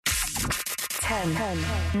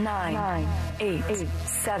10, 9, 8,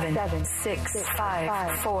 7, 6,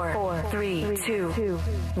 5, 4, 3, 2,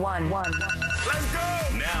 1. Let's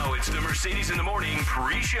go! Now it's the Mercedes in the Morning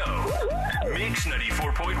pre-show. Mix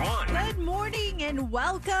 94.1. Good morning and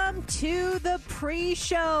welcome to the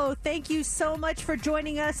pre-show. Thank you so much for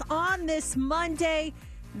joining us on this Monday,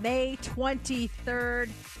 May 23rd.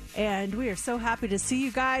 And we are so happy to see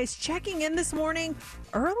you guys checking in this morning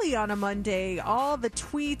early on a Monday. All the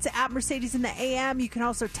tweets at Mercedes in the AM. You can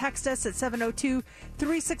also text us at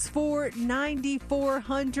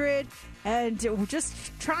 702-364-9400. And we're just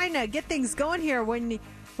trying to get things going here. When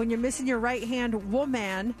you're missing your right-hand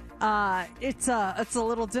woman, it's a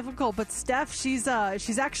little difficult. But Steph, she's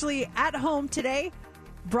actually at home today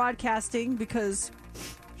broadcasting because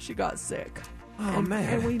she got sick. Oh,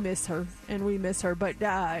 man. And we miss her. But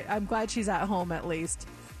I'm glad she's at home at least.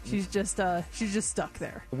 She's just stuck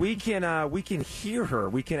there. We can hear her.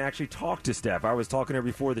 We can actually talk to Steph. I was talking to her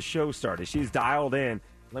before the show started. She's dialed in.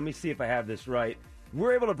 Let me see if I have this right.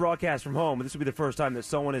 We're able to broadcast from home, but this will be the first time that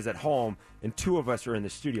someone is at home and two of us are in the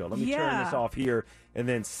studio. Let me turn this off here. And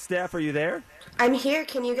then, Steph, are you there? I'm here.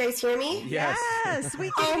 Can you guys hear me? Yes. We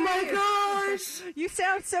can Oh, my hear you. gosh. You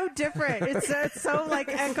sound so different. It's so like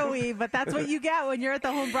echoey, but that's what you get when you're at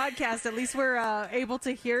the home broadcast. At least we're able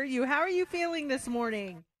to hear you. How are you feeling this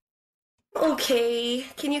morning? Okay.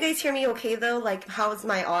 Can you guys hear me okay, though? Like, how's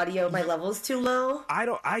my audio? My level's too low?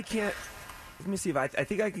 I can't. Let me see if I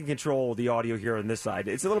think I can control the audio here on this side.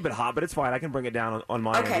 It's a little bit hot, but it's fine. I can bring it down on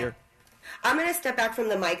my end here. I'm going to step back from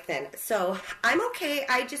the mic then. So, I'm okay.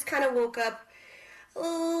 I just kind of woke up a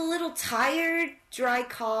little tired, dry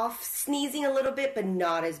cough, sneezing a little bit, but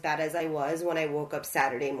not as bad as I was when I woke up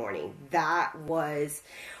Saturday morning. That was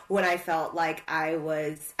when I felt like I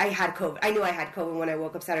had COVID. I knew I had COVID when I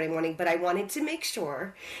woke up Saturday morning, but I wanted to make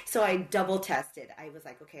sure. So I double tested. I was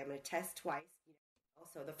like, okay, I'm going to test twice.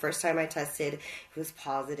 So the first time I tested, it was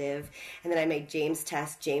positive. And then I made James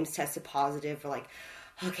test. James tested positive. We're like,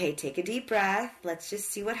 okay, take a deep breath. Let's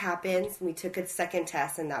just see what happens. We took a second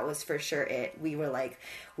test, and that was for sure it. We were like,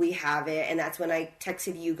 we have it. And that's when I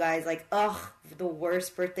texted you guys like, the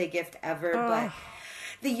worst birthday gift ever. But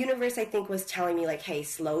the universe, I think, was telling me, like, hey,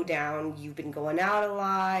 slow down. You've been going out a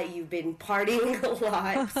lot. You've been partying a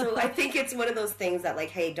lot. So I think it's one of those things that,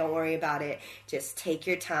 like, hey, don't worry about it. Just take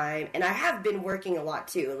your time. And I have been working a lot,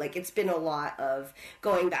 too. Like, it's been a lot of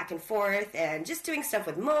going back and forth and just doing stuff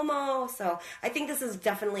with Momo. So I think this is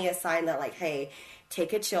definitely a sign that, like, hey,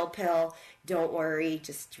 take a chill pill. Don't worry,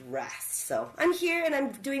 just rest. So I'm here and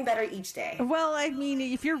I'm doing better each day. Well, I mean,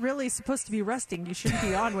 if you're really supposed to be resting, you shouldn't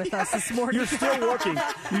be on with us this morning. You're still working.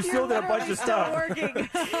 You still did a bunch of stuff. Working.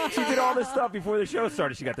 She did all this stuff before the show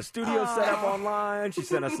started. She got the studio set up online. She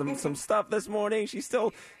sent us some stuff this morning. She's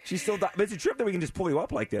still. But it's a trip that we can just pull you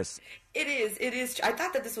up like this. It is. I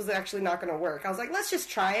thought that this was actually not going to work. I was like, let's just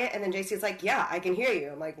try it. And then JC's like, yeah, I can hear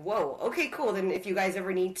you. I'm like, whoa, okay, cool. Then if you guys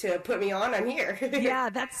ever need to put me on, I'm here. Yeah,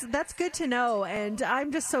 that's good to know. And I'm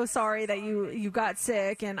just so sorry that you got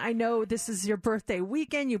sick. And I know this is your birthday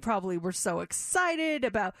weekend. You probably were so excited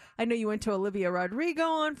about. I know you went to Olivia Rodrigo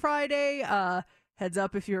on Friday. Heads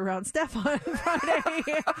up if you're around Steph on Friday.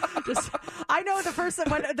 I know the first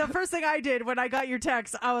thing I did when I got your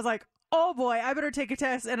text, I was like, oh boy, I better take a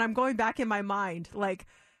test. And I'm going back in my mind, like,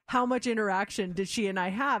 how much interaction did she and I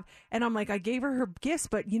have? And I'm like, I gave her gifts,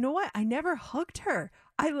 but you know what? I never hugged her.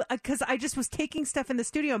 Because I just was taking stuff in the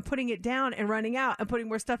studio and putting it down and running out and putting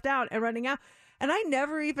more stuff down and running out. And I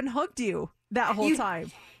never even hugged you that whole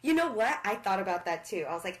time. You know what? I thought about that too.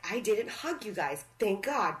 I was like, I didn't hug you guys, thank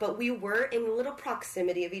God. But we were in a little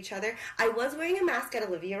proximity of each other. I was wearing a mask at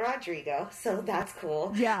Olivia Rodrigo, so that's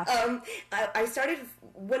cool. Yeah.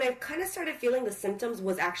 When I kind of started feeling the symptoms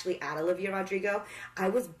was actually at Olivia Rodrigo. I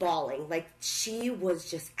was bawling. Like, she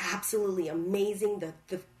was just absolutely amazing.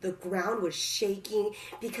 The ground was shaking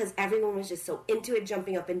because everyone was just so into it,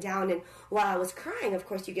 jumping up and down. And while I was crying, of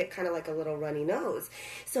course, you get kind of like a little runny nose.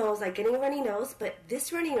 So I was like getting a runny nose, but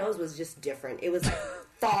this runny nose was just different. It was like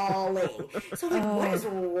falling. So I'm like, what is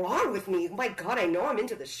wrong with me? My God, I know I'm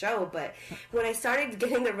into the show, but when I started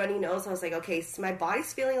getting the runny nose, I was like, okay, so my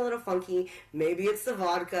body's feeling a little funky. Maybe it's the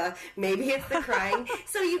vodka. Maybe it's the crying.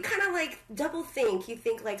 So you kind of like double think. You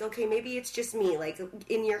think like, okay, maybe it's just me, like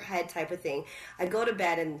in your head type of thing. I'd go to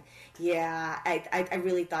bed and yeah, I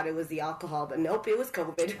really thought it was the alcohol, but nope, it was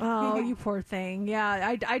COVID. Oh, you poor thing.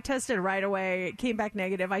 Yeah, I tested right away. It came back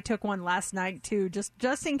negative. I took one last night too,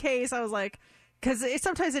 just in case. I was like, because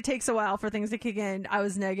sometimes it takes a while for things to kick in. I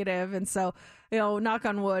was negative, and so knock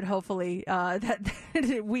on wood, hopefully that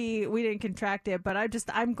we didn't contract it. But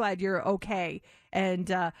I'm glad you're okay,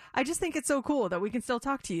 and I just think it's so cool that we can still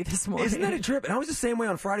talk to you this morning. Isn't that a trip? And I was the same way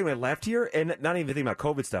on Friday when I left here, and not even thinking about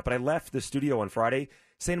COVID stuff. But I left the studio on Friday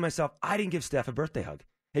saying to myself, I didn't give Steph a birthday hug.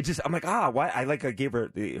 I'm like, why? I gave her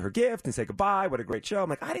her gift and said goodbye. What a great show. I'm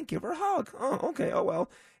like, I didn't give her a hug. Oh, okay. Oh, well.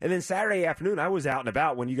 And then Saturday afternoon, I was out and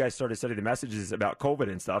about when you guys started sending the messages about COVID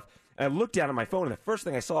and stuff. And I looked down at my phone, and the first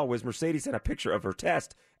thing I saw was Mercedes sent a picture of her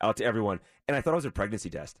test out to everyone. And I thought it was a pregnancy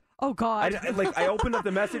test. Oh, God. I opened up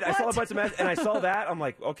the message. I saw a bunch of messages, and I saw that. I'm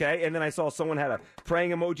like, okay. And then I saw someone had a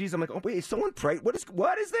praying emojis. I'm like, oh, wait, is someone praying? What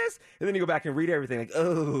is this? And then you go back and read everything. Like,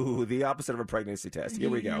 oh, the opposite of a pregnancy test. Here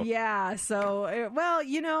we go. Yeah. So,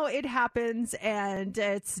 it happens, and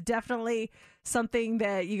it's definitely something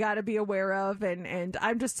that you got to be aware of. And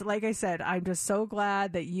I'm just, like I said, I'm just so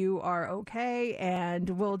glad that you are okay.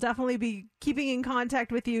 And we'll definitely be keeping in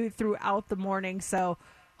contact with you throughout the morning. So,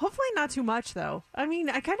 hopefully not too much, though. I mean,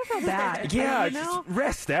 I kind of feel bad. Yeah, just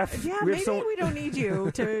rest, Steph. Yeah, maybe we don't need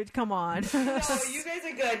you to come on. No, you guys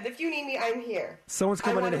are good. If you need me, I'm here. Someone's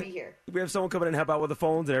coming I in. want to be here. We have someone coming in and help out with the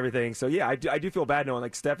phones and everything. So, yeah, I do feel bad knowing,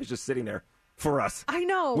 like, Steph is just sitting there for us. I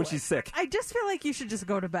know. When she's sick. I just feel like you should just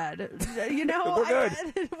go to bed. You know? We're good.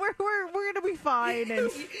 We're going to be fine.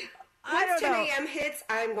 And Once 10 a.m. hits,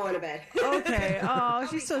 I'm going to bed. Okay. Oh,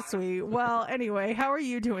 she's so sweet. Well, anyway, how are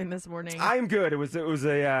you doing this morning? I'm good. It was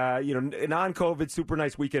a non-COVID super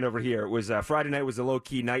nice weekend over here. It was Friday night was a low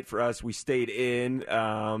key night for us. We stayed in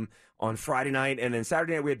on Friday night, and then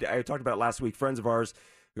Saturday night I talked about it last week. Friends of ours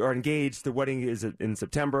who are engaged. The wedding is in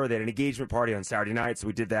September. They had an engagement party on Saturday night, so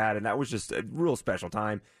we did that, and that was just a real special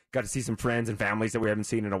time. Got to see some friends and families that we haven't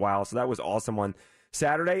seen in a while, so that was awesome on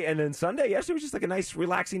Saturday. And then Sunday, yesterday was just like a nice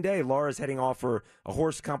relaxing day. Laura's heading off for a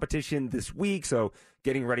horse competition this week, so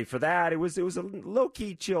getting ready for that. It was a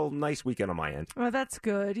low-key, chill, nice weekend on my end. Well, that's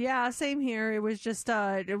good. Yeah, same here. It was just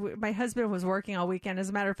my husband was working all weekend. As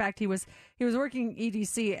a matter of fact, he was working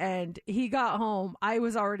EDC, and he got home. I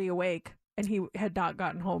was already awake, and he had not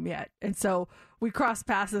gotten home yet. And so we crossed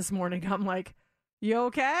paths this morning. I'm like, you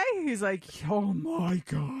okay? He's like, oh my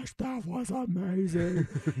gosh, that was amazing.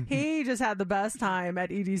 He just had the best time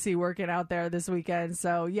at EDC working out there this weekend.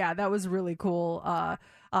 So, yeah, that was really cool.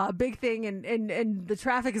 Big thing, and the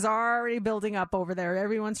traffic is already building up over there.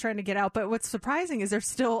 Everyone's trying to get out. But what's surprising is there's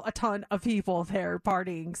still a ton of people there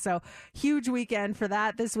partying. So, huge weekend for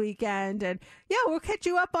that this weekend. And, yeah, we'll catch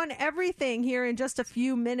you up on everything here in just a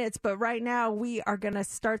few minutes. But right now, we are going to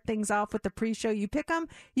start things off with the pre-show. You pick them.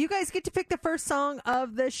 You guys get to pick the first song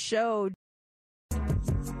of the show.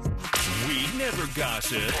 We never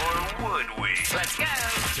gossip. Or would we? Let's go.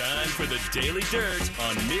 Time for the Daily Dirt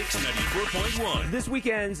on Mix 94.1. This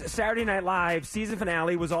weekend's Saturday Night Live season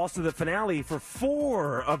finale was also the finale for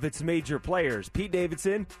 4 of its major players. Pete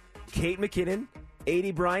Davidson, Kate McKinnon,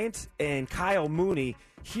 Aidy Bryant, and Kyle Mooney.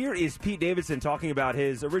 Here is Pete Davidson talking about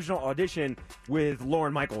his original audition with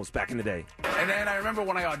Lorne Michaels back in the day. And then I remember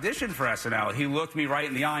when I auditioned for SNL, he looked me right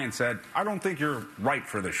in the eye and said, I don't think you're right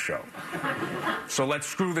for this show. So let's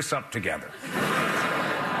screw this up together.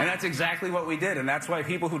 And that's exactly what we did. And that's why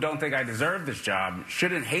people who don't think I deserve this job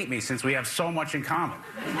shouldn't hate me, since we have so much in common.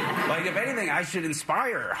 Like, if anything, I should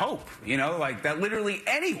inspire hope, like that literally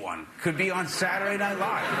anyone could be on Saturday Night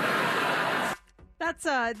Live.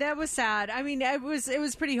 That was sad. I mean, it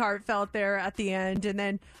was pretty heartfelt there at the end, and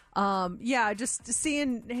then just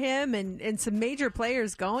seeing him and some major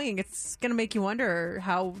players going, it's gonna make you wonder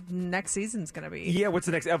how next season's gonna be. Yeah, what's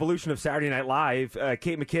the next evolution of Saturday Night Live?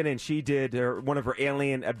 Kate McKinnon, she did one of her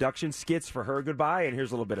alien abduction skits for her goodbye, and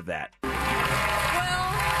here's a little bit of that.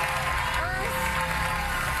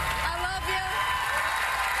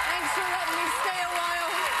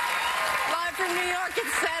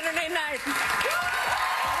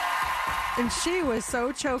 And she was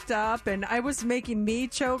so choked up, and I was making me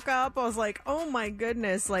choke up. I was like, oh my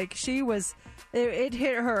goodness. Like, it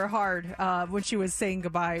hit her hard when she was saying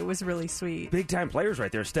goodbye. It was really sweet. Big time players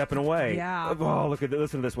right there stepping away. Yeah. Oh, listen to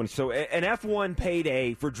this one. So an F1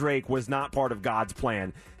 payday for Drake was not part of God's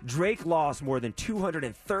plan. Drake lost more than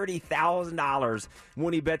 $230,000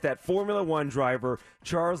 when he bet that Formula One driver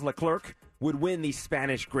Charles Leclerc would win the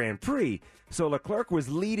Spanish Grand Prix. So Leclerc was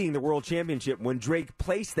leading the world championship when Drake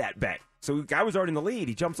placed that bet. So the guy was already in the lead.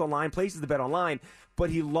 He jumps online, places the bet online,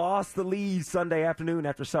 but he lost the lead Sunday afternoon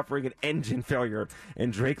after suffering an engine failure,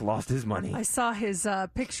 and Drake lost his money. I saw his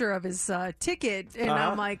picture of his ticket, and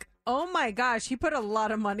I'm like, oh my gosh, he put a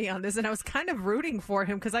lot of money on this, and I was kind of rooting for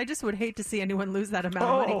him because I just would hate to see anyone lose that amount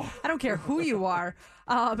of money. I don't care who you are.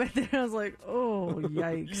 But then I was like, oh,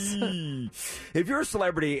 yikes. If you're a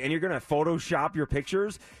celebrity and you're going to Photoshop your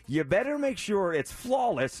pictures, you better make sure it's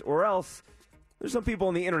flawless, or else there's some people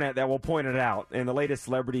on the internet that will point it out. And the latest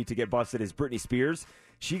celebrity to get busted is Britney Spears.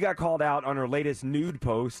 She got called out on her latest nude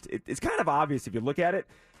post. It's kind of obvious if you look at it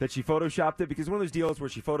that she Photoshopped it, because one of those deals where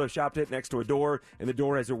she Photoshopped it next to a door, and the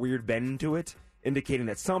door has a weird bend to it, indicating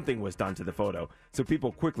that something was done to the photo. So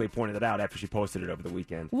people quickly pointed it out after she posted it over the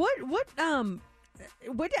weekend. What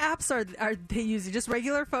apps are they using? Just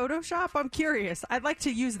regular Photoshop? I'm curious. I'd like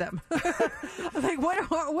to use them. Like,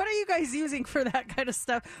 what are you guys using for that kind of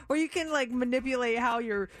stuff? Where you can like manipulate how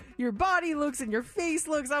your body looks and your face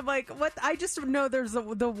looks. I'm like, what? I just know there's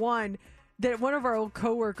the one that one of our old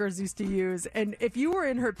coworkers used to use, and if you were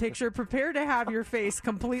in her picture, prepare to have your face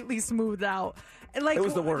completely smoothed out. And like, it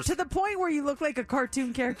was the worst. To the point where you look like a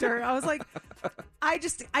cartoon character. I was like,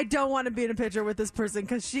 I don't want to be in a picture with this person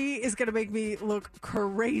because she is going to make me look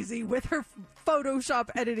crazy with her Photoshop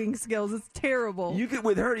editing skills. It's terrible. You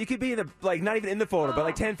could be in the, like, not even in the photo, but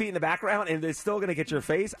like 10 feet in the background, and it's still going to get your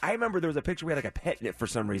face. I remember there was a picture we had like a pet in it for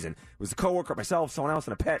some reason. It was a coworker, myself, someone else,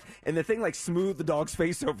 and a pet, and the thing like smoothed the dog's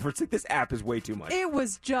face over. It's like, this app is way too much. It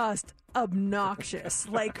was just obnoxious,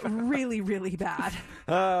 like really, really bad.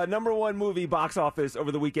 Number one movie box office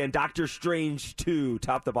over the weekend, Doctor Strange 2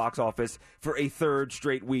 topped the box office for a third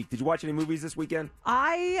straight week. Did you watch any movies this weekend?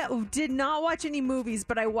 I did not watch any movies,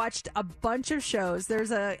 but I watched a bunch of shows.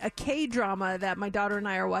 There's a K-drama that my daughter and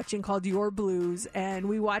I are watching called Your Blues, and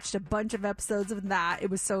we watched a bunch of episodes of that. It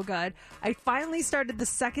was so good. I finally started the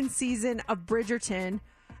second season of Bridgerton,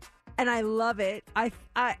 and I love it.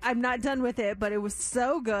 I'm not done with it, but it was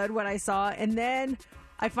so good what I saw. And then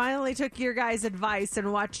I finally took your guys' advice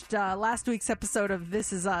and watched last week's episode of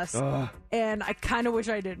This Is Us. And I kind of wish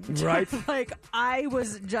I didn't. Right. Like, I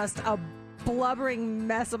was just a blubbering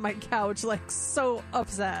mess on my couch, like so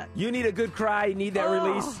upset. You need a good cry. You need that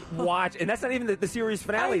release. Watch. And that's not even the series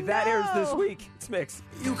finale. That airs this week. It's Mix.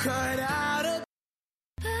 You cut out a...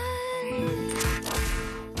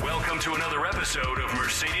 Welcome to another episode of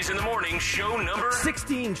Mercedes in the Morning, show number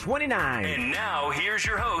 1629. And now, here's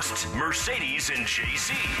your hosts, Mercedes and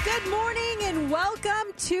JC. Good morning and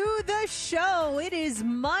welcome to the show. It is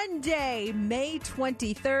Monday, May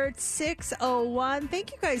 23rd, 6:01.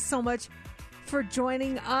 Thank you guys so much for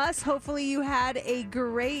joining us. Hopefully you had a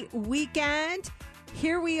great weekend.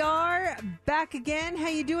 Here we are, back again. How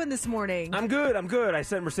you doing this morning? I'm good. I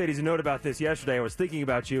sent Mercedes a note about this yesterday. I was thinking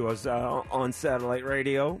about you. I was on satellite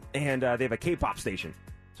radio, and they have a K-pop station.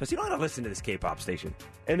 So I said, I'm going to listen to this K-pop station.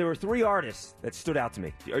 And there were three artists that stood out to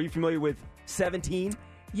me. Are you familiar with 17?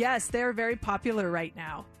 Yes, they're very popular right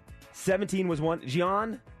now. 17 was one.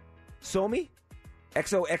 Jeon Somi?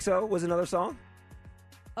 XOXO was another song.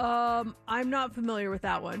 I'm not familiar with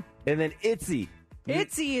that one. And then ITZY.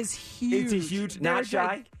 ITZY is huge. ITZY huge, not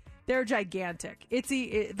shy. They're gigantic.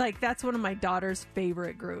 ITZY, that's one of my daughter's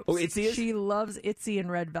favorite groups. Oh, ITZY is? She loves ITZY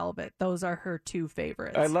and Red Velvet. Those are her two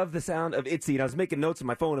favorites. I love the sound of ITZY, and I was making notes on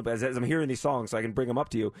my phone as I'm hearing these songs so I can bring them up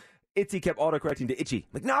to you. ITZY kept autocorrecting to Itchy.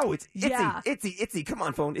 Like, no, it's ITZY, yeah. ITZY. Come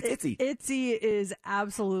on, phone, it's ITZY. ITZY is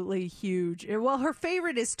absolutely huge. Well, her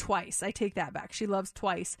favorite is Twice. I take that back. She loves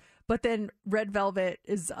Twice. But then Red Velvet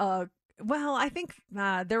is well, I think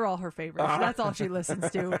they're all her favorites. That's all she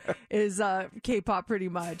listens to is K-pop pretty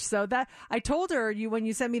much. So that I told her when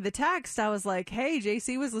you sent me the text, I was like, hey,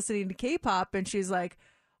 JC was listening to K-pop. And she's like,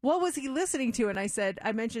 what was he listening to? And I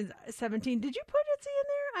mentioned 17. Did you put ITZY in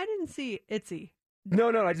there? I didn't see ITZY. No,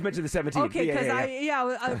 I just mentioned the 17. Okay,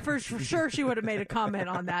 because for sure she would have made a comment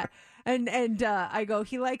on that. And I go,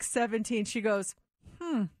 he likes 17. She goes,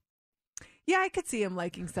 yeah, I could see him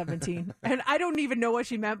liking 17. And I don't even know what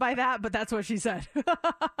she meant by that, but that's what she said.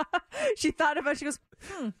 She thought about it. She goes,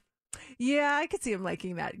 yeah, I could see him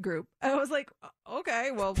liking that group. I was like,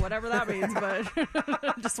 okay, well, whatever that means,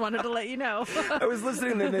 but just wanted to let you know. I was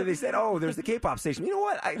listening, and then they said, oh, there's the K-pop station. You know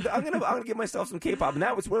what? I'm gonna give myself some K-pop. And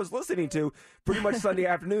that was what I was listening to pretty much Sunday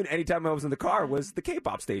afternoon. Anytime I was in the car was the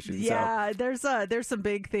K-pop station. Yeah, so. There's some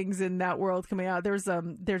big things in that world coming out. There's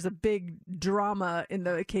a big drama in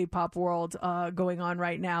the K-pop world going on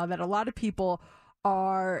right now that a lot of people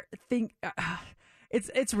are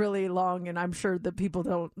It's really long, and I'm sure the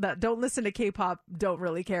people that don't listen to K-pop don't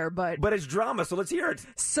really care. But it's drama, so let's hear it.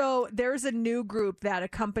 So there's a new group that a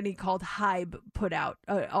company called HYBE put out,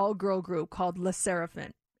 an all-girl group called Le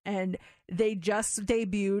Sserafim. and they just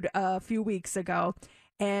debuted a few weeks ago.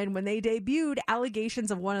 And when they debuted,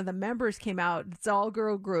 allegations of one of the members came out. It's an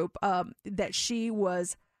all-girl group, that she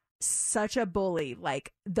was such a bully,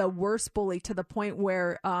 like the worst bully, to the point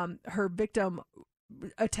where her victim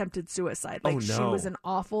attempted suicide. Like, she was an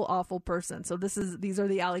awful, awful person. So these are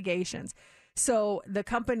the allegations. So the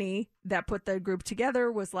company that put the group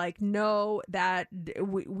together was like, no, that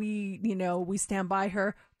we stand by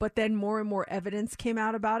her. But then more and more evidence came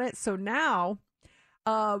out about it. So now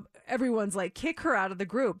everyone's like, kick her out of the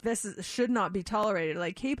group. Should not be tolerated.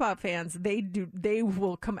 Like, K-pop fans, they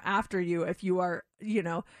will come after you if you are,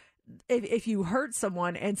 if you hurt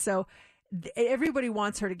someone. And so everybody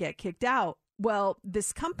wants her to get kicked out. Well,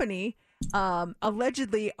 this company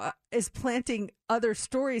allegedly is planting other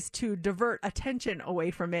stories to divert attention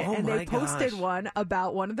away from it. And they posted one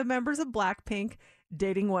about one of the members of Blackpink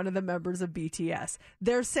dating one of the members of BTS.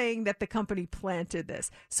 They're saying that the company planted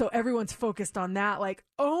this. So everyone's focused on that, like,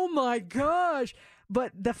 oh my gosh.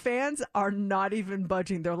 But the fans are not even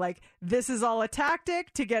budging. They're like, this is all a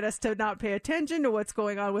tactic to get us to not pay attention to what's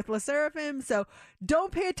going on with LE SSERAFIM. So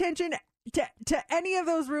don't pay attention to any of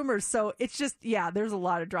those rumors. So it's just, there's a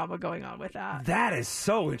lot of drama going on with that. That is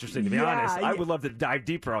so interesting, to be honest. I would love to dive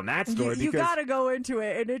deeper on that story. You got to go into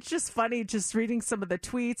it. And it's just funny just reading some of the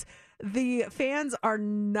tweets. The fans are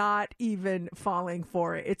not even falling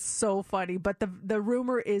for it. It's so funny. But the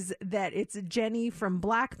rumor is that it's Jennie from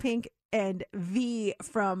Blackpink and V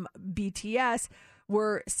from BTS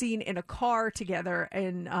were seen in a car together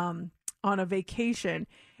and on a vacation.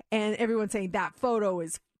 And everyone's saying that photo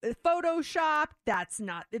is Photoshopped. That's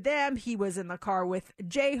not them. He was in the car with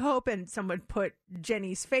J-Hope, and someone put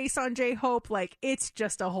Jennie's face on J-Hope. Like, it's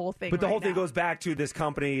just a whole thing. But the whole thing goes back to this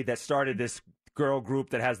company that started this girl group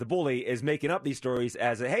that has the bully is making up these stories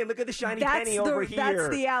as a, hey, look at the shiny penny over here. That's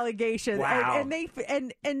the allegation. Wow.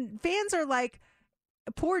 And fans are like,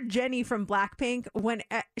 poor Jennie from Blackpink,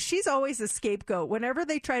 she's always a scapegoat. Whenever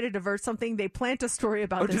they try to divert something, they plant a story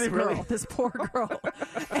about this girl, really? This poor girl.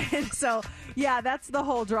 And so, that's the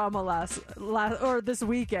whole drama this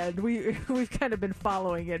weekend. We've kind of been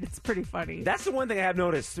following it. It's pretty funny. That's the one thing I have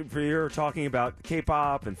noticed for your talking about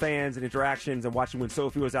K-pop and fans and interactions and watching when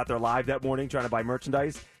Sophie was out there live that morning trying to buy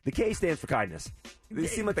merchandise. The K stands for kindness. They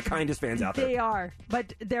seem like the kindest fans out there. They are,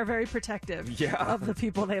 but they're very protective of the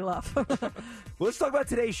people they love. Well, let's talk about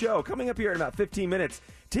today's show. Coming up here in about 15 minutes,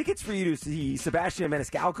 tickets for you to see Sebastian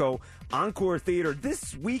Maniscalco Encore Theater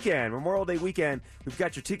this weekend, Memorial Day weekend. We've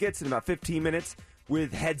got your tickets in about 15 minutes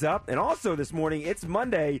with Heads Up. And also this morning, it's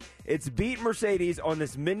Monday. It's Beat Mercedes on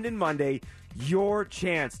this Minden Monday. Your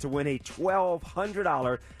chance to win a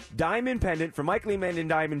 $1,200 diamond pendant from Mike Lee Minden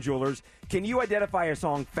Diamond Jewelers. Can you identify a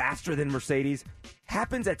song faster than Mercedes?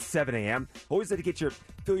 Happens at 7 a.m. Always like to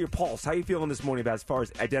feel your pulse. How are you feeling this morning about as far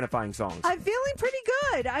as identifying songs? I'm feeling pretty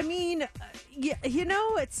good. I mean,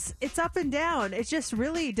 it's up and down. It just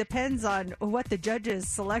really depends on what the judges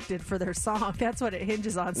selected for their song. That's what it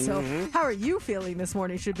hinges on. So how are you feeling this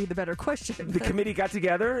morning should be the better question. The committee got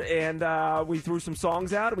together and we threw some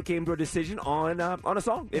songs out. We came to a decision on a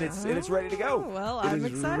song, and it's ready to go. Well, I'm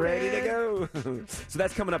excited. Ready to go. So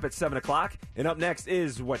that's coming up at 7 o'clock. And up next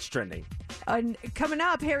is What's Trending. Coming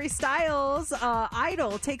up, Harry Styles'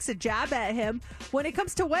 idol takes a jab at him. When it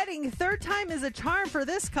comes to wedding, third time is a charm for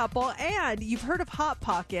this couple. And you've heard of Hot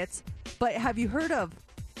Pockets, but have you heard of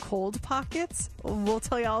Cold Pockets? We'll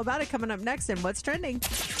tell you all about it coming up next in What's Trending.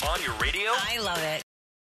 On your radio? I love it.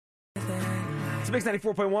 It's Mix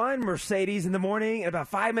 94.1, Mercedes in the morning. In about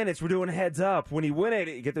 5 minutes, we're doing a Heads Up. When you win it,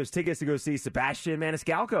 you get those tickets to go see Sebastian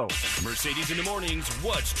Maniscalco. Mercedes in the mornings,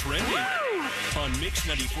 What's Trending? On Mix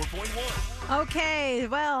 94.1. Okay,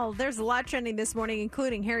 well, there's a lot trending this morning,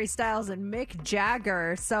 including Harry Styles and Mick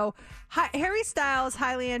Jagger. So, Harry Styles'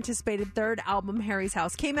 highly anticipated third album, Harry's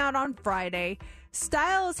House, came out on Friday.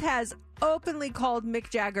 Styles has openly called Mick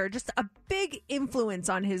Jagger just a big influence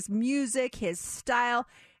on his music, his style.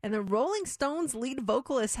 And the Rolling Stones lead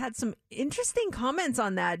vocalist had some interesting comments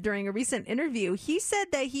on that during a recent interview. He said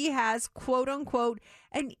that he has, quote unquote,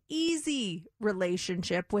 an easy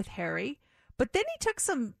relationship with Harry. But then he took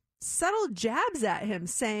some subtle jabs at him,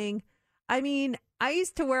 saying, I mean, I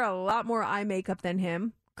used to wear a lot more eye makeup than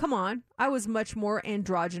him. Come on, I was much more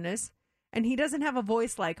androgynous. And he doesn't have a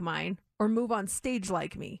voice like mine or move on stage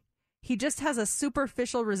like me. He just has a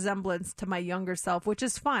superficial resemblance to my younger self, which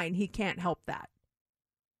is fine. He can't help that.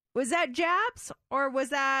 Was that jabs or was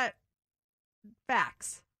that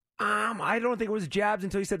facts? I don't think it was jabs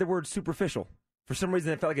until you said the word superficial. For some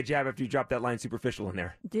reason, it felt like a jab after you dropped that line superficial in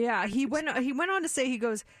there. Yeah, he went on to say, he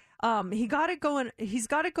goes, he's got it going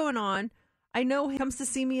on. I know he comes to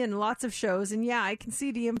see me in lots of shows, and yeah, I can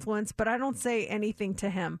see the influence, but I don't say anything to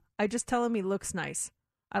him. I just tell him he looks nice.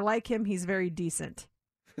 I like him. He's very decent.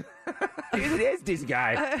 He is a decent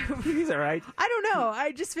guy. He's all right. I don't know.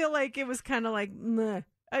 I just feel like it was kind of like, meh.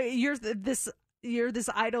 You're this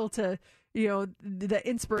idol to, the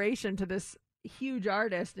inspiration to this huge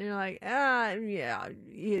artist, and you're like, yeah,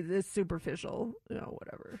 it's superficial,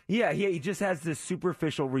 whatever. Yeah, he just has this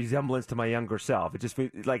superficial resemblance to my younger self. It just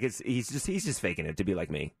like he's just faking it to be like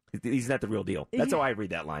me. He's not the real deal. That's how I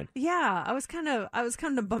read that line. Yeah, I was kind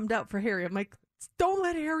of bummed out for Harry. I'm like, don't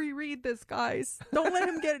let Harry read this, guys. Don't let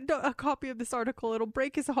him get a copy of this article. It'll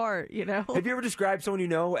break his heart, Have you ever described someone you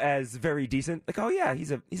know as very decent? Like, oh yeah,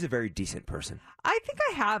 he's a very decent person. I think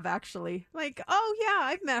I have, actually. Like, oh yeah,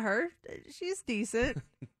 I've met her. She's decent.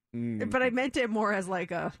 But I meant it more as like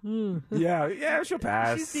a yeah, she'll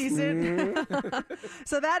pass. She's decent.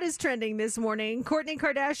 So that is trending this morning. Kourtney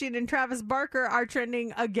Kardashian and Travis Barker are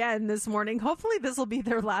trending again this morning. Hopefully this will be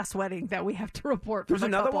their last wedding that we have to report. There's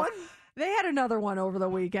another couple. one? They had another one over the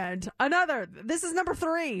weekend. This is number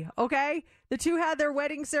 3, okay? The two had their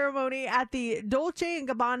wedding ceremony at the Dolce &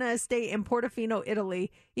 Gabbana estate in Portofino,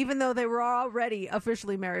 Italy, even though they were already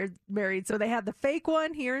officially married. So they had the fake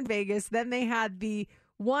one here in Vegas. Then they had the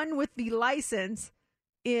one with the license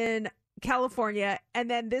in California.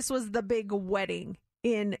 And then this was the big wedding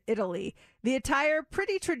in Italy. The attire,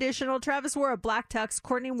 pretty traditional. Travis wore a black tux.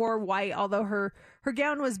 Kourtney wore white, although her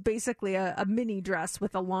gown was basically a mini dress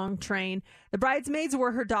with a long train. The bridesmaids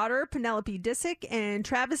were her daughter, Penelope Disick, and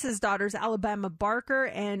Travis's daughters, Alabama Barker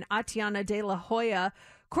and Atiana De La Hoya.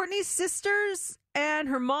 Kourtney's sisters and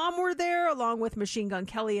her mom were there, along with Machine Gun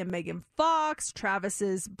Kelly and Megan Fox.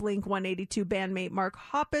 Travis's Blink-182 bandmate Mark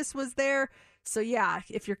Hoppus was there. So, yeah,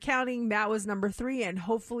 if you're counting, that was number 3 and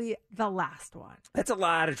hopefully the last one. That's a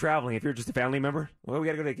lot of traveling if you're just a family member. Well, we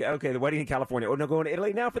got to go to, the wedding in California. Oh, no, going to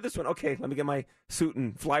Italy now for this one. Okay, let me get my suit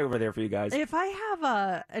and fly over there for you guys. If I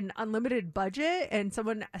have an unlimited budget and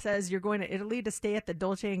someone says you're going to Italy to stay at the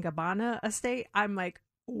Dolce & Gabbana estate, I'm like,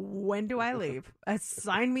 when do I leave?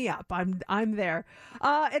 Sign me up. I'm there.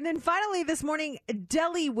 And then finally this morning,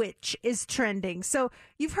 Deli Witch is trending. So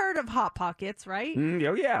you've heard of Hot Pockets, right?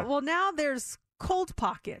 Oh, yeah. Well, now there's Cold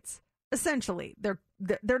Pockets. Essentially,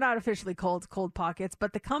 they're not officially Cold Pockets,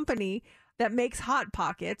 but the company that makes Hot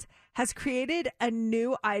Pockets has created a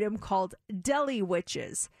new item called Deli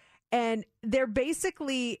Witches. And they're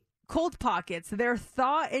basically Cold Pockets. They're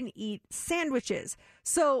thaw and eat sandwiches.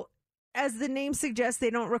 So as the name suggests, they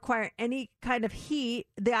don't require any kind of heat.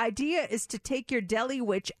 The idea is to take your Deli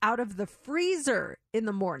Witch out of the freezer in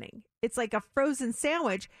the morning. It's like a frozen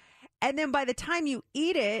sandwich. And then by the time you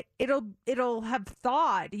eat it, it'll have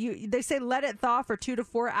thawed. They say let it thaw for 2 to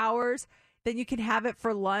 4 hours. Then you can have it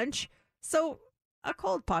for lunch. So a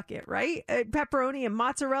cold pocket, right? Pepperoni and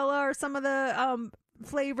mozzarella are some of the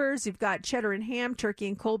flavors. You've got cheddar and ham, turkey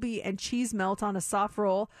and Colby, and cheese melt on a soft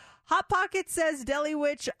roll. Hot Pockets says Deli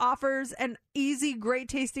Witch offers an easy,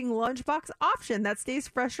 great-tasting lunchbox option that stays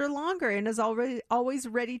fresher longer and is always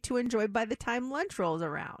ready to enjoy by the time lunch rolls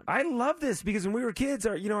around. I love this because when we were kids,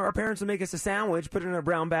 our parents would make us a sandwich, put it in a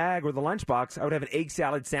brown bag or the lunchbox. I would have an egg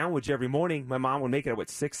salad sandwich every morning. My mom would make it at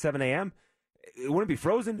 6, 7 a.m. It wouldn't be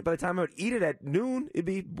frozen. By the time I would eat it at noon, it'd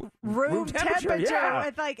be room temperature yeah.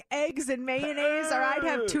 With like eggs and mayonnaise, or I'd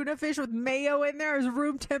have tuna fish with mayo in there. It was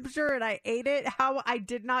room temperature, and I ate it. How I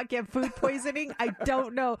did not get food poisoning, I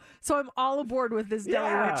don't know. So I'm all aboard with this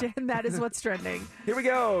Deli Witch, and that is what's trending. Here we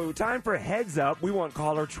go. Time for Heads Up. We want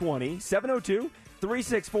caller 20,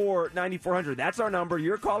 702-364-9400. That's our number.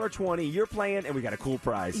 You're caller 20. You're playing, and we got a cool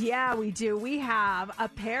prize. Yeah, we do. We have a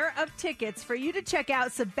pair of tickets for you to check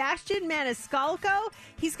out Sebastian Maniscalco.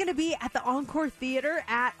 He's going to be at the Encore Theater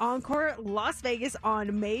at Encore Las Vegas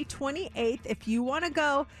on May 28th. If you want to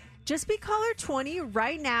go, just be caller 20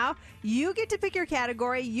 right now. You get to pick your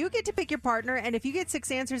category. You get to pick your partner. And if you get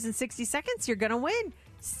 6 answers in 60 seconds, you're going to win.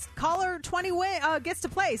 Caller 20 gets to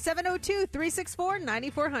play.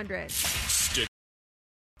 702-364-9400.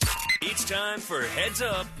 It's time for Heads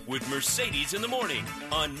Up with Mercedes in the Morning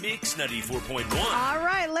on Mix 94.1. All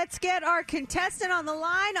right, let's get our contestant on the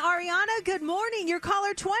line. Ariana, good morning. You're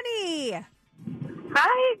caller 20.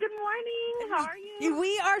 Hi, good morning. How are you?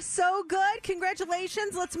 We are so good.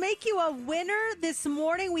 Congratulations. Let's make you a winner this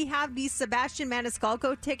morning. We have these Sebastian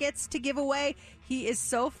Maniscalco tickets to give away. He is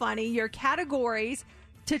so funny. Your categories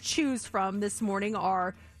to choose from this morning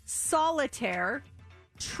are solitaire,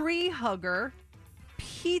 tree hugger,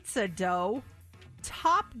 pizza dough,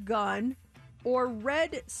 Top Gun, or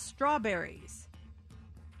red strawberries.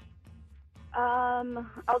 I'll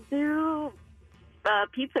do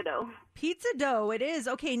pizza dough. Pizza dough, it is.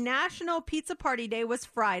 Okay, National Pizza Party Day was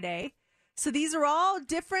Friday. So these are all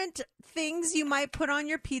different things you might put on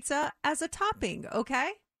your pizza as a topping,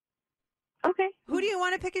 okay? Okay. Who do you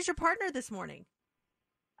want to pick as your partner this morning?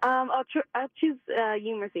 I'll choose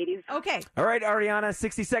you, Mercedes. Okay. All right, Ariana,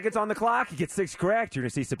 60 seconds on the clock. You get 6 correct. You're going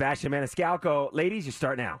to see Sebastian Maniscalco. Ladies, you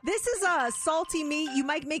start now. This is a salty meat. You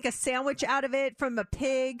might make a sandwich out of it from a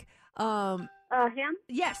pig. Ham?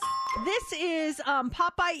 Yes. This is,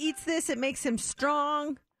 Popeye eats this. It makes him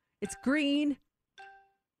strong. It's green.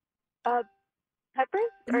 Peppers?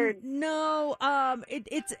 Or No,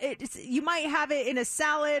 it's you might have it in a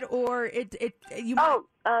salad or you might...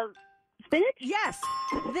 spinach? Yes.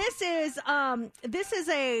 This is a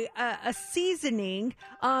seasoning.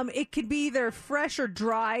 It could be either fresh or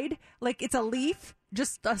dried, like it's a leaf.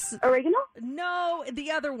 Just oregano? No,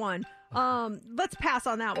 the other one. Let's pass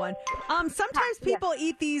on that one. Sometimes people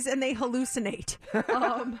eat these and they hallucinate.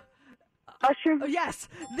 Mushroom? Yes.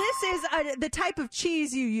 This is the type of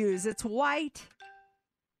cheese you use. It's white.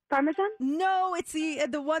 Parmesan? No, it's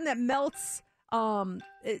the one that melts.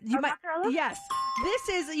 Mozzarella? Yes. This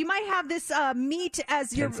is, you might have this meat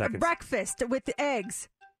as your breakfast with eggs.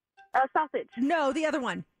 Sausage? No, the other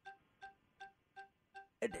one.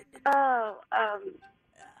 No.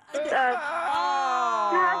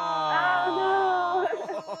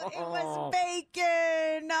 It was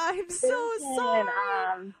bacon. I'm so sorry.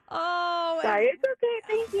 Sorry, it's okay.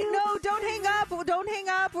 Thank you. No, don't hang up. Don't hang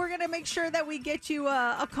up. We're going to make sure that we get you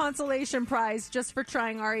a consolation prize just for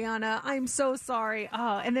trying, Ariana. I'm so sorry.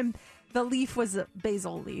 And then the leaf was a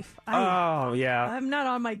basil leaf. I'm not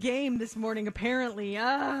on my game this morning, apparently.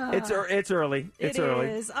 It's early. It's early. It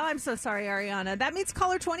is. I'm so sorry, Ariana. That means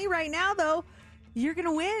caller 20 right now, though. You're going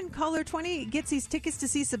to win. Caller 20 gets these tickets to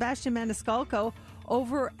see Sebastian Maniscalco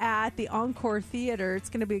over at the Encore Theater. It's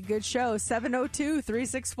going to be a good show.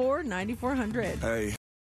 702-364-9400. Hey.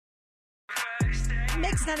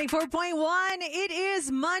 Mix 94.1. It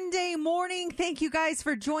is Monday morning. Thank you guys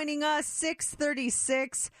for joining us.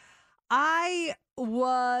 6:36. I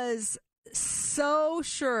was so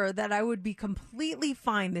sure that I would be completely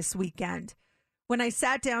fine this weekend when I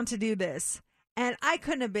sat down to do this, and I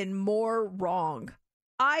couldn't have been more wrong.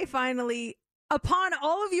 I finally, upon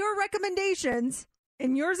all of your recommendations,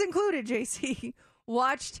 and yours included, JC,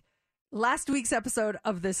 watched last week's episode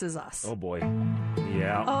of This Is Us. Oh, boy.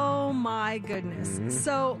 Yeah. Oh, my goodness. Mm-hmm.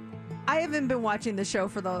 So I haven't been watching the show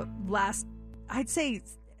for the last, I'd say,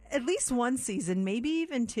 at least one season, maybe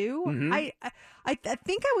even two. Mm-hmm. I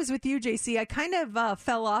think I was with you, JC. I kind of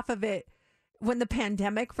fell off of it when the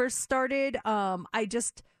pandemic first started. I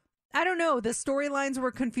don't know. The storylines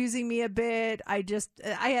were confusing me a bit. I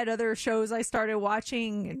had other shows I started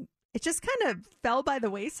watching, and it just kind of fell by the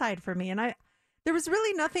wayside for me. And there was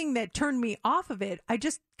really nothing that turned me off of it. I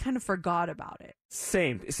just kind of forgot about it.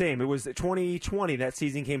 Same. It was 2020 that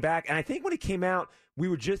season came back, and I think when it came out,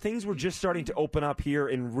 things were just starting to open up here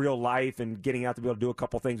in real life and getting out to be able to do a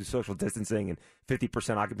couple things with social distancing and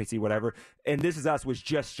 50% occupancy, whatever. And This Is Us was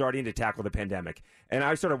just starting to tackle the pandemic. And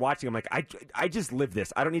I started watching. I'm like, I just lived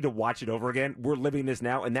this. I don't need to watch it over again. We're living this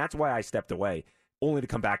now, and that's why I stepped away, only to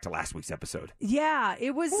come back to last week's episode. Yeah,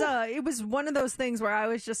 it was one of those things where I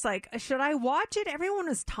was just like, should I watch it? Everyone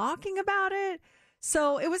was talking about it.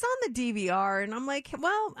 So it was on the DVR, and I'm like,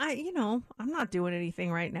 well, I'm not doing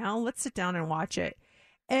anything right now. Let's sit down and watch it.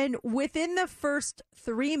 And within the first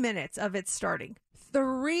 3 minutes of it starting,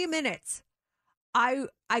 3 minutes, I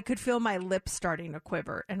could feel my lips starting to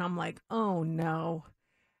quiver. And I'm like, oh, no.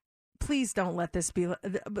 Please don't let this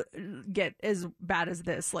get as bad as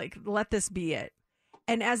this. Like, let this be it.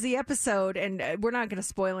 And as the episode, and we're not going to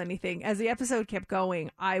spoil anything, as the episode kept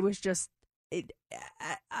going, I was just,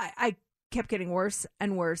 I kept getting worse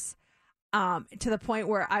and worse, to the point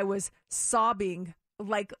where I was sobbing,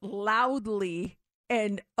 like, loudly,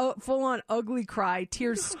 and full on ugly cry,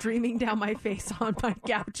 tears streaming down my face on my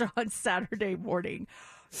couch on Saturday morning.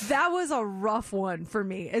 That was a rough one for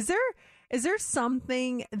me. Is there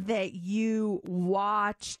something that you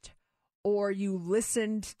watched or you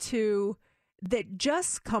listened to that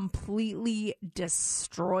just completely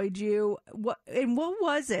destroyed you? What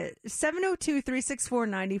was it?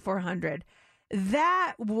 702-364-9400.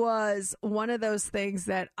 That was one of those things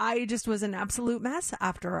that I just was an absolute mess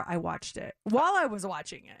after I watched it, while I was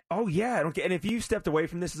watching it. Oh, yeah. And if you stepped away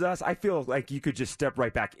from This Is Us, I feel like you could just step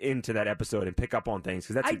right back into that episode and pick up on things.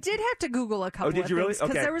 I did have to Google a couple of things. Did you really?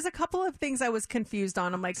 Because there was a couple of things I was confused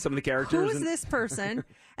on. I'm like, some of the characters. Who is this person?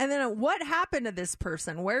 And then what happened to this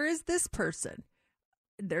person? Where is this person?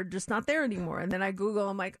 They're just not there anymore. And then I Google,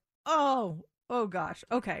 I'm like, oh gosh.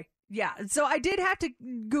 Okay. Yeah, so I did have to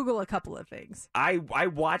Google a couple of things. I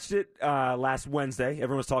watched it last Wednesday.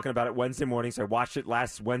 Everyone was talking about it Wednesday morning, so I watched it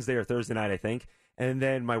last Wednesday or Thursday night, I think. And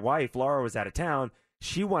then my wife, Laura, was out of town.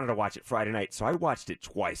 She wanted to watch it Friday night, so I watched it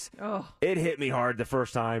twice. Oh. It hit me hard the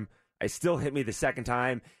first time. It still hit me the second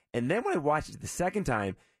time. And then when I watched it the second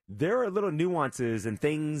time, there are little nuances and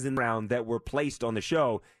things around that were placed on the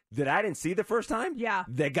show that I didn't see the first time. Yeah.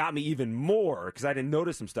 That got me even more because I didn't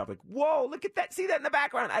notice some stuff like, whoa, look at that. See that in the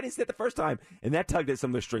background. I didn't see it the first time. And that tugged at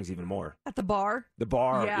some of the strings even more. At the bar? The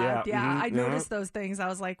bar, Yeah. Mhm, I noticed those things. I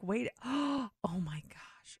was like, wait, oh my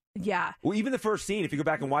gosh. Yeah. Well, even the first scene, if you go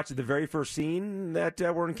back and watch the very first scene that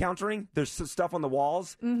we're encountering, there's stuff on the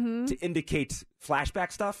walls to indicate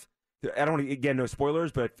flashback stuff. I don't want to, again, no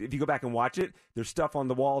spoilers, but if you go back and watch it, there's stuff on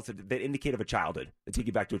the walls that indicate of a childhood, that take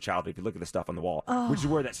you back to a childhood if you look at the stuff on the wall, which is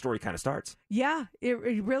where that story kind of starts. Yeah,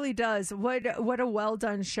 it really does. What a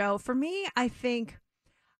well-done show. For me, I think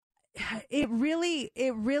it really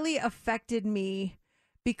affected me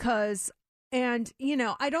because, and, you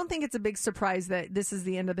know, I don't think it's a big surprise that this is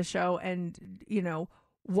the end of the show and, you know,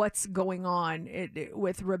 what's going on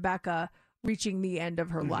with Rebecca reaching the end of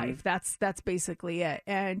her life. That's basically it.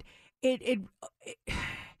 And I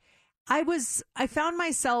found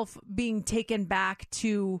myself being taken back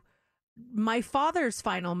to my father's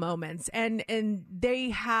final moments, and they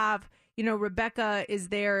have, you know, Rebecca is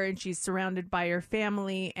there and she's surrounded by her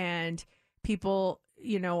family, and people,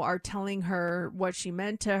 you know, are telling her what she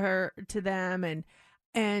meant to them,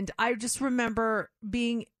 and I just remember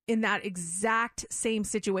being in that exact same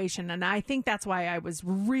situation, and I think that's why I was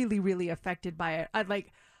really, really affected by it.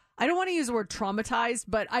 I don't want to use the word traumatized,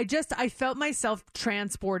 but I felt myself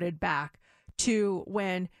transported back to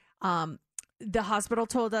when the hospital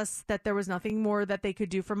told us that there was nothing more that they could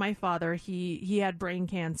do for my father. He had brain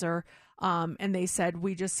cancer, and they said,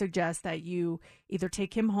 we just suggest that you either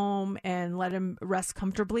take him home and let him rest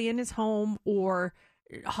comfortably in his home, or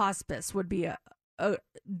hospice would be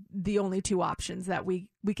the only two options that we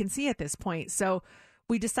can see at this point. So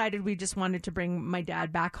we decided we just wanted to bring my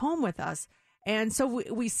dad back home with us. And so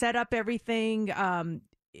we set up everything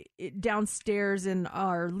downstairs in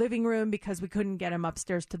our living room because we couldn't get him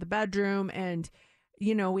upstairs to the bedroom. And,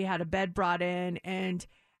 you know, we had a bed brought in. And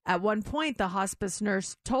at one point, the hospice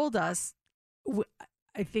nurse told us,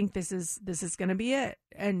 I think this is going to be it.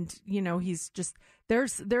 And, you know, he's just,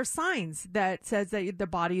 there's signs that says that the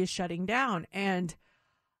body is shutting down. And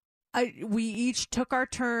we each took our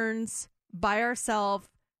turns by ourselves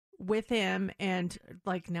with him, and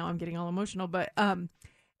like, now I'm getting all emotional, but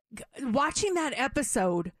watching that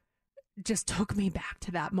episode just took me back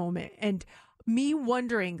to that moment, and me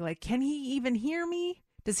wondering, like, can he even hear me?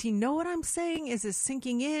 Does he know what I'm saying? Is this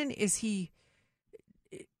sinking in? Is he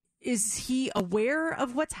aware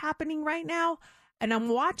of what's happening right now? And I'm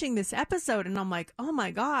watching this episode and I'm like, oh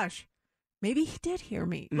my gosh, maybe he did hear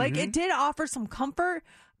me. Like, it did offer some comfort.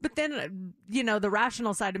 But then, you know, the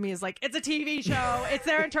rational side of me is like, it's a TV show. It's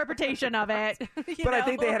their interpretation of it. But I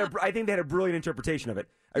think they had a brilliant interpretation of it.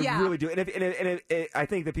 I really do. And I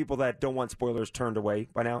think the people that don't want spoilers turned away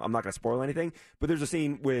by now. I'm not going to spoil anything. But there's a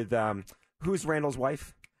scene with who's Randall's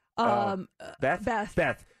wife? Beth.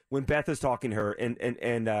 Beth. When Beth is talking to her,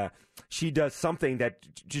 and she does something that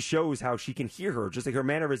just shows how she can hear her, just like her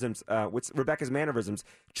mannerisms. Rebecca's mannerisms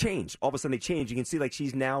change. All of a sudden, they change. You can see like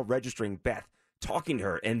she's now registering Beth talking to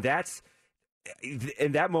her, and that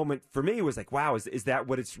moment for me was like, wow, is that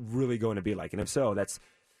what it's really going to be like? And if so, that's,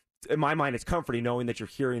 in my mind, it's comforting knowing that you're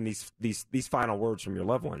hearing these final words from your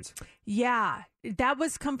loved ones. Yeah, that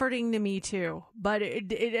was comforting to me too. But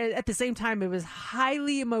it at the same time, it was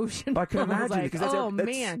highly emotional. I can imagine, like, because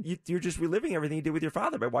man, you're just reliving everything you did with your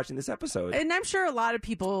father by watching this episode. And I'm sure a lot of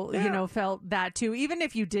people, you know, felt that too. Even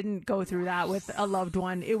if you didn't go through that with a loved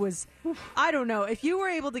one, it was, I don't know, if you were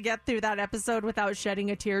able to get through that episode without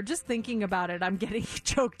shedding a tear, just thinking about it, I'm getting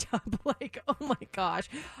choked up. Like, oh my gosh.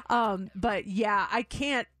 But yeah, I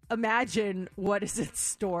can't imagine what is in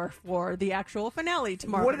store for the actual finale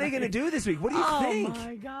tomorrow. What are they going to do this week? What do you think? Oh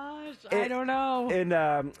my gosh, I don't know.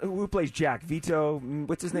 And who plays Jack? Vito?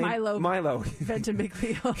 What's his name? Milo.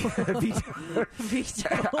 Ventimiglia.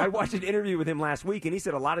 Vito. I watched an interview with him last week, and he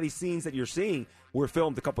said a lot of these scenes that you're seeing were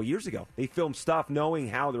filmed a couple years ago. They filmed stuff knowing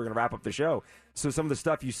how they were going to wrap up the show. So some of the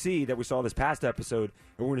stuff you see that we saw this past episode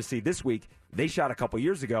and we're going to see this week, they shot a couple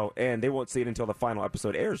years ago, and they won't see it until the final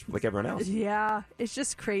episode airs like everyone else. Yeah, it's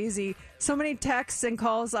just crazy. So many texts and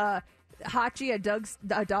calls. Hachi,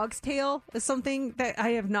 a dog's tale is something that I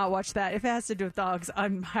have not watched that. If it has to do with dogs,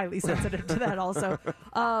 I'm highly sensitive to that also.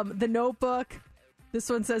 The Notebook. This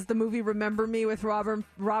one says the movie Remember Me with Robert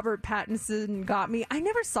Pattinson got me. I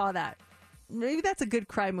never saw that. maybe that's a good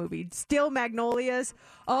cry movie. Steel Magnolias.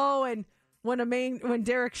 Oh, and when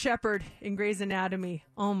Derek Shepherd in Grey's Anatomy.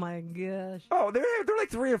 Oh my gosh. Oh, they're like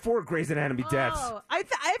 3 or 4 Grey's Anatomy deaths. Oh,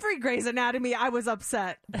 every Grey's Anatomy, I was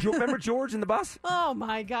upset. Remember George in the bus? Oh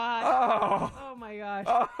my gosh. Oh my gosh.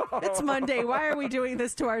 Oh. It's Monday. Why are we doing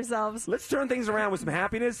this to ourselves? Let's turn things around with some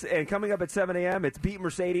happiness. And coming up at 7 a.m., it's Beat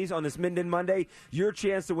Mercedes on this Minden Monday. Your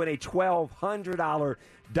chance to win a $1,200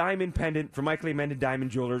 diamond pendant from Michael E. Menden Diamond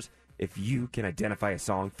Jewelers if you can identify a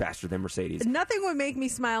song faster than Mercedes. Nothing would make me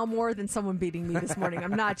smile more than someone beating me this morning.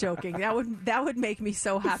 I'm not joking. That would make me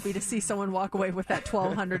so happy to see someone walk away with that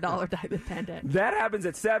 $1,200 diamond pendant. That happens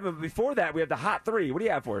at 7. But before that, we have the Hot 3. What do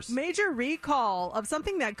you have for us? Major recall of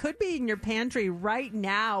something that could be in your pantry right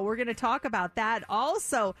now. We're going to talk about that.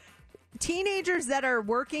 Also, teenagers that are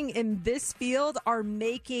working in this field are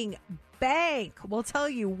making bank. We'll tell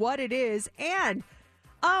you what it is. And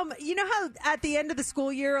you know how at the end of the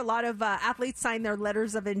school year, a lot of athletes sign their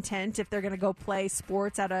letters of intent if they're going to go play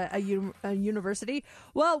sports at a university?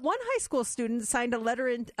 Well, one high school student signed a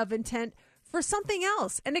letter of intent for something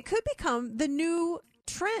else, and it could become the new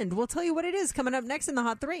trend. We'll tell you what it is coming up next in the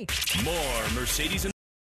Hot 3. More Mercedes and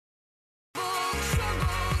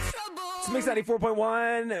It's Mix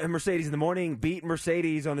 94.1, Mercedes in the morning. Beat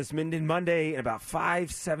Mercedes on this Minden Monday in about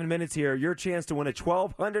 5-7 minutes here. Your chance to win a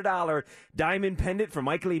 $1,200 diamond pendant from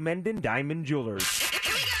Michael E. Menden Diamond Jewelers.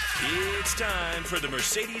 it's time for the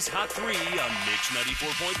Mercedes Hot 3 on Mix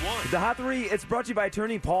 94.1. The Hot 3, it's brought to you by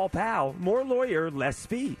attorney Paul Powell. More lawyer, less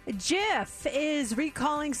fee. Jif is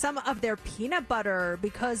recalling some of their peanut butter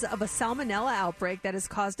because of a salmonella outbreak that has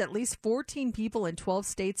caused at least 14 people in 12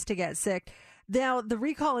 states to get sick. Now, the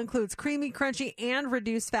recall includes creamy, crunchy, and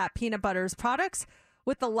reduced fat peanut butters products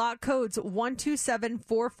with the lot codes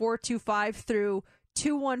 1274425 through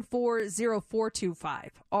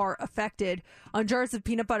 2140425 are affected. On jars of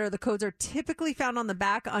peanut butter, the codes are typically found on the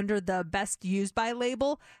back under the best used by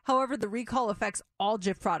label. However, the recall affects all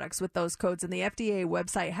Jif products with those codes, and the FDA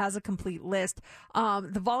website has a complete list.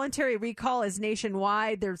 The voluntary recall is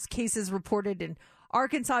nationwide. There's cases reported in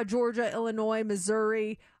Arkansas, Georgia, Illinois,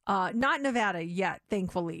 Missouri, not Nevada yet,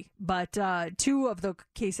 thankfully, but 2 of the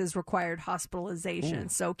cases required hospitalization. Ooh.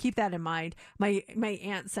 So keep that in mind. My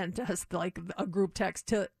aunt sent us like a group text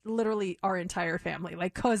to literally our entire family,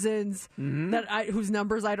 like cousins whose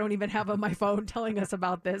numbers I don't even have on my phone, telling us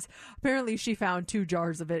about this. Apparently, she found 2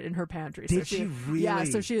 jars of it in her pantry. Did she really? Yeah.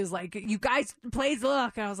 So she was like, "You guys, please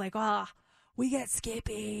look." And I was like, we get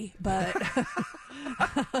Skippy, but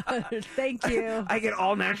thank you. I get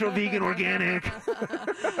all natural, vegan, organic.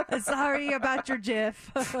 Sorry about your Jif.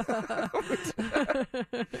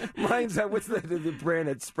 Mine's what's the brand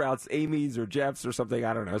that sprouts? Amy's or Jeff's or something?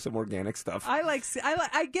 I don't know, some organic stuff. I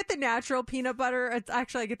get the natural peanut butter.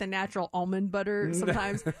 I get the natural almond butter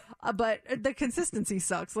sometimes, but the consistency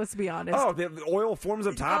sucks. Let's be honest. Oh, the oil forms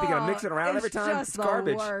up top. You got to mix it around every time. It's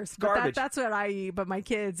garbage. Worst. Garbage. That's what I eat. But my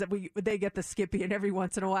kids, they get the Skippy, and every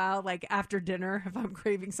once in a while, like after dinner, if I'm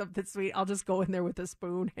craving something sweet, I'll just go in there with a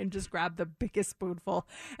spoon and just grab the biggest spoonful.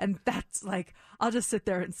 And that's like, I'll just sit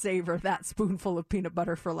there and savor that spoonful of peanut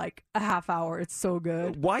butter for like a half hour. It's so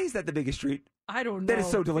good. Why is that the biggest treat? I don't know. That is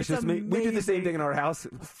so delicious to me. We do the same thing in our house.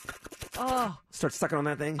 Oh, start sucking on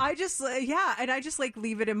that thing. I just like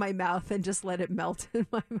leave it in my mouth and just let it melt in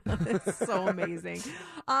my mouth. It's so amazing.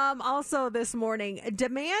 Also this morning,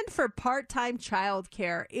 demand for part-time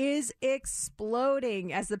childcare is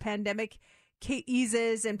exploding as the pandemic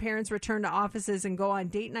eases and parents return to offices and go on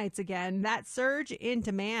date nights again. That surge in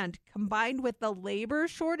demand, combined with the labor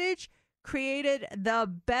shortage, created the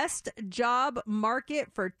best job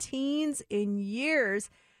market for teens in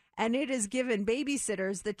years, and it has given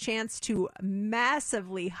babysitters the chance to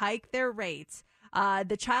massively hike their rates.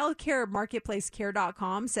 The child care marketplace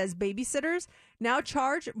care.com says babysitters now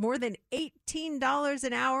charge more than $18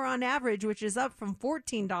 an hour on average, which is up from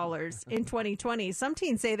 $14 in 2020. Some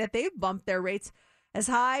teens say that they've bumped their rates as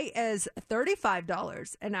high as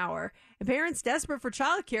 $35 an hour. And parents desperate for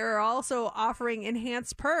childcare are also offering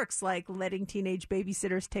enhanced perks like letting teenage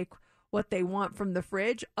babysitters take what they want from the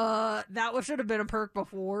fridge. That should have been a perk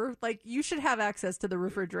before. Like, you should have access to the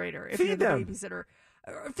refrigerator if you're the babysitter.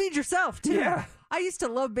 Feed yourself, too. Yeah. I used to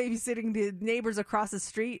love babysitting the neighbors across the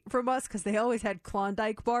street from us because they always had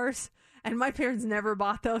Klondike bars. And my parents never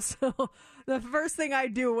bought those. So the first thing I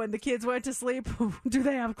do when the kids went to sleep, do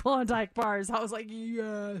they have Klondike bars? I was like,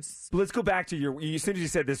 yes. But let's go back to as soon as you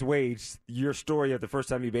said this wage, your story of the first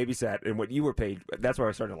time you babysat and what you were paid. That's why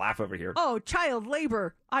I started to laugh over here. Oh, child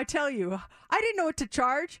labor. I tell you, I didn't know what to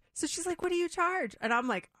charge. So she's like, what do you charge? And I'm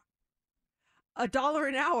like, $1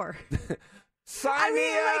 an hour. Sign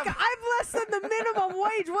me up. like, I'm less than the minimum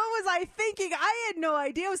wage. What was I thinking? I had no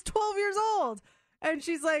idea. I was 12 years old. And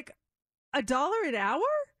she's like, $1 an hour?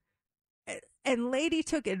 And lady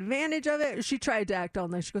took advantage of it. She tried to act all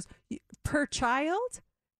nice. She goes, per child?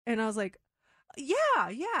 And I was like,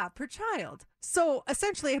 yeah, per child. So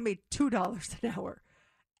essentially I made $2 an hour.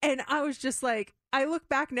 And I was just like, I look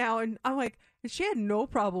back now and I'm like, she had no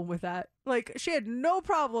problem with that. Like, she had no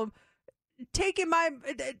problem taking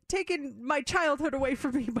my childhood away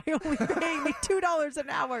from me by only paying me $2 an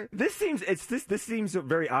hour. This seems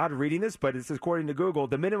very odd reading this, but it's according to Google,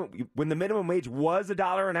 when the minimum wage was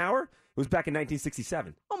 $1 an hour, it was back in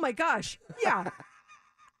 1967. Oh my gosh. Yeah.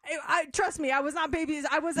 I trust me, I was not babies.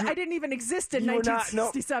 I didn't even exist in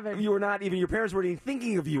 1967. You were not even, your parents weren't even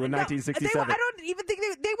thinking of you in 1967. I don't even think they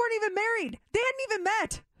weren't even married. They hadn't even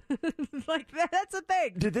met. Like, that's a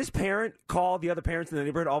thing. Did this parent call the other parents in the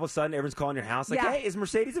neighborhood? All of a sudden, everyone's calling your house like, hey, is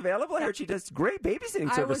Mercedes available? I heard she does great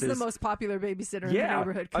babysitting services. I was the most popular babysitter in the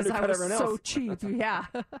neighborhood because I was so cheap. Yeah.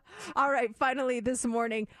 All right. Finally, this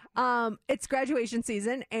morning, it's graduation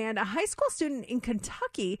season, and a high school student in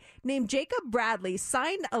Kentucky named Jacob Bradley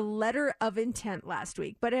signed a letter of intent last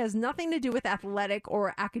week, but it has nothing to do with athletic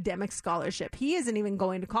or academic scholarship. He isn't even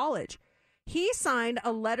going to college. He signed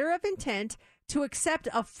a letter of intent to accept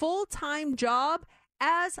a full-time job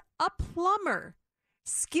as a plumber.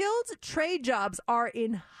 Skilled trade jobs are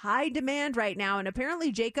in high demand right now, and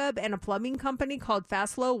apparently Jacob and a plumbing company called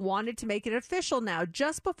Fastflow wanted to make it official now,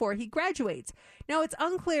 just before he graduates. Now, it's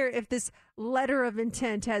unclear if this letter of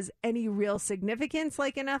intent has any real significance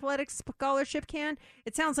like an athletic scholarship can.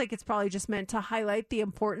 It sounds like it's probably just meant to highlight the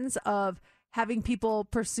importance of having people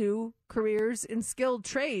pursue careers in skilled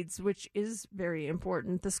trades, which is very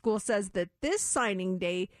important. The school says that this signing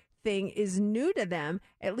day thing is new to them,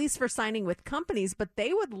 at least for signing with companies, but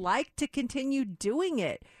they would like to continue doing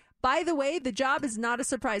it. By the way, the job is not a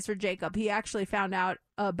surprise for Jacob. He actually found out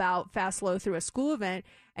about Fastflow through a school event,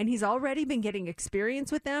 and he's already been getting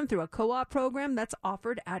experience with them through a co-op program that's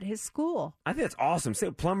offered at his school. I think that's awesome.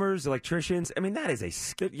 Say plumbers, electricians. I mean, that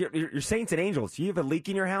is you're saints and angels. You have a leak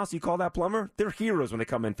in your house, you call that plumber? They're heroes when they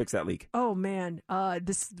come in and fix that leak. Oh, man.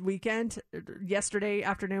 This weekend, yesterday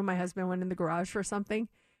afternoon, my husband went in the garage for something,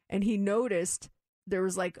 and he noticed there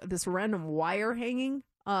was like this random wire hanging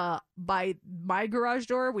by my garage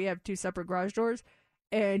door. We have two separate garage doors,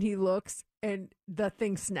 and he looks and the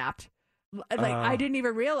thing snapped. Like, I didn't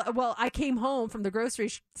even realize. Well, I came home from the grocery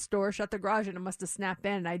store, shut the garage, and it must have snapped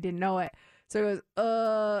in, and I didn't know it. So it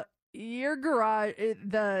goes, your garage,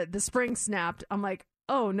 the spring snapped. I'm like,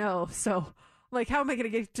 oh no. So, like, how am I going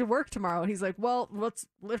to get to work tomorrow? And he's like, well, let's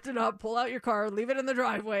lift it up, pull out your car, leave it in the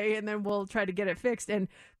driveway, and then we'll try to get it fixed. And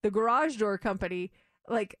the garage door company,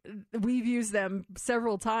 like, we've used them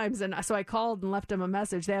several times, and so I called and left them a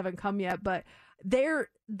message. They haven't come yet, but they're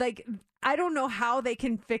like, I don't know how they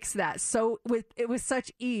can fix that. So with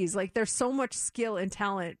such ease, like, there's so much skill and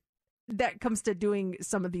talent that comes to doing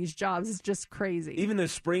some of these jobs. It's just crazy. Even the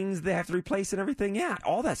springs they have to replace and everything. Yeah,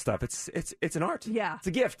 all that stuff. It's an art. Yeah. It's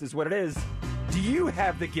a gift is what it is. Do you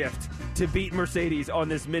have the gift to beat Mercedes on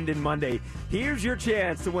this Minden Monday? Here's your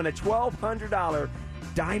chance to win a $1,200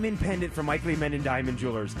 diamond pendant from Mike Lee Minden Diamond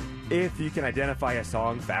Jewelers if you can identify a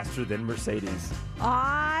song faster than Mercedes.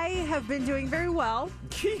 I have been doing very well.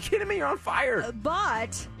 Are you kidding me? You're on fire.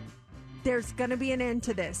 But there's going to be an end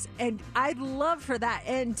to this, and I'd love for that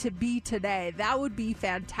end to be today. That would be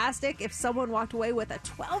fantastic if someone walked away with a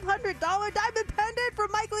 $1,200 diamond pendant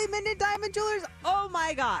from Mike Lee Minden Diamond Jewelers. Oh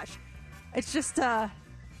my gosh. It's just,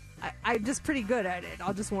 I'm just pretty good at it.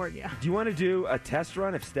 I'll just warn you. Do you want to do a test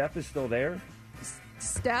run if Steph is still there?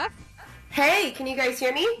 Steph? Hey, can you guys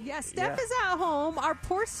hear me? Yeah, Steph is at home. Our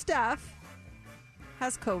poor Steph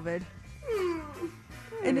has COVID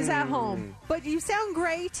and is at home. But you sound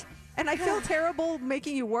great, and I feel terrible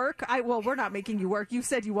making you work. Well, we're not making you work. You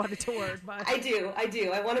said you wanted to work. But I do.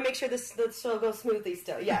 I want to make sure this show goes smoothly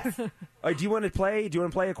still, yes. All right, do you want to play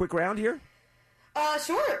a quick round here?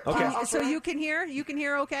 Sure. Okay. So you can hear? You can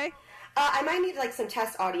hear okay? I might need some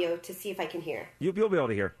test audio to see if I can hear. You'll be able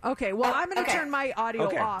to hear. Okay, well, I'm going to turn my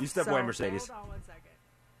audio off. You step away, Mercedes. Hold on 1 second.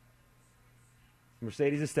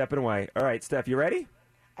 Mercedes is stepping away. All right, Steph, you ready?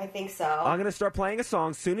 I think so. I'm going to start playing a song.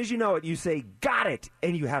 As soon as you know it, you say, got it,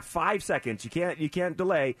 and you have 5 seconds. You can't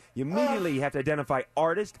delay. You immediately have to identify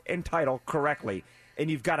artist and title correctly.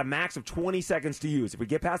 And you've got a max of 20 seconds to use. If we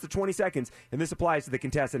get past the 20 seconds, and this applies to the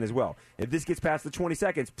contestant as well. If this gets past the 20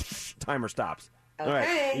 seconds, timer stops. Okay. All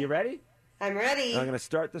right, are you ready? I'm ready. I'm going to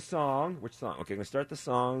start the song. Which song? Okay, I'm going to start the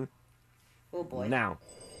song. Oh, boy. Now.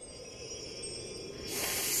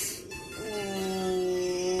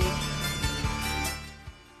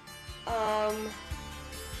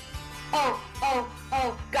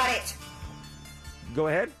 Got it. Go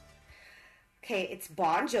ahead. Okay, it's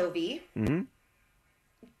Bon Jovi. Mm-hmm.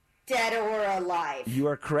 Dead or Alive. You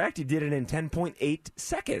are correct. You did it in 10.8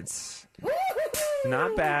 seconds.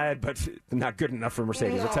 Not bad, but not good enough for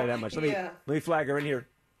Mercedes. No. I'll tell you that much. Let me flag her in here.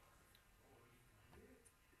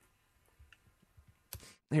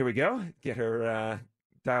 Here we go. Get her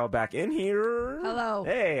dialed back in here. Hello.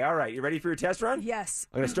 Hey, all right. You ready for your test run? Yes.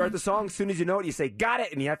 I'm going to start the song. As soon as you know it, you say, got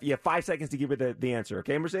it, and you have 5 seconds to give it the answer.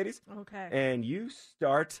 Okay, Mercedes? Okay. And you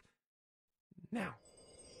start now.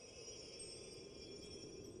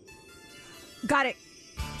 Got it.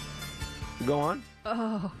 Go on.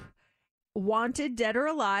 Oh. Wanted, Dead or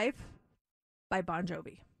Alive by Bon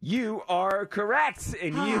Jovi. You are correct,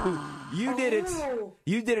 and you did it.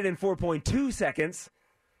 You did it in 4.2 seconds.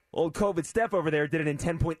 Old COVID Steph over there did it in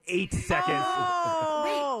 10.8 seconds. Oh.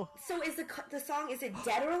 Wait, so is the song, is it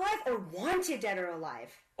Dead or Alive or Wanted Dead or Alive?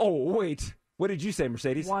 Oh, wait. What did you say,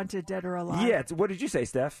 Mercedes? Wanted, Dead or Alive. Yeah. What did you say,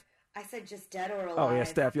 Steph? I said just Dead or Alive. Oh, yeah,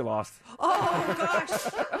 Steph, you lost. Oh gosh!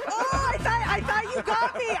 Oh, I thought you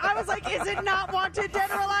got me. I was like, is it not Wanted, Dead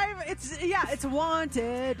or Alive? It's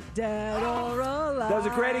Wanted, Dead or Alive. That was a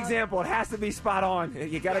great example. It has to be spot on.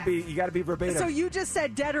 You gotta be verbatim. So you just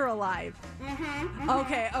said Dead or Alive. Mm-hmm.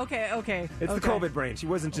 Okay. It's the COVID brain. She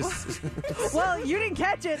wasn't just. Well, you didn't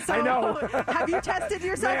catch it, so I know. Have you tested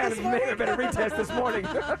yourself this morning? Man, I better retest this morning.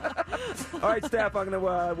 All right, Steph, we're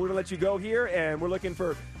gonna let you go here, and we're looking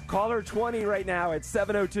for caller 20 right now at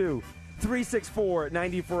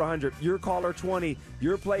 702-364-9400. You're caller 20.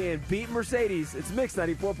 You're playing Beat Mercedes. It's Mix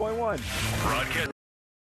 94.1. Broadcast.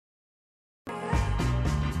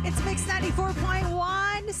 It's Mix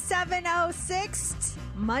 94.1, 706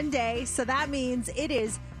 Monday. So that means it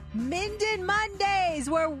is Minden Mondays,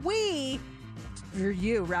 where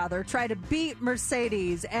try to beat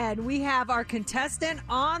Mercedes. And we have our contestant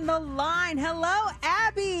on the line. Hello,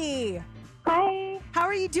 Abby. Hi. How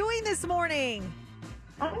are you doing this morning?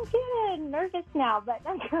 I'm good. Nervous now, but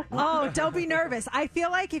I'm good. Oh, don't be nervous. I feel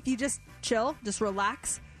like if you just chill, just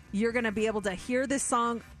relax, you're going to be able to hear this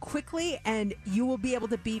song quickly, and you will be able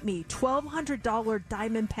to beat me. $1,200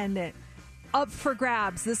 diamond pendant up for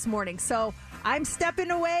grabs this morning. So I'm stepping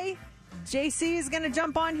away. JC is going to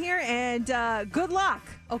jump on here, and good luck,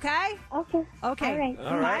 okay? Okay. All right.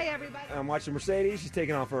 Bye, everybody. I'm watching Mercedes. She's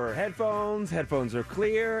taking off her headphones. Headphones are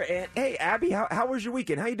clear. And hey, Abby, how was your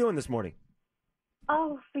weekend? How you doing this morning?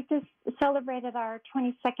 Oh, we just celebrated our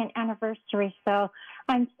 22nd anniversary, so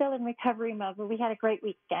I'm still in recovery mode, but we had a great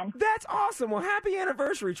weekend. That's awesome. Well, happy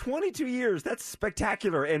anniversary. 22 years. That's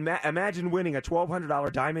spectacular. And imagine winning a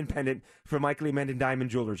 $1,200 diamond pendant from Michael E. Menden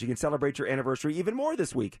Diamond Jewelers. You can celebrate your anniversary even more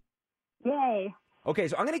this week. Yay. Okay,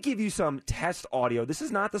 so I'm going to give you some test audio. This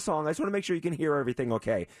is not the song. I just want to make sure you can hear everything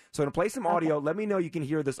okay. So I'm going to play some audio. Let me know you can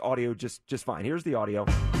hear this audio just fine. Here's the audio.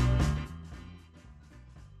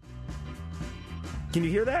 Can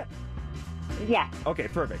you hear that? Yeah. Okay,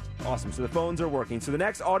 perfect. Awesome. So the phones are working. So the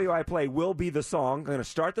next audio I play will be the song. I'm going to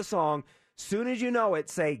start the song. Soon as you know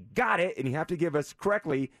it, say, got it, and you have to give us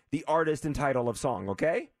correctly the artist and title of song,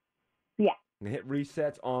 okay? Yeah. I'm going to hit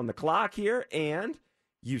resets on the clock here, and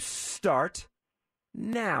you start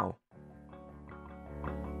now. Oh,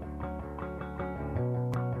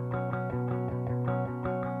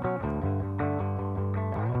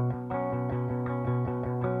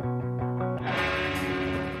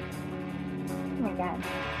 my God.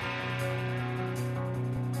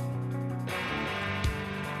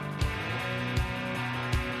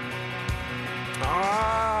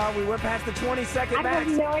 We went past the 20-second I max.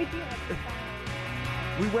 have no idea.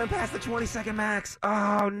 We went past the 20-second max.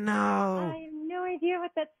 Oh, no. I have no idea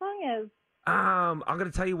what that song is. I'm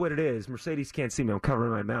going to tell you what it is. Mercedes can't see me. I'm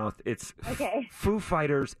covering my mouth. It's Okay. Foo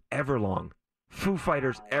Fighters Everlong. Foo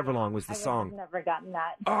Fighters Everlong was the I would song. have never gotten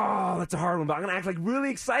that. Oh, that's a hard one. But I'm going to act like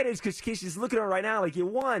really excited because she's looking at her right now like you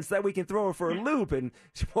won so that we can throw her for a loop. And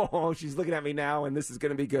she's looking at me now, and this is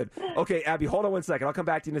going to be good. Okay, Abby, hold on one second. I'll come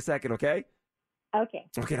back to you in a second, okay? Okay.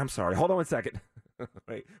 Okay, I'm sorry. Hold on one second.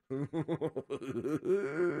 Wait.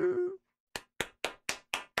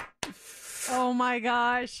 Oh, my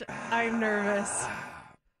gosh. I'm nervous.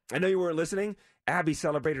 I know you weren't listeing. Abby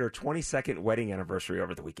celebrated her 22nd wedding anniversary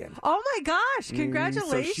over the weekend. Oh, my gosh.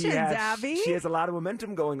 Congratulations, So Abby. She has a lot of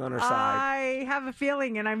momentum going on her side. I have a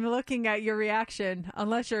feeling, and I'm looking at your reaction,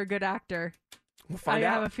 unless you're a good actor. We'll find I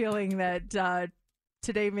out. have a feeling that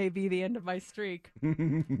today may be the end of my streak.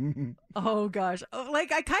 Oh, gosh.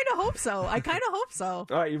 I kind of hope so. All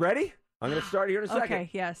right, you ready? I'm going to start here in a second. Okay,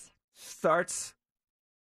 yes. Starts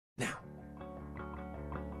now.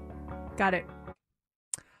 Got it.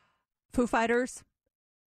 Foo Fighters,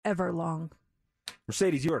 Everlong.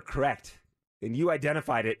 Mercedes, you are correct. And you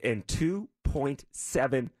identified it in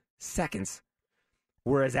 2.7 seconds.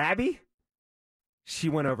 Whereas Abby, she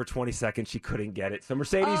went over 20 seconds. She couldn't get it. So,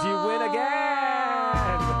 Mercedes, you win again.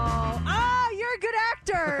 You're a good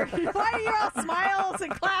actor. Why are you all smiles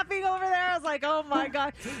and clapping over there? I was like, oh, my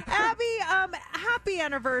God. Abby, happy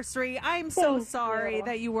anniversary. I'm so sorry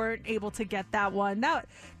that you weren't able to get that one.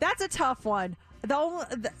 That's a tough one.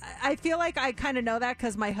 I feel like I kind of know that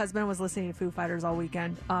because my husband was listening to Foo Fighters all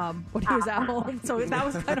weekend when he was at home. So that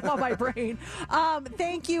was kind of on my brain.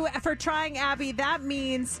 Thank you for trying, Abby. That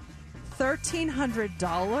means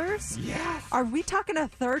 $1,300? Yes. Are we talking a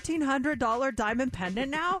 $1,300 diamond pendant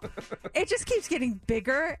now? It just keeps getting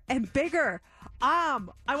bigger and bigger. I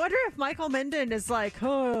wonder if Michael Minden is like,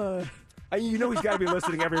 huh. You know he's got to be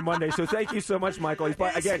listening every Monday, so thank you so much, Michael. He's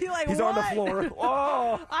on the floor.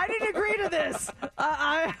 Oh, I didn't agree to this.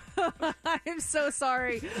 I am so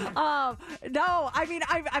sorry. No, I mean,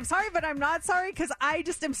 I'm sorry, but I'm not sorry because I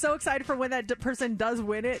just am so excited for when that person does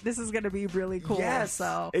win it. This is going to be really cool. Yes,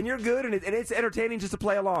 so. And you're good, and it's entertaining just to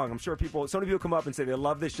play along. I'm sure so many people come up and say they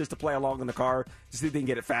love this just to play along in the car to see if they can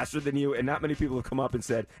get it faster than you, and not many people have come up and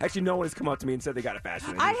said, actually, no one has come up to me and said they got it faster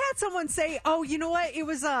than you. I had someone say, oh, you know what? It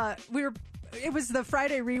was it was the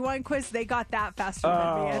Friday Rewind quiz. They got that faster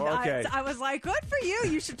than me. And okay. I was like, good for you.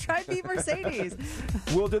 You should try beat Mercedes.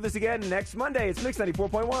 We'll do this again next Monday. It's Mix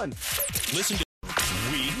 94.1. Listen to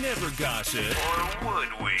We Never Gossip. Or would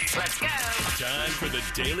we? Let's go. Time for the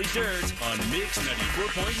Daily Dirt on Mix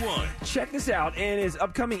 94.1. Check this out. In his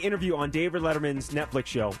upcoming interview on David Letterman's Netflix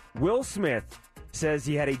show, Will Smith says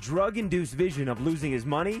he had a drug-induced vision of losing his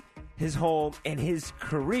money, his home, and his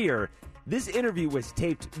career. This interview was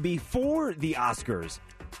taped before the Oscars.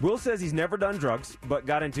 Will says he's never done drugs, but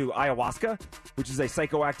got into ayahuasca, which is a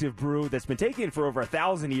psychoactive brew that's been taken for over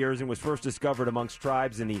 1,000 years and was first discovered amongst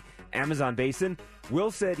tribes in the Amazon basin.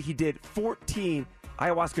 Will said he did 14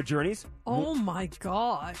 ayahuasca journeys. Oh, my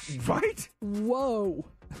gosh. Right? Whoa.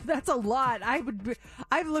 That's a lot.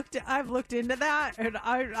 I've looked into that, and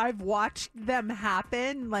I've watched them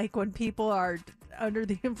happen, like when people are under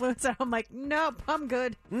the influence. And I'm like, nope, I'm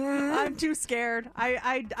good. I'm too scared.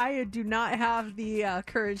 I do not have the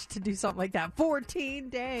courage to do something like that. 14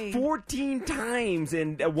 days. 14 times,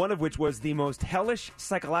 and one of which was the most hellish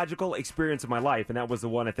psychological experience of my life, and that was the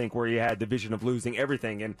one, I think, where he had the vision of losing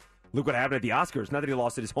everything. And look what happened at the Oscars. Not that he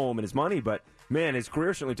lost his home and his money, but, man, his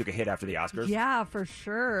career certainly took a hit after the Oscars. Yeah, for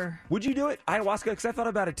sure. Would you do it? Ayahuasca? Because I thought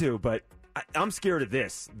about it, too, but I'm scared of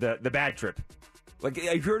this, the bad trip. Like,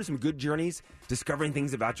 I've heard of some good journeys, discovering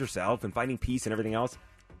things about yourself and finding peace and everything else,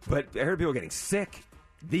 but I heard people getting sick.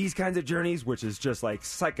 These kinds of journeys, which is just like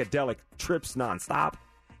psychedelic trips nonstop.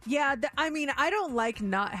 Yeah, I mean, I don't like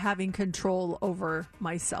not having control over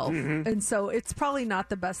myself. And so it's probably not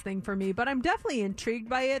the best thing for me, but I'm definitely intrigued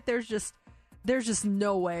by it. There's just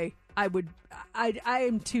no way I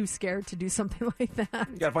am too scared to do something like that.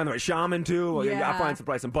 You gotta find the right shaman too. Yeah. You gotta find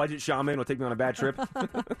probably some budget shaman will take me on a bad trip.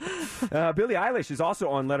 Billie Eilish is also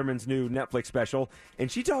on Letterman's new Netflix special, and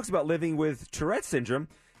she talks about living with Tourette's syndrome.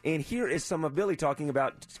 And here is some of Billie talking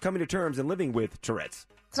about coming to terms and living with Tourette's.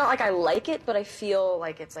 It's not like I like it, but I feel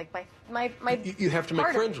like it's like my. You have to make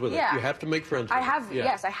friends with it. Yeah. You have to make friends with it.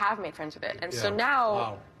 Yes, I have made friends with it. And so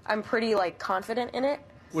now I'm pretty confident in it.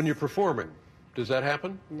 When you're performing, does that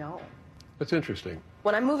happen? No. That's interesting.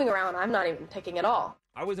 When I'm moving around, I'm not even picking at all.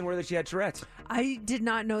 I wasn't aware that she had Tourette's. I did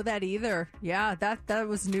not know that either. Yeah, that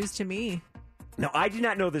was news to me. Now, I did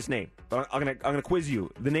not know this name, but I'm gonna quiz you.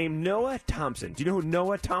 The name Noah Thompson. Do you know who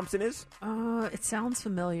Noah Thompson is? It sounds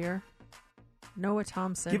familiar. Noah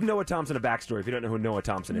Thompson. Give Noah Thompson a backstory if you don't know who Noah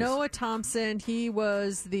Thompson is. Noah Thompson, he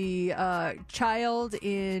was the child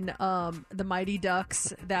in the Mighty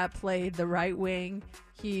Ducks that played the right wing.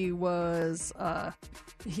 He was a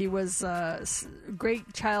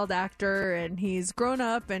great child actor, and he's grown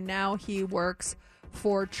up, and now he works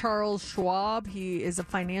for Charles Schwab. He is a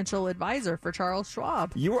financial advisor for Charles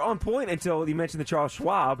Schwab. You were on point until you mentioned the Charles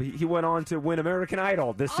Schwab. He went on to win American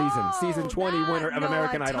Idol this season. Season 20 winner of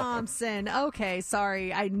American Idol. Thompson. Okay,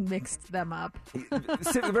 sorry. I mixed them up.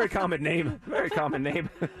 A very common name. Very common name.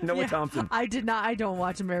 Noah Thompson. I don't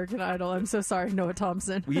watch American Idol. I'm so sorry, Noah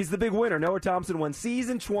Thompson. He's the big winner. Noah Thompson won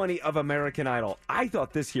season 20 of American Idol. I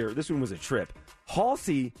thought this one was a trip.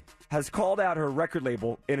 Halsey has called out her record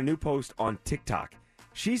label in a new post on TikTok.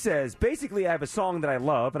 She says, basically, I have a song that I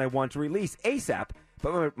love and I want to release ASAP,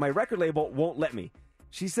 but my record label won't let me.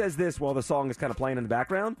 She says this while the song is kind of playing in the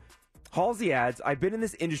background. Halsey adds, I've been in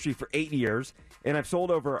this industry for 8 years, and I've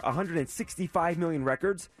sold over 165 million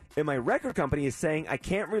records, and my record company is saying I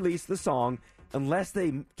can't release the song unless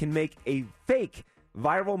they can make a fake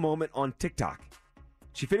viral moment on TikTok.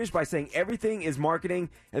 She finished by saying everything is marketing,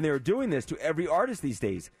 and they're doing this to every artist these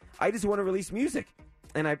days. I just want to release music,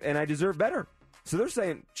 and I deserve better. So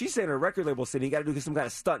she's saying her record label saying you got to do some kind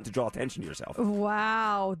of stunt to draw attention to yourself.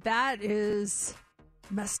 Wow, that is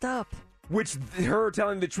messed up. Which her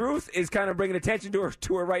telling the truth is kind of bringing attention to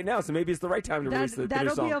her right now. So maybe it's the right time to release the new song.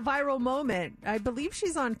 That'll be a viral moment. I believe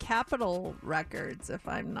she's on Capitol Records, if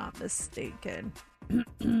I'm not mistaken.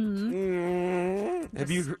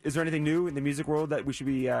 Is there anything new in the music world that we should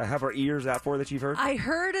be have our ears out for that you've heard? I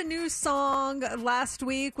heard a new song last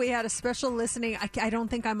week. We had a special listening. I don't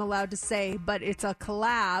think I'm allowed to say, but it's a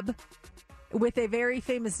collab with a very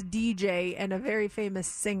famous DJ and a very famous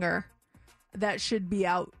singer that should be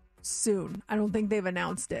out soon. I don't think they've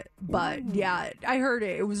announced it, but yeah, I heard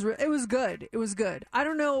it. It was good. It was good. I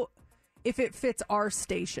don't know if it fits our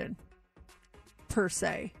station per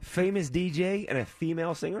se. Famous DJ and a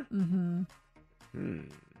female singer? Mm-hmm.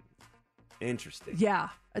 Interesting. Yeah.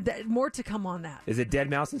 More to come on that. Is it Dead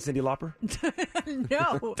Mouse and Cyndi Lauper?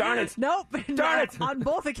 No. Darn it. Nope. Darn it. On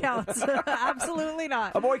both accounts. Absolutely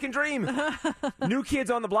not. A boy can dream. New Kids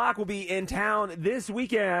on the Block will be in town this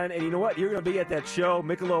weekend. And you know what? You're going to be at that show,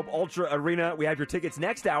 Michelob Ultra Arena. We have your tickets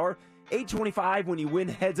next hour, 8:25 when you win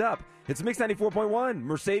Heads Up. It's Mix 94.1,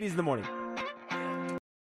 Mercedes in the Morning.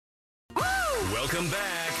 Welcome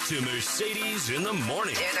back to Mercedes in the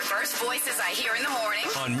Morning. They're the first voices I hear in the morning.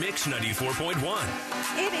 On Mix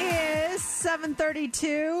 94.1. It is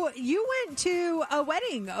 7:32. You went to a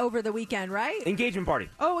wedding over the weekend, right? Engagement party.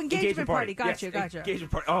 Oh, engagement party. Gotcha.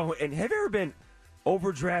 Engagement party. Oh, and have you ever been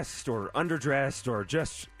overdressed or underdressed or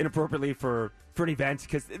just inappropriately for an event?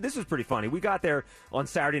 Because this was pretty funny. We got there on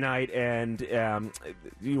Saturday night, and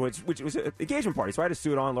which was an engagement party. So I had a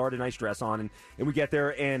suit on, Laura had a nice dress on, and we get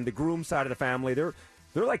there, and the groom side of the family, they're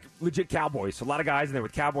like legit cowboys. So a lot of guys in there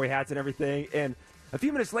with cowboy hats and everything. And a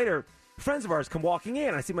few minutes later, friends of ours come walking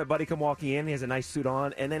in. I see my buddy come walking in. He has a nice suit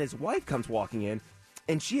on, and then his wife comes walking in,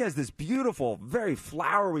 and she has this beautiful, very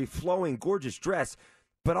flowery, flowing, gorgeous dress,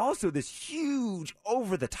 but also this huge,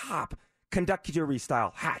 over-the-top Kentucky Derby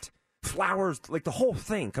style hat. Flowers, like the whole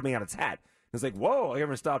thing coming out of its hat. It's like, whoa, I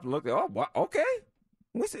haven't stopped and looked. Oh, okay.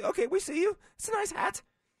 We see you. It's a nice hat.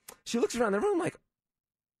 She looks around the room like,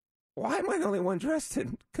 why am I the only one dressed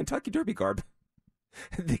in Kentucky Derby garb?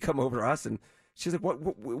 They come over to us, and she's like,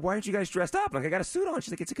 why aren't you guys dressed up? I'm like, I got a suit on.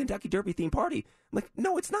 She's like, it's a Kentucky Derby themed party. I'm like,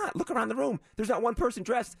 no, it's not. Look around the room. There's not one person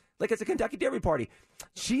dressed like it's a Kentucky Derby party.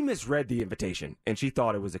 She misread the invitation, and she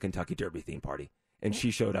thought it was a Kentucky Derby themed party. And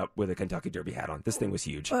she showed up with a Kentucky Derby hat on. This thing was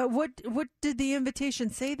huge. What did the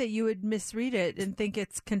invitation say that you would misread it and think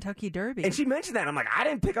it's Kentucky Derby? And she mentioned that. I'm like, I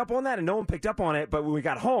didn't pick up on that, and no one picked up on it. But when we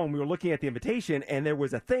got home, we were looking at the invitation, and there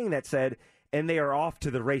was a thing that said, and they are off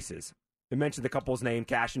to the races. It mentioned the couple's name,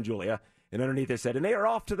 Cash and Julia. And underneath it said, and they are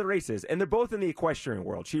off to the races. And they're both in the equestrian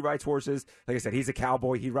world. She rides horses. Like I said, he's a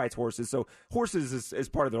cowboy. He rides horses. So horses is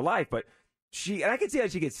part of their life. But and I can see how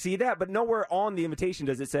she could see that, but nowhere on the invitation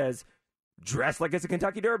does it says, dressed like it's a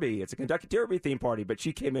Kentucky Derby. It's a Kentucky Derby theme party, but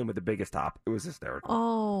she came in with the biggest top. It was hysterical.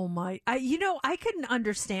 Oh, my. I couldn't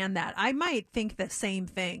understand that. I might think the same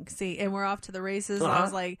thing. See, and we're off to the races. Uh-huh. I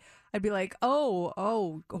was like, I'd be like,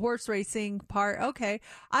 oh, horse racing part. Okay.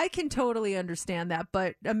 I can totally understand that.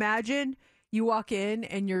 But imagine you walk in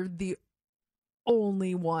and you're the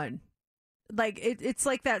only one. Like, it's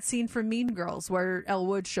like that scene from Mean Girls where Elle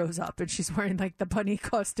Wood shows up and she's wearing like the bunny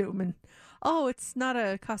costume and, oh, it's not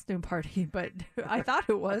a costume party, but I thought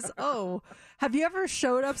it was. Oh, have you ever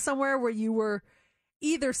showed up somewhere where you were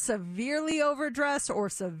either severely overdressed or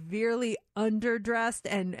severely underdressed,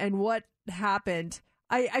 and what happened?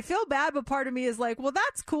 I feel bad, but part of me is like, well,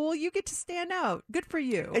 that's cool. You get to stand out. Good for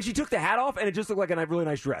you. And she took the hat off, and it just looked like a really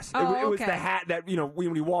nice dress. Oh, it was okay. the hat that,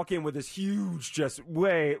 when you walk in with this huge, just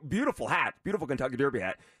beautiful hat, beautiful Kentucky Derby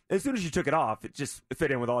hat. As soon as she took it off, it just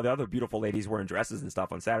fit in with all the other beautiful ladies wearing dresses and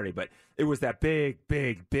stuff on Saturday. But it was that big,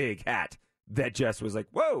 big, big hat that just was like,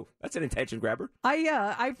 whoa, that's an attention grabber.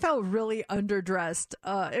 I felt really underdressed.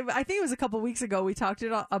 I think it was a couple weeks ago we talked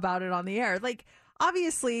about it on the air. Like,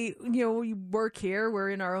 obviously, we work here. We're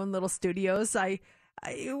in our own little studios.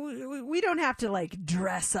 We don't have to like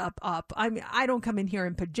dress up. I mean, I don't come in here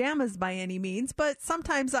in pajamas by any means, but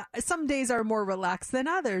sometimes some days are more relaxed than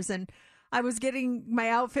others. And I was getting my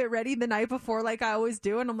outfit ready the night before, like I always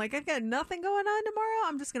do. And I'm like, I've got nothing going on tomorrow.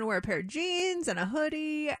 I'm just going to wear a pair of jeans and a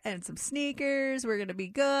hoodie and some sneakers. We're going to be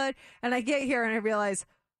good. And I get here and I realize,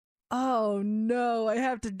 oh no, I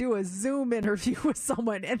have to do a Zoom interview with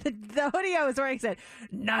someone. And the hoodie I was wearing said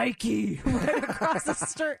Nike right across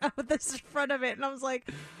the front of it. And I was like,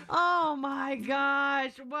 oh my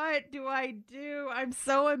gosh, what do I do? I'm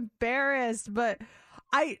so embarrassed. But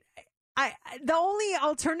the only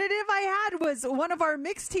alternative I had was one of our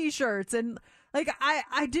mixed T-shirts, and like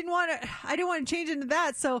I didn't want to change into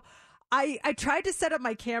that, so I tried to set up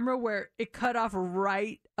my camera where it cut off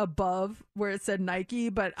right above where it said Nike,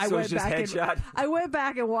 but I went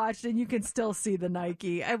back and watched, and you can still see the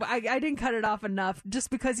Nike. I didn't cut it off enough, just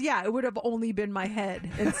because it would have only been my head,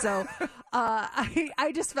 and so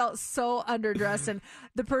I just felt so underdressed, and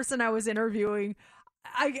the person I was interviewing,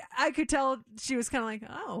 I could tell she was kind of like,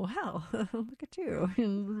 oh, hell, look at you.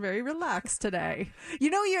 You're very relaxed today.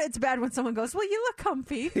 It's bad when someone goes, well, you look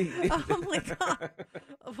comfy. I'm like,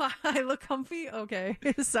 I look comfy? Okay.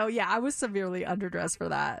 So, I was severely underdressed for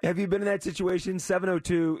that. Have you been in that situation?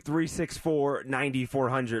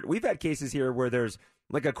 702-364-9400. We've had cases here where there's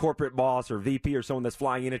like a corporate boss or VP or someone that's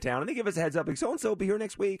flying into town, and they give us a heads up, like, so-and-so will be here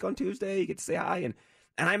next week on Tuesday. You get to say hi. And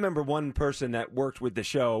I remember one person that worked with the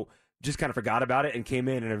show just kind of forgot about it and came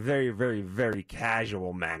in a very, very, very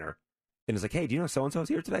casual manner. And was like, hey, do you know so-and-so's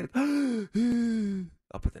here today?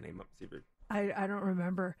 I'll put the name up. See if I don't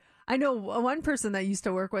remember. I know one person that used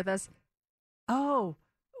to work with us. Oh,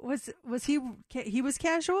 was he was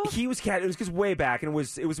casual? He was casual. It was because way back, and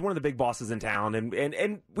it was one of the big bosses in town,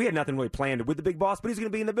 and we had nothing really planned with the big boss, but he's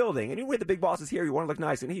going to be in the building. And the big boss is here. You want to look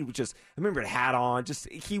nice. And he was just, I remember, a hat on.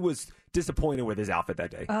 He was disappointed with his outfit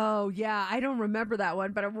that day. Oh, yeah. I don't remember that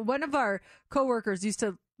one, but one of our coworkers used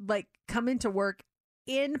to come into work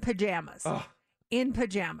in pajamas. Oh. In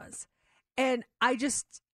pajamas. And I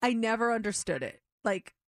never understood it.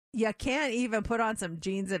 Like, you can't even put on some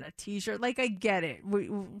jeans and a T-shirt. Like, I get it.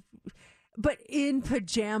 But in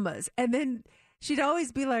pajamas. And then she'd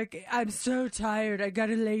always be like, I'm so tired. I got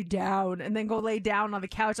to lay down. And then go lay down on the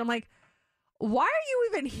couch. I'm like, why are you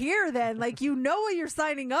even here then? Like, you know what you're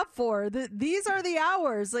signing up for. These are the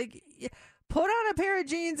hours. Like, put on a pair of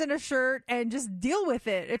jeans and a shirt and just deal with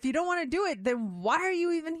it. If you don't want to do it, then why are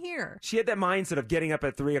you even here? She had that mindset of getting up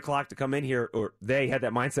at 3 o'clock to come in here, or they had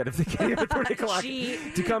that mindset of getting up at 3 o'clock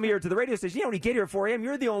to come here to the radio station. When you get here at 4 a.m.,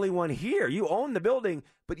 you're the only one here. You own the building.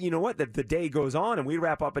 But you know what? The day goes on, and we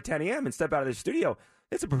wrap up at 10 a.m. and step out of the studio.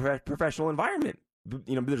 It's a professional environment.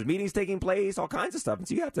 There's meetings taking place, all kinds of stuff. And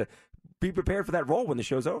so you have to be prepared for that role when the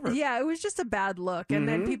show's over. Yeah, it was just a bad look. And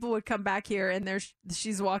then people would come back here, and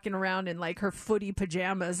she's walking around in like her footy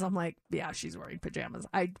pajamas. I'm like, yeah, she's wearing pajamas.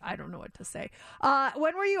 I don't know what to say.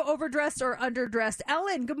 When were you overdressed or underdressed?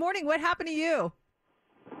 Ellen, good morning. What happened to you?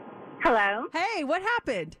 Hello. Hey, what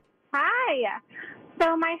happened? Hi.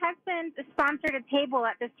 So my husband sponsored a table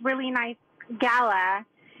at this really nice gala,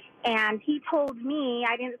 and he told me,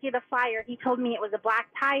 I didn't see the flyer, he told me it was a black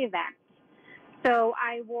tie event. So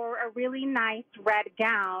I wore a really nice red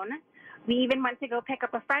gown. We even went to go pick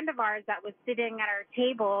up a friend of ours that was sitting at our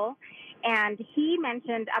table, and he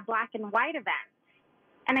mentioned a black and white event.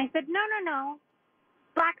 And I said, no,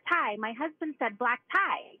 black tie. My husband said black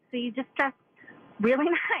tie. So you just dress really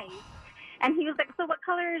nice. And he was like, so what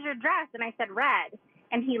color is your dress? And I said red.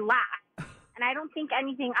 And he laughed. And I don't think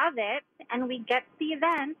anything of it. And we get to the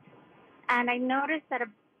event, and I noticed that a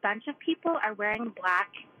bunch of people are wearing black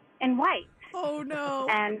and white. Oh, no.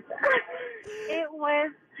 And he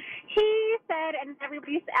said, and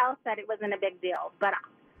everybody else said it wasn't a big deal. But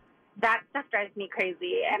that stuff drives me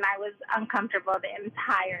crazy, and I was uncomfortable the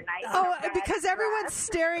entire night. Oh, because everyone's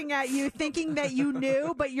staring at you thinking that you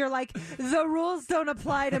knew, but you're like, the rules don't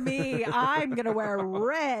apply to me. I'm going to wear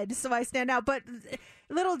red, so I stand out. But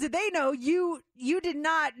little did they know, you did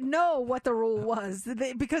not know what the rule was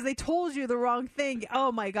because they told you the wrong thing.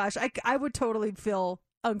 Oh, my gosh. I would totally feel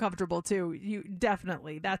uncomfortable too. You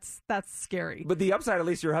definitely. That's scary. But the upside, at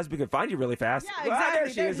least your husband could find you really fast. Yeah,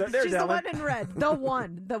 exactly. There she is. There's She's Ellen. the one in red.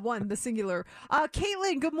 The singular.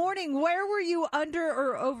 Caitlin, good morning. Where were you under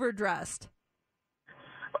or overdressed?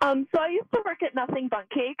 So I used to work at Nothing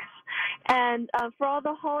Bundt Cakes, and for all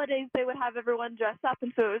the holidays, they would have everyone dress up,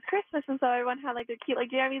 and so it was Christmas, and so everyone had like their cute like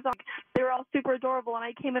jammies on. They were all super adorable, and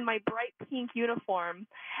I came in my bright pink uniform,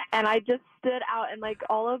 and I just stood out, and like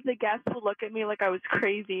all of the guests would look at me like I was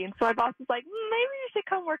crazy, and so my boss was like, maybe you should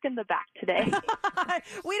come work in the back today.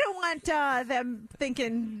 We don't want them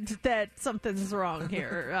thinking that something's wrong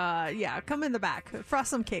here. Yeah, come in the back. Frost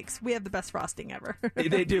some cakes. We have the best frosting ever.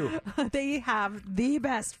 They do. They have the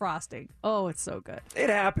best frosting. Oh, it's so good. It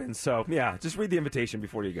happens. So, yeah, just read the invitation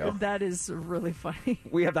before you go. That is really funny.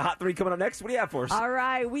 We have the Hot 3 coming up next. What do you have for us? All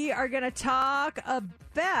right. We are going to talk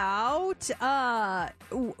about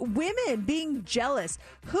women being jealous.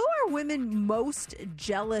 Who are women most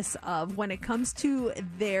jealous of when it comes to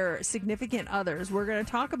their significant others? We're going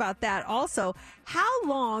to talk about that. Also, how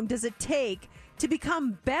long does it take to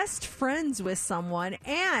become best friends with someone?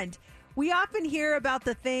 And We often hear about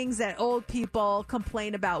the things that old people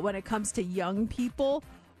complain about when it comes to young people.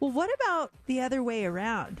 Well, what about the other way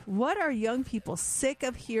around? What are young people sick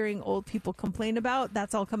of hearing old people complain about?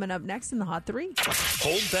 That's all coming up next in the Hot 3.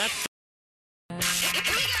 Hold that.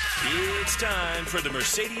 It's time for the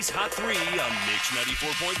Mercedes Hot 3 on Mix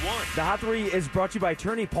 94.1. The Hot 3 is brought to you by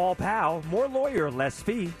attorney Paul Powell. More lawyer, less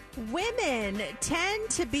fee. Women tend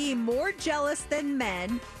to be more jealous than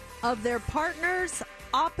men of their partner's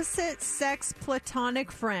opposite sex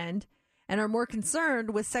platonic friend and are more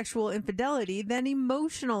concerned with sexual infidelity than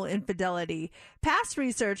emotional infidelity. Past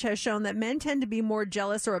research has shown that men tend to be more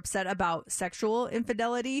jealous or upset about sexual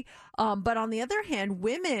infidelity, but on the other hand,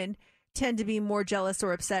 women tend to be more jealous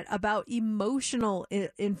or upset about emotional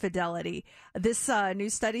infidelity. This new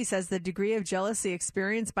study says the degree of jealousy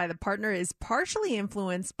experienced by the partner is partially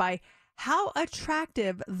influenced by how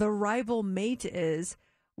attractive the rival mate is,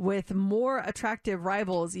 with more attractive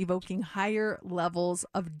rivals evoking higher levels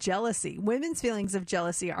of jealousy. Women's feelings of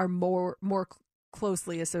jealousy are more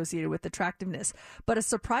closely associated with attractiveness. But a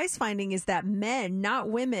surprise finding is that men, not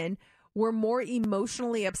women, were more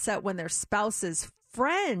emotionally upset when their spouse's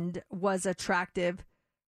friend was attractive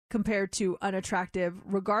compared to unattractive,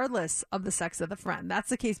 regardless of the sex of the friend. That's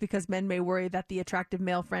the case because men may worry that the attractive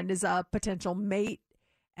male friend is a potential mate,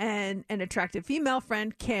 and an attractive female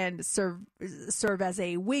friend can serve as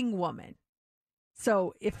a wing woman.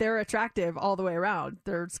 So if they're attractive all the way around,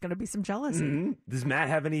 there's going to be some jealousy. Mm-hmm. Does Matt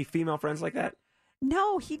have any female friends like that?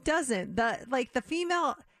 No, he doesn't. The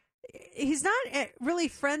female, he's not really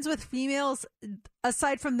friends with females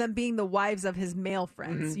aside from them being the wives of his male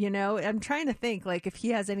friends. Mm-hmm. You know, I'm trying to think like if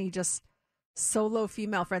he has any just solo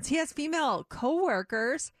female friends. He has female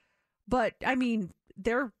coworkers, but I mean,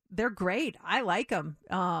 they're great. I like them.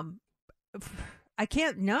 I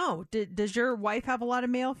can't know. Does your wife have a lot of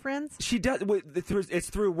male friends? She does. It's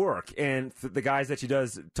through work, and the guys that she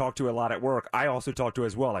does talk to a lot at work, I also talk to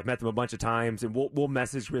as well. I've met them a bunch of times, and we'll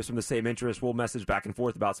message from the same interest. We'll message back and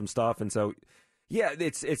forth about some stuff, and so yeah,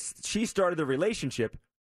 it's she started the relationship,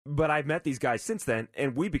 but I've met these guys since then,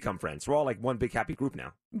 and we become friends. We're all like one big happy group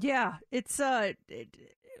now. Yeah, it's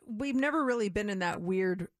we've never really been in that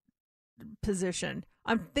weird position.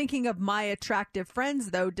 I'm thinking of my attractive friends,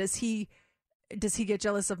 though. Does he get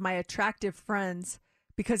jealous of my attractive friends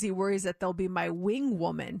because he worries that they'll be my wing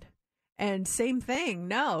woman? And same thing.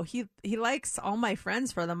 No, he likes all my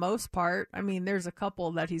friends for the most part. I mean, there's a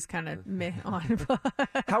couple that he's kind of meh on.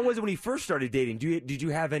 How was it when he first started dating? Did you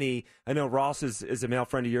have any? I know Ross is a male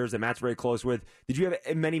friend of yours that Matt's very close with. Did you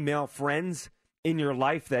have many male friends in your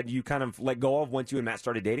life that you kind of let go of once you and Matt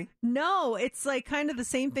started dating? No, it's like kind of the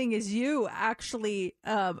same thing as you, actually.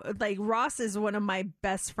 Like Ross is one of my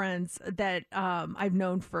best friends that I've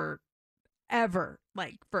known forever.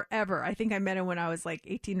 Like forever. I think I met him when I was like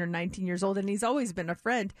 18 or 19 years old, and he's always been a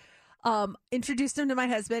friend. Introduced him to my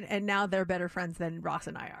husband, and now they're better friends than Ross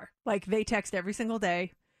and I are. Like they text every single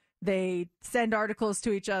day. They send articles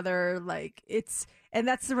to each other. Like and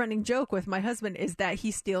that's the running joke with my husband is that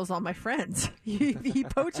he steals all my friends. He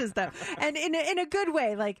poaches them, and in a good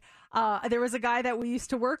way. Like there was a guy that we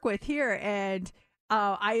used to work with here, and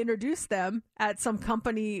I introduced them at some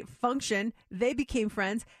company function. They became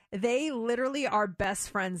friends. They literally are best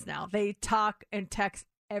friends now. They talk and text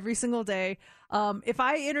every single day. If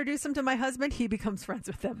I introduce him to my husband, he becomes friends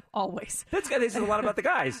with them always. This is a lot about the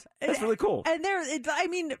guys. That's really cool. And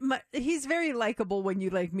he's very likable when you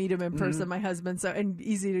like meet him in person, my husband. So, and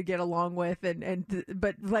easy to get along with.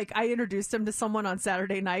 But like I introduced him to someone on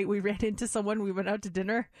Saturday night. We ran into someone. We went out to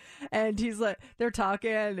dinner, and he's like, they're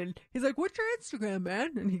talking, and he's like, "What's your Instagram,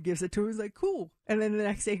 man?" And he gives it to him. He's like, "Cool." And then the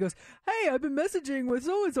next day he goes, "Hey, I've been messaging with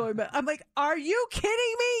so and so." I'm like, "Are you kidding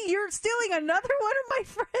me? You're stealing another one of my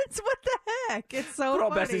friends? What the heck?" It's so We're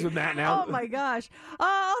all funny. besties with Matt now. Oh my gosh.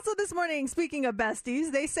 Also this morning, speaking of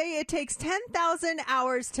besties, they say it takes 10,000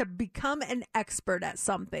 hours to become an expert at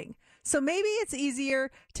something. So maybe it's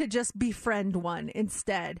easier to just befriend one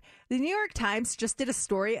instead. The New York Times just did a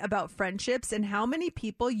story about friendships and how many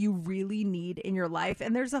people you really need in your life.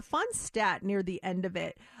 And there's a fun stat near the end of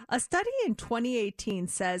it. A study in 2018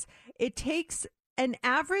 says it takes an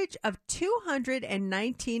average of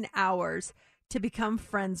 219 hours to become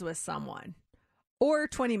friends with someone. Or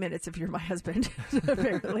 20 minutes if you're my husband,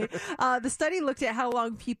 apparently. The study looked at how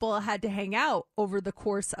long people had to hang out over the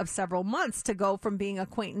course of several months to go from being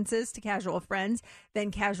acquaintances to casual friends,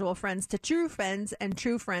 then casual friends to true friends, and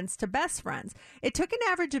true friends to best friends. It took an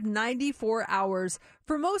average of 94 hours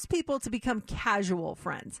for most people to become casual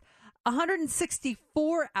friends,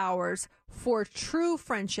 164 hours for true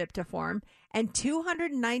friendship to form, and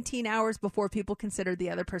 219 hours before people consider the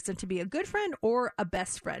other person to be a good friend or a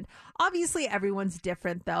best friend. Obviously, everyone's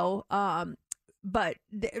different, though. But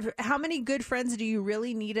how many good friends do you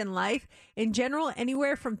really need in life? In general,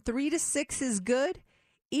 anywhere from 3 to 6 is good.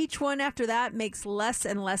 Each one after that makes less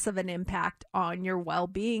and less of an impact on your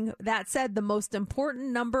well-being. That said, the most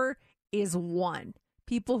important number is 1.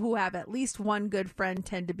 People who have at least one good friend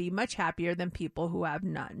tend to be much happier than people who have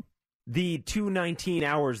none. The 219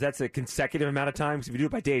 hours, that's a consecutive amount of time. Because if you do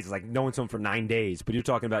it by days, it's like knowing someone for 9 days. But you're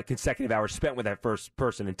talking about consecutive hours spent with that first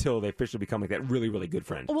person until they officially become like that really, really good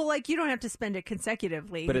friend. Well, like you don't have to spend it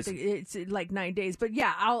consecutively. But it's like 9 days. But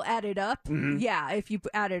yeah, I'll add it up. Mm-hmm. Yeah, if you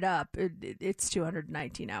add it up, it's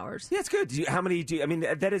 219 hours. Yeah, it's good. How many do you, I mean,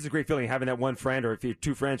 that is a great feeling, having that one friend, or if you have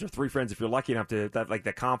 2 friends or 3 friends, if you're lucky enough to,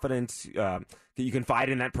 that confidence, that you confide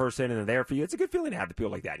in that person and they're there for you. It's a good feeling to have the people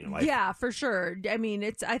like that in your life. Yeah, for sure. I mean,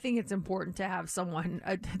 I think it's important to have someone.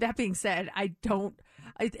 That being said,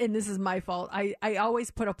 and this is my fault, I always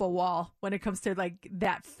put up a wall when it comes to like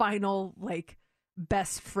that final like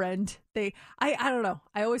best friend. I don't know.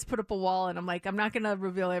 I always put up a wall and I'm like, I'm not going to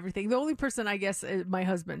reveal everything. The only person, I guess, my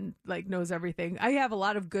husband like knows everything. I have a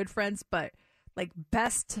lot of good friends, but like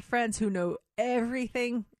best friends who know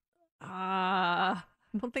everything, I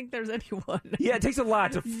don't think there's anyone. Yeah, it takes a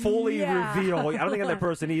lot to fully reveal. I don't think I'm that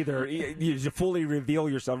person either. You fully reveal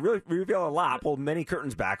yourself. Really reveal a lot, pull many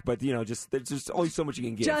curtains back, but there's just only so much you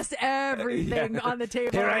can give. Just everything on the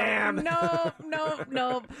table. Here I am. No.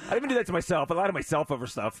 I even do that to myself. I lie to myself over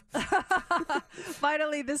stuff.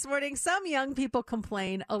 Finally, this morning, some young people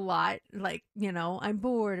complain a lot, like, I'm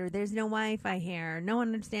bored or there's no Wi-Fi here. No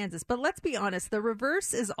one understands this. But let's be honest, the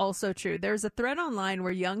reverse is also true. There's a thread online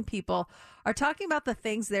where young people are talking about the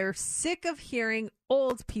things they're sick of hearing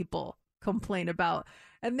old people complain about.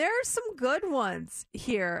 And there are some good ones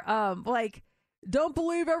here. Like, don't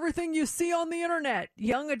believe everything you see on the internet.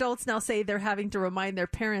 Young adults now say they're having to remind their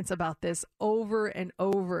parents about this over and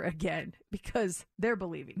over again because they're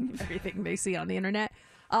believing everything they see on the internet.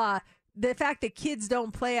 The fact that kids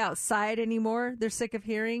don't play outside anymore, they're sick of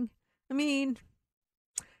hearing. I mean,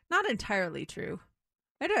 not entirely true.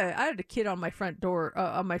 I had a kid on my front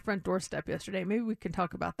doorstep yesterday. Maybe we can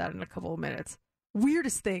talk about that in a couple of minutes.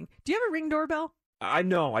 Weirdest thing. Do you have a Ring doorbell?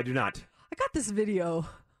 No, I do not. I got this video.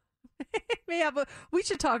 We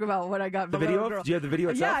should talk about what I got. The video? Do you have the video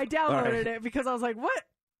itself? Yeah, I downloaded it because I was like,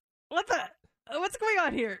 what's going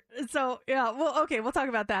on here? So, yeah, well, okay, we'll talk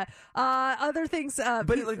about that. Other things. But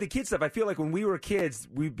like the kid stuff, I feel like when we were kids,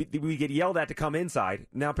 we get yelled at to come inside.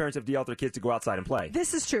 Now parents have to yell at their kids to go outside and play.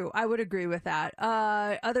 This is true. I would agree with that.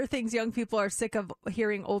 Other things young people are sick of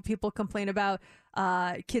hearing old people complain about.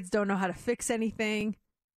 Kids don't know how to fix anything.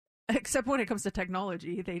 Except when it comes to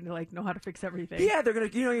technology, they know how to fix everything. Yeah, they're gonna,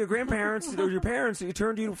 your grandparents or your parents who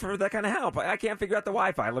turned to you for that kind of help. I can't figure out the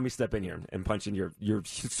Wi-Fi. Let me step in here and punch in your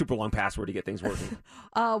super long password to get things working.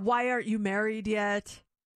 Why aren't you married yet?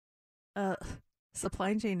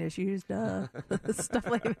 Supply chain issues, stuff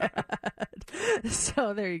like that.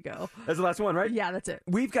 So there you go. That's the last one, right? Yeah, that's it.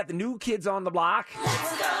 We've got the New Kids on the Block.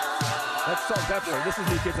 Let's go. That's Salt Pepper. This is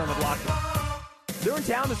New Kids on the Block. They're in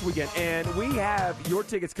town this weekend, and we have your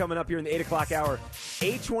tickets coming up here in the 8 o'clock hour.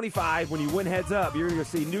 8:25, when you win Heads Up, you're going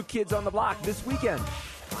to go see New Kids on the Block this weekend.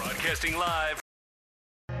 Broadcasting live.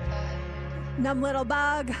 Numb Little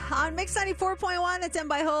Bug on Mix 94.1. That's in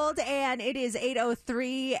by Hold, and it is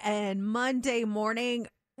 8:03 and Monday morning.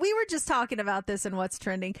 We were just talking about this and what's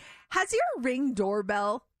trending. Has your Ring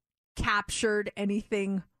doorbell captured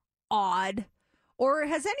anything odd? Or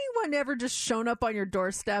has anyone ever just shown up on your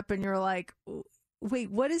doorstep and you're like,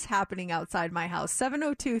 wait, what is happening outside my house?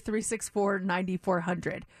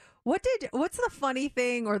 702-364-9400. What's the funny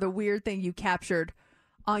thing or the weird thing you captured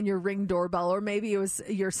on your Ring doorbell? Or maybe it was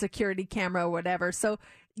your security camera or whatever. So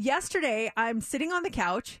yesterday, I'm sitting on the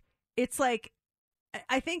couch. It's like,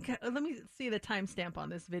 I think, let me see the timestamp on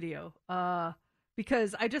this video.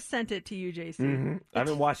 Because I just sent it to you, JC. Mm-hmm. I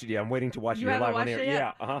haven't watched it yet. I'm waiting to watch it live on air.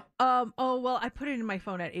 Yeah. Oh well, I put it in my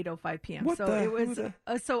phone at 8:05 p.m. What so the, it was.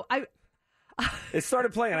 So I. It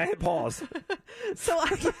started playing. I hit pause. It's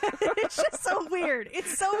just so weird.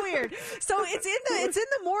 It's so weird. So it's in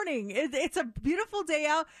the morning. It's a beautiful day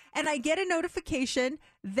out, and I get a notification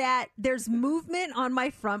that there's movement on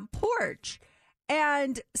my front porch,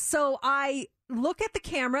 and so I look at the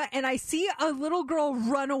camera and I see a little girl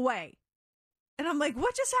run away. And I'm like,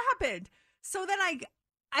 what just happened? So then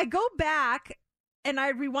I go back and I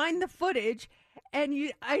rewind the footage.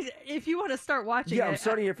 And if you want to start watching I'm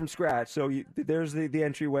starting here from scratch. So there's the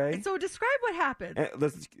entryway. So describe what happened. A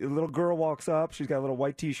little girl walks up. She's got a little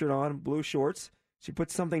white T-shirt on, blue shorts. She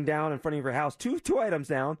puts something down in front of her house. Two items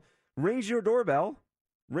down. rings your doorbell.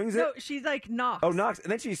 Rings it. No, she's like knocks. Oh, knocks, and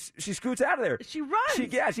then she scoots out of there. She runs. She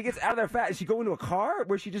gets out of there fast. Is she go into a car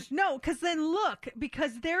where she just? No, because then look,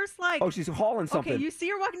 because there's like. Oh, she's hauling something. Okay, you see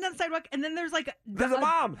her walking down the sidewalk, and then there's like. There's a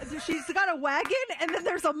mom. She's got a wagon, and then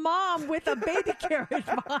there's a mom with a baby carriage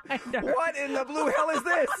behind her. What in the blue hell is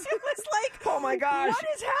this? It was like, oh my gosh, what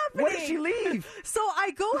is happening? What did she leave? So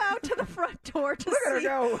I go out to the front door to see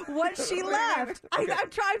what she left. Okay.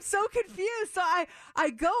 I'm so confused. So I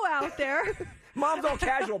go out there. Mom's all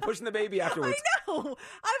casual, pushing the baby afterwards. I know.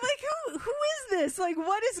 I'm like, who is this? Like,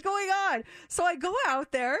 what is going on? So I go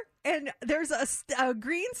out there, and there's a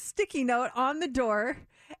green sticky note on the door,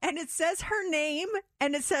 and it says her name,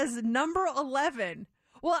 and it says number 11.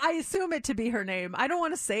 Well, I assume it to be her name. I don't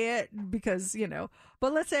want to say it because,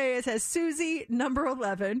 but let's say it says Susie, number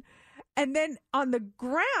 11. And then on the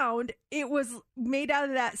ground, it was made out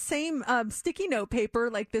of that same sticky note paper,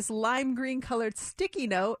 like this lime green colored sticky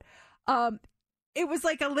note. It was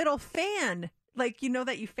like a little fan, like,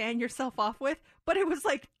 that you fan yourself off with, but it was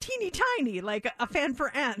like teeny tiny, like a fan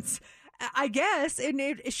for ants, I guess.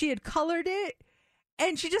 And she had colored it,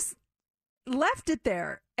 and she just left it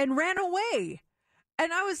there and ran away.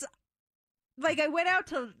 And I was like, I went out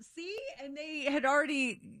to see, and they had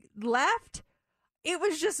already left. It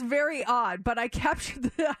was just very odd, but I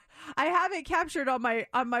captured I have it captured on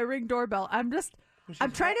my Ring doorbell. I'm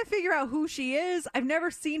trying to figure out who she is. I've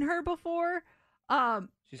never seen her before.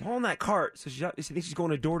 She's hauling that cart, so she thinks she's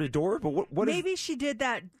going door to door. But what? Maybe she did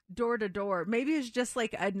that door to door. Maybe it's just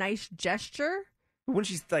like a nice gesture. Wouldn't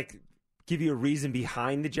she like give you a reason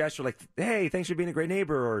behind the gesture, like, "Hey, thanks for being a great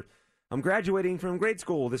neighbor," or "I'm graduating from grade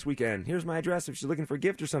school this weekend. Here's my address." If she's looking for a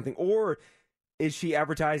gift or something, or is she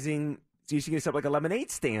advertising? Is she going to set up like a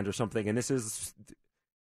lemonade stand or something? And this is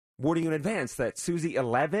warning you in advance that Susie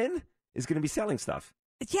 11 is going to be selling stuff.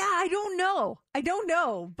 Yeah, I don't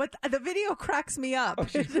know, but the video cracks me up. Oh,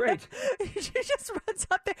 she's great. She just runs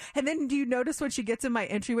up there, and then do you notice when she gets in my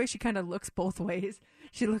entryway, she kind of looks both ways.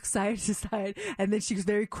 She looks side to side, and then she's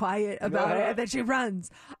very quiet about it, and then she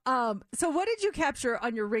runs. So what did you capture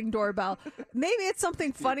on your Ring doorbell? Maybe it's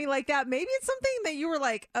something funny like that. Maybe it's something that you were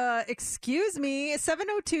like, excuse me,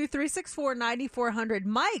 702-364-9400.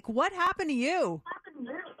 Mike, what happened to you?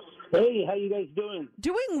 Hey, how you guys doing?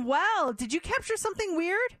 Doing well. Did you capture something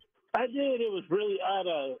weird? I did. It was really odd.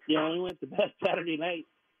 We went to bed Saturday night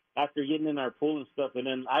after getting in our pool and stuff, and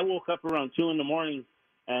then I woke up around 2 in the morning,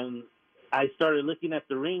 and I started looking at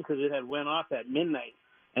the Ring because it had went off at midnight.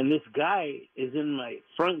 And this guy is in my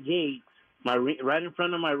front gate, right in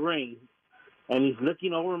front of my Ring, and he's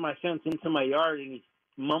looking over my fence into my yard, and he's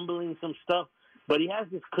mumbling some stuff. But he has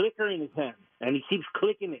this clicker in his hand, and he keeps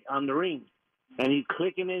clicking it on the Ring. And he's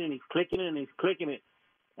clicking it, and he's clicking it, and he's clicking it.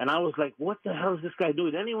 And I was like, what the hell is this guy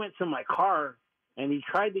doing? Then he went to my car, and he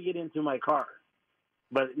tried to get into my car.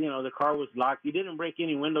 But, the car was locked. He didn't break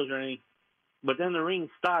any windows or anything. But then the Ring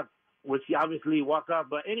stopped, which he obviously walked off.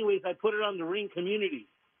 But anyways, I put it on the Ring community.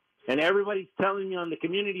 And everybody's telling me on the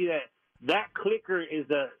community that clicker is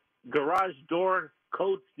a garage door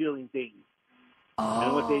code stealing thing. Oh.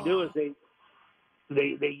 And what they do is they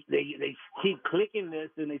keep clicking this,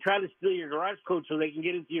 and they try to steal your garage code so they can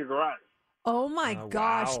get into your garage. Oh my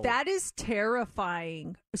gosh, wow. That is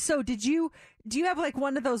terrifying. So do you have like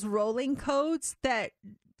one of those rolling codes that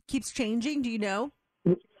keeps changing? Do you know?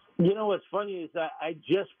 You know what's funny is that I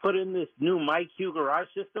just put in this new MyQ garage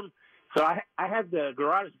system. So I had the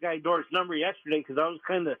garage guy door's number yesterday because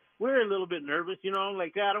we were a little bit nervous, I'm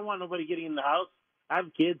like, I don't want nobody getting in the house. I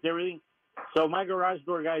have kids, everything. So my garage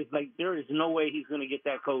door guy's like, there is no way he's going to get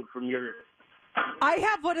that code from yours. I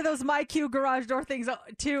have one of those MyQ garage door things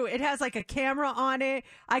too. It has like a camera on it.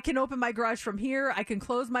 I can open my garage from here. I can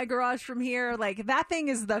close my garage from here. Like that thing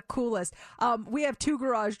is the coolest. We have 2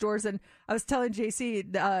 garage doors, and I was telling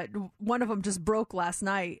JC, one of them just broke last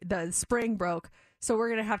night. The spring broke. So we're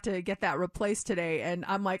going to have to get that replaced today. And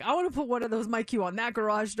I'm like, I want to put one of those MyQ on that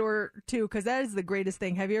garage door too, because that is the greatest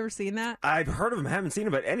thing. Have you ever seen that? I've heard of them. I haven't seen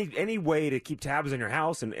them, but any way to keep tabs on your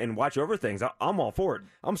house and watch over things, I'm all for it.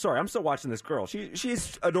 I'm sorry. I'm still watching this girl.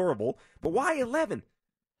 She's adorable. But why 11?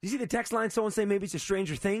 You see the text line, someone saying maybe it's a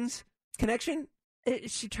Stranger Things connection?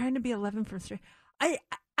 Is she trying to be 11 from Stranger? I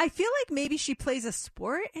feel like maybe she plays a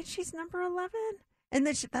sport and she's number 11. And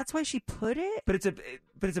then that's why she put it. But it's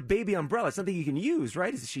a baby umbrella. It's something you can use,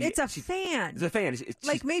 right? It's a fan. It's a fan.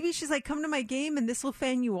 Like maybe she's like, come to my game and this will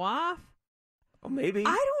fan you off. Oh, maybe. I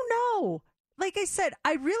don't know. Like I said,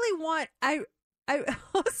 I really want.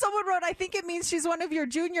 Someone wrote, I think it means she's one of your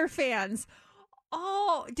junior fans.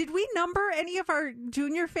 Oh, did we number any of our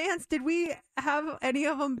junior fans? Did we have any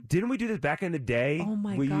of them? Didn't we do this back in the day? Oh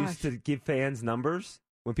my gosh. We gosh. used to give fans numbers.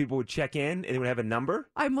 when people would check in and they would have a number?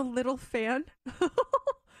 I'm a little fan.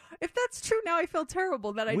 If that's true, now I feel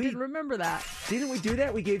terrible that I didn't remember that. Didn't we do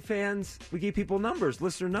that? We gave people numbers,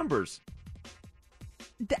 listener numbers.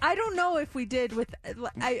 I don't know if we did with.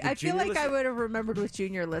 I feel like I listener? would have remembered with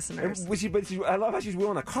junior listeners. I love how she's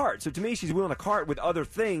wheeling a cart. So to me, she's wheeling a cart with other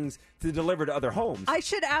things to deliver to other homes. I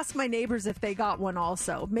should ask my neighbors if they got one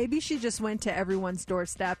also. Maybe she just went to everyone's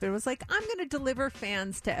doorstep and was like, I'm going to deliver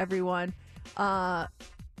fans to everyone.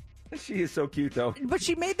 She is so cute, though. But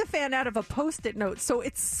she made the fan out of a Post-it note, so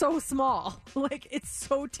it's so small. Like, it's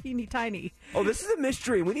so teeny tiny. Oh, this is a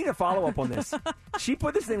mystery. We need a follow-up on this. She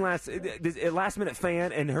put this thing last-minute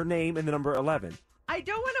fan and her name and the number 11. I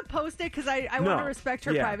don't want to post it because I want to respect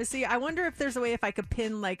her privacy. I wonder if there's a way if I could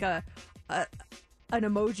pin, like, an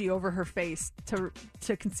emoji over her face to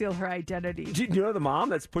conceal her identity. Do you know the mom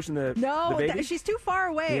that's pushing the baby? She's too far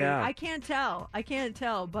away. Yeah. I can't tell.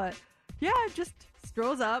 But, yeah, just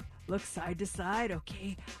strolls up. Look side to side.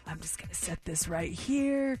 Okay, I'm just going to set this right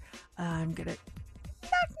here. I'm going to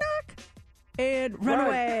knock, and run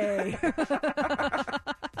away.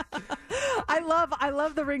 I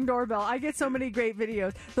love the Ring doorbell. I get so many great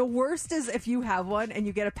videos. The worst is if you have one and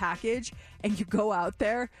you get a package and you go out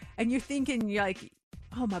there and you're thinking, you're like,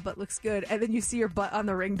 oh, my butt looks good. And then you see your butt on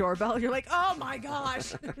the Ring doorbell. You're like, oh, my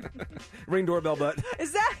gosh. Ring doorbell butt.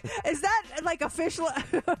 Is that like a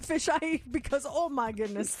fisheye? Because, oh, my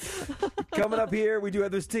goodness. Coming up here, we do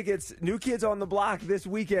have those tickets. New Kids on the Block this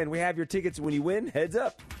weekend. We have your tickets when you win. Heads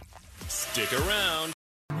up. Stick around.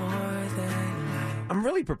 I'm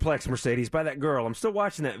really perplexed, Mercedes, by that girl. I'm still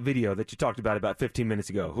watching that video that you talked about 15 minutes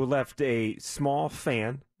ago, who left a small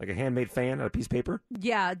fan, like a handmade fan, on a piece of paper.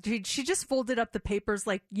 Yeah, she just folded up the papers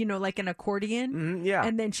like an accordion. Mm-hmm, yeah.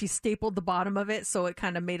 And then she stapled the bottom of it so it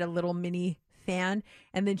kind of made a little mini fan.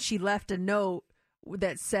 And then she left a note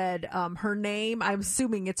that said her name. I'm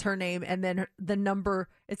assuming it's her name. And then the number,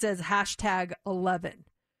 it says #11.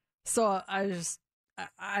 So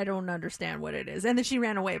I don't understand what it is. And then she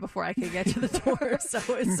ran away before I could get to the door.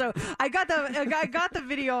 So I got the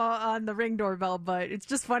video on the Ring doorbell, but it's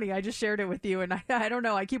just funny. I just shared it with you, and I don't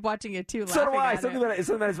know. I keep watching it too. So do I. Something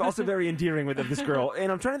that is also very endearing with this girl.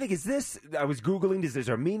 And I'm trying to think, I was Googling, is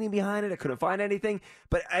there a meaning behind it? I couldn't find anything.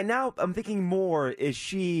 But now I'm thinking more, is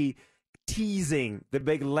she teasing the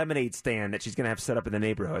big lemonade stand that she's going to have set up in the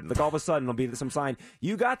neighborhood? Like all of a sudden there'll be some sign,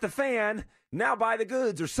 you got the fan, now buy the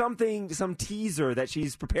goods, or something, some teaser that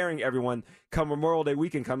she's preparing everyone come Memorial Day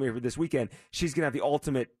weekend, come here for this weekend. She's going to have the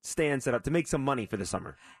ultimate stand set up to make some money for the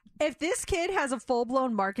summer. If this kid has a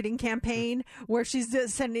full-blown marketing campaign where she's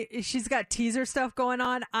got teaser stuff going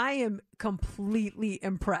on, I am completely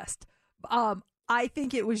impressed. I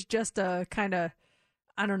think it was just a kind of,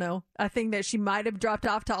 I don't know, a thing that she might have dropped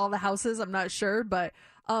off to all the houses. I'm not sure, but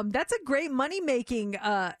that's a great money-making.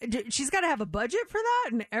 She's got to have a budget for that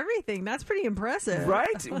and everything. That's pretty impressive.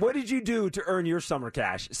 Right? What did you do to earn your summer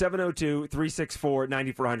cash?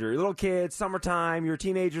 702-364-9400. Your little kids, summertime, you're a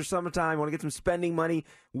teenager, summertime, want to get some spending money.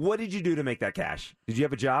 What did you do to make that cash? Did you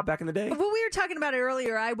have a job back in the day? Well, we were talking about it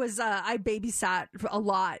earlier. I babysat a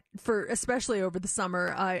lot, especially over the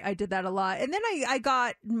summer. I did that a lot. And then I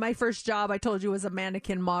got my first job, I told you, was a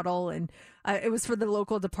mannequin model, and it was for the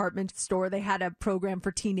local department store. They had a program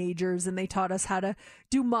for teenagers, and they taught us how to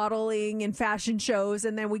do modeling and fashion shows.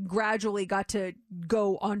 And then we gradually got to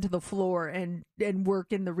go onto the floor and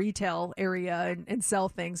work in the retail area and sell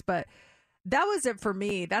things. But that was it for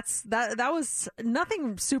me. That was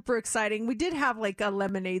nothing super exciting. We did have like a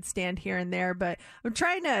lemonade stand here and there, but I'm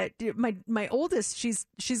trying to. My oldest, she's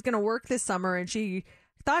going to work this summer, and she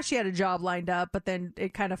thought she had a job lined up, but then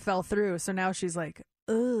it kind of fell through. So now she's like,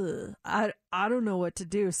 I don't know what to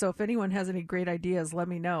do. So if anyone has any great ideas, let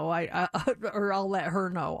me know. Or I'll let her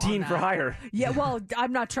know. Teen for hire. Yeah, well,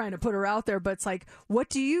 I'm not trying to put her out there, but it's like, what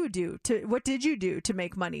did you do to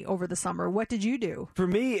make money over the summer? What did you do? For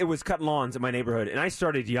me, it was cutting lawns in my neighborhood, and I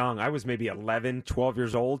started young. I was maybe 11, 12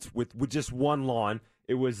 years old with just one lawn.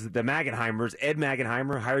 It was the Magenheimers. Ed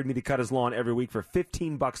Magenheimer hired me to cut his lawn every week for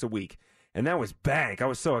 $15 a week, and that was bank. I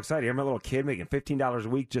was so excited. I'm a little kid making $15 a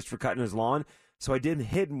week just for cutting his lawn. So I did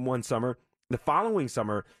hit one summer. The following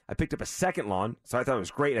summer, I picked up a second lawn, so I thought it was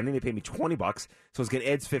great. I think they paid me $20, so I was getting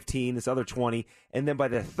Ed's 15, this other 20. And then by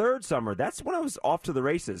the third summer, that's when I was off to the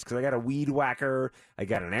races, because I got a weed whacker, I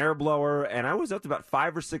got an air blower, and I was up to about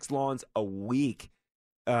 5 or 6 lawns a week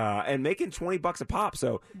and making $20 a pop.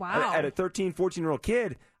 So wow. At a 13, 14-year-old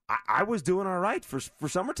kid, I was doing all right for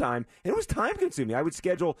summertime. And it was time consuming. I would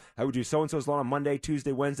do so-and-so's lawn on Monday,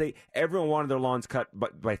 Tuesday, Wednesday. Everyone wanted their lawns cut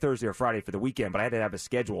by Thursday or Friday for the weekend, but I had to have a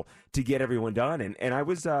schedule to get everyone done. And I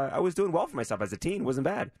was doing well for myself as a teen. It wasn't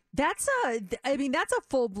bad. That's a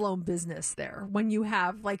full-blown business there when you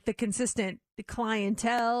have like the consistent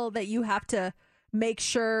clientele that you have to make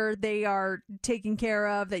sure they are taken care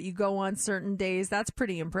of, that you go on certain days. That's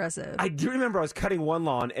pretty impressive. I do remember I was cutting one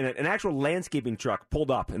lawn, and an actual landscaping truck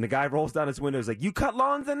pulled up, and the guy rolls down his window. He's like, "You cut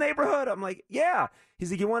lawns in the neighborhood?" I'm like, "Yeah."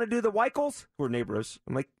 He's like, "You want to do the Weichels?" Who are neighbors.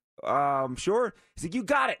 I'm like, "Sure." He's like, "You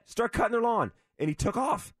got it. Start cutting their lawn." And he took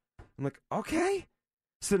off. I'm like, "Okay."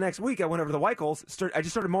 So next week, I went over to the Weichels. I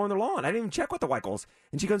just started mowing their lawn. I didn't even check with the Weichels.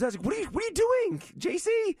 And she comes out, like, what are you doing,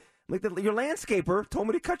 JC? I'm like, your landscaper told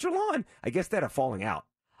me to cut your lawn. I guess they had a falling out.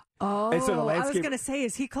 Oh, and so the I was going to say,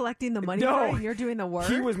 is he collecting the money for it and you're doing the work?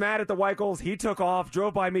 He was mad at the Weichels. He took off,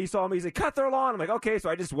 drove by me, saw me. He said, "Cut their lawn." I'm like, "Okay."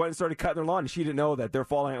 So I just went and started cutting their lawn. And she didn't know that their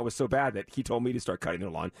falling out was so bad that he told me to start cutting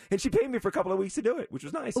their lawn. And she paid me for a couple of weeks to do it, which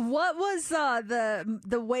was nice. What was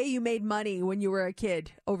the way you made money when you were a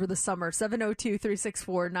kid over the summer?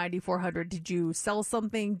 702-364-9400. Did you sell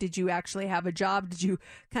something? Did you actually have a job? Did you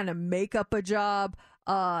kind of make up a job?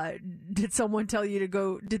 Did someone tell you to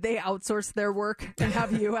go? Did they outsource their work and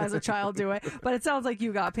have you as a child do it? But it sounds like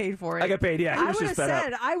you got paid for it. I got paid, yeah. I would have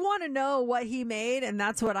said, I want to know what he made, and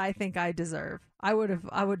that's what I think I deserve. I would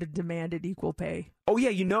have demanded equal pay. Oh, yeah,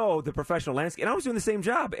 the professional landscape. And I was doing the same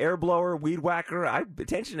job. Air blower, weed whacker.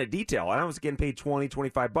 Attention to detail. And I was getting paid $20,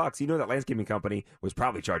 $25. You know that landscaping company was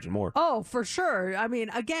probably charging more. Oh, for sure. I mean,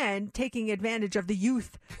 again, taking advantage of the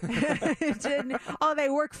youth. They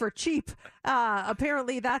work for cheap.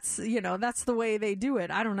 Apparently, that's the way they do it.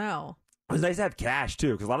 I don't know. It was nice to have cash,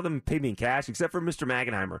 too, because a lot of them paid me in cash, except for Mr.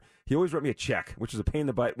 Magenheimer. He always wrote me a check, which was a pain in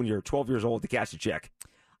the butt when you're 12 years old to cash a check.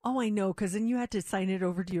 Oh, I know, because then you had to sign it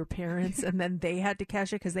over to your parents, and then they had to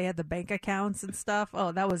cash it because they had the bank accounts and stuff.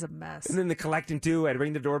 Oh, that was a mess. And then the collecting, too. I'd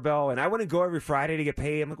ring the doorbell, and I wouldn't go every Friday to get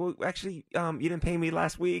paid. I'm like, well, actually, you didn't pay me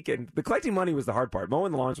last week. And the collecting money was the hard part.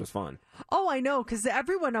 Mowing the lawns was fun. Oh, I know, because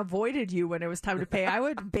everyone avoided you when it was time to pay. I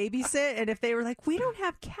would babysit, and if they were like, "We don't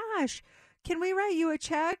have cash, can we write you a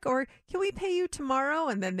check? Or can we pay you tomorrow?"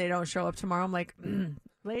 And then they don't show up tomorrow. I'm like,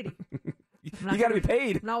 lady. You got to be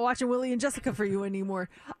paid. I'm not watching Willie and Jessica for you anymore.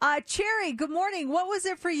 Cherry, good morning. What was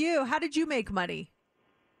it for you? How did you make money?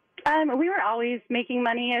 We were always making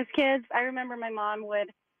money as kids. I remember my mom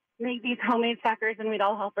would make these homemade suckers, and we'd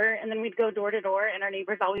all help her. And then we'd go door to door, and our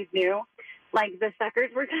neighbors always knew, like, the suckers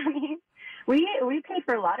were coming. We paid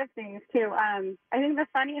for a lot of things, too. I think the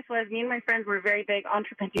funniest was me and my friends were very big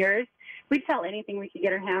entrepreneurs. We'd sell anything we could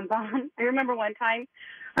get our hands on. I remember one time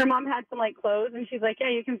her mom had some, clothes, and she's like, "Yeah,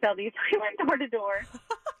 you can sell these." We went door to door,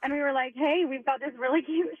 and we were like, "Hey, we've got this really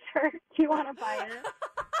cute shirt. Do you want to buy it?"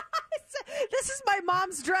 This is my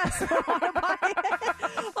mom's dress. I want to buy it.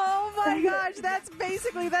 Oh my gosh, that's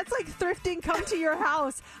like thrifting. Come to your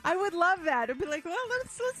house. I would love that. It'd be like, well,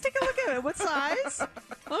 let's take a look at it. What size?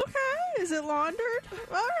 Okay, is it laundered?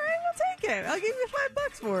 All right, we'll take it. I'll give you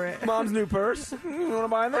 $5 for it. Mom's new purse. You want to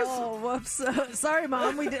buy this? Oh, whoops. Sorry,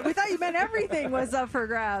 Mom. We thought you meant everything was up for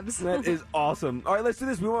grabs. That is awesome. All right, let's do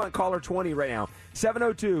this. We want caller 20 right now.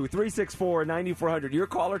 702-364-9400. You're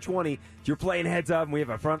caller 20. You're playing Heads Up, and we have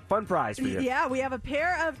a fun prize for you. Yeah, we have a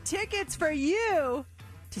pair of tickets for you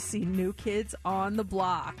to see New Kids on the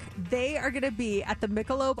Block. They are going to be at the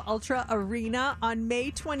Michelob Ultra Arena on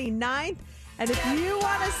May 29th. And if you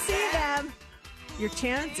want to see them, your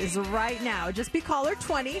chance is right now. Just be caller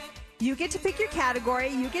 20. You get to pick your category.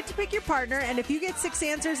 You get to pick your partner. And if you get 6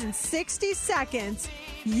 answers in 60 seconds,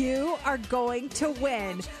 you are going to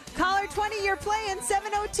win. Caller 20, you're playing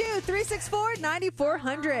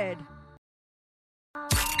 702-364-9400.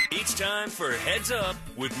 It's time for Heads Up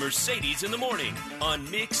with Mercedes in the Morning on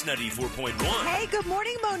Mix 94.1. Hey, good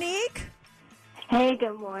morning, Monique. Hey,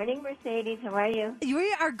 good morning, Mercedes. How are you?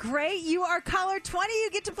 We are great. You are caller 20. You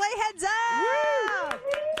get to play Heads Up. Woo!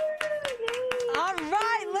 All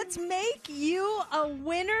right, let's make you a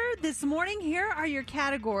winner this morning. Here are your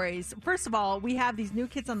categories. First of all, we have these New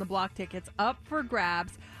Kids on the Block tickets up for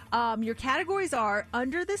grabs. Your categories are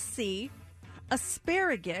Under the Sea,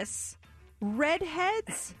 Asparagus,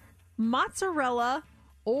 Redheads, Mozzarella,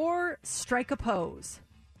 or Strike a Pose.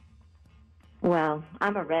 Well,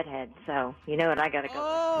 I'm a redhead, so you know what I got to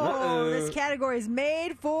go with. This category is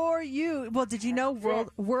made for you. Well, did you know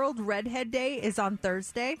World Redhead Day is on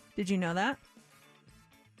Thursday? Did you know that?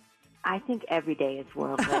 I think every day is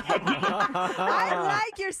World Redhead Day. I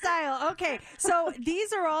like your style. Okay, so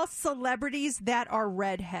these are all celebrities that are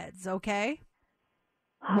redheads, okay?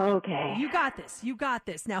 Okay. You got this. You got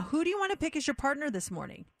this. Now, who do you want to pick as your partner this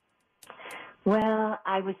morning? Well,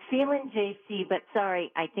 I was feeling JC, but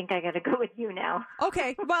sorry, I think I got to go with you now.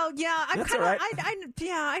 Okay, well, yeah, I'm That's kind of, all right.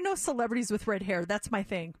 I know celebrities with red hair. That's my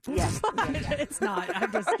thing. Yeah. It's not.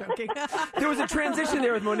 I'm just joking. There was a transition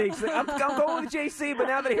there with Monique. She's like, I'm going with JC, but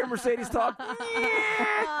now that I hear Mercedes talk,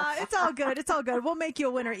 It's all good. It's all good. We'll make you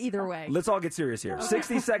a winner either way. let's all get serious here.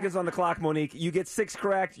 60 seconds on the clock, Monique. You get 6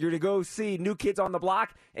 correct. You're to go see New Kids on the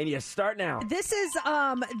Block, and you start now. This is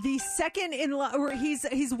the second in or he's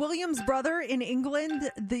William's brother in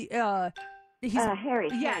England. He's Harry.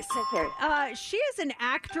 Yes. Harry. She is an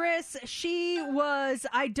actress. She was,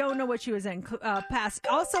 I don't know what she was in past.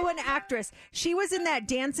 Also an actress. She was in that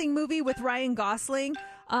dancing movie with Ryan Gosling.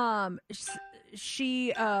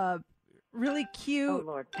 She really cute. Oh,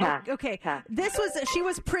 Lord. Pass. Okay. Pass. She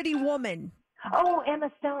was Pretty Woman. Oh,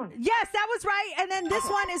 Emma Stone. Yes, that was right. And then this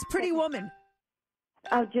one is Pretty Woman.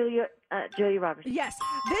 Oh, Julia Roberts. Yes.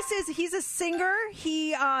 He's a singer.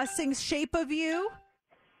 He sings Shape of You.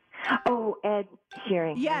 Oh, Ed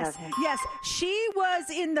Sheeran. I Yes, love him. yes. She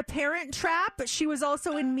was in The Parent Trap, but she was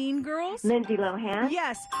also in Mean Girls. Lindsay Lohan.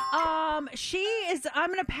 Yes. She is, I'm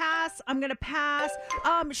going to pass.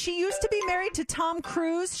 She used to be married to Tom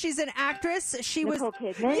Cruise. She's an actress. She Nicole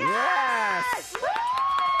was. Kidman. Yes!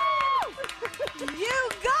 You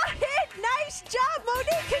got it! Nice job,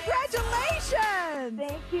 Monique! Congratulations!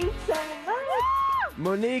 Thank you so much.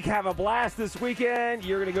 Monique, have a blast this weekend.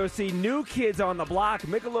 You're going to go see New Kids on the Block,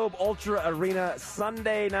 Michelob Ultra Arena,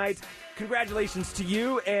 Sunday night. Congratulations to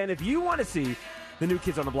you. And if you want to see the New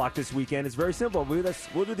Kids on the Block this weekend, it's very simple.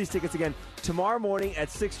 We'll do these tickets again tomorrow morning at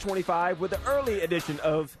 6:25 with the early edition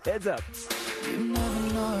of Heads Up.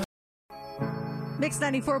 Mix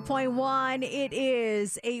 94.1. It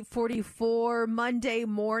is 8:44 Monday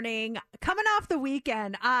morning. Coming off the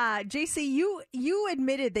weekend. JC, you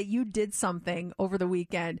admitted that you did something over the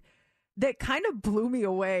weekend that kind of blew me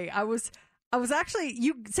away. I was actually,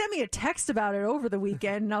 you sent me a text about it over the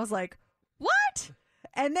weekend, and I was like, what?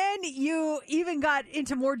 And then you even got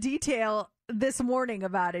into more detail this morning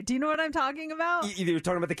about it. Do you know what I'm talking about? You're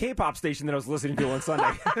talking about the K-pop station that I was listening to on Sunday.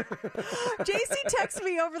 JC texted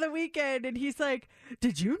me over the weekend, and he's like,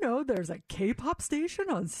 did you know there's a K-pop station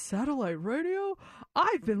on satellite radio?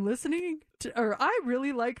 I've been listening to, or I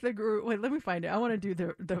really like the group. Wait, let me find it. I want to do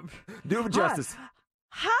the Do it justice.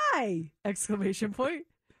 Hi! Exclamation point.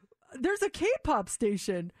 There's a K-pop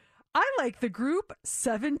station. I like the group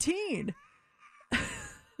 17.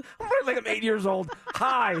 Like I'm 8 years old.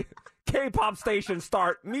 Hi. K-pop station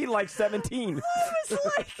start. Me like 17. I was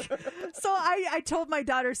like, so I told my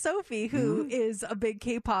daughter Sophie, who is a big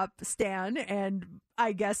K-pop stan, and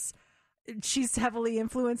I guess she's heavily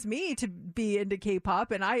influenced me to be into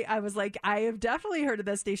K-pop. And I was like, I have definitely heard of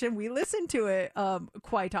that station. We listen to it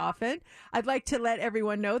quite often. I'd like to let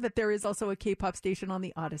everyone know that there is also a K-pop station on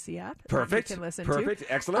the Odyssey app. Perfect. That you can listen Perfect.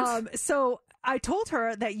 to. Excellent. So I told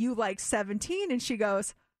her that you like 17, and she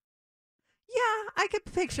goes, yeah, I could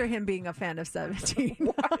picture him being a fan of 17. I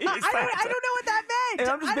don't know what that meant. And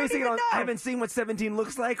I'm just basing it on, know. I haven't seen what 17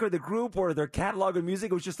 looks like or the group or their catalog of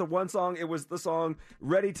music. It was just the one song. It was the song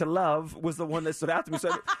Ready to Love was the one that stood out to me.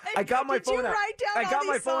 So I got my phone out. I got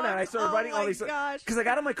my phone out. I started writing all these songs. Because I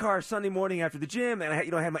got in my car Sunday morning after the gym, and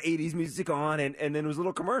I had my 80s music on, and then there was a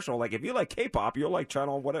little commercial. Like, if you like K-pop, you'll like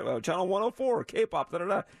channel 104, K-pop,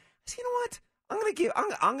 da-da-da. I said, you know what?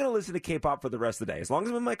 I'm gonna listen to K-pop for the rest of the day. As long as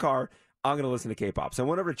I'm in my car, I'm going to listen to K-pop. So I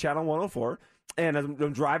went over to Channel 104, and as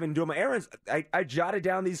I'm driving, doing my errands, I jotted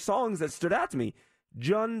down these songs that stood out to me.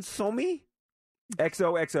 Jun Somi,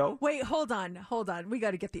 XOXO. Wait, hold on. We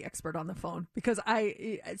got to get the expert on the phone, because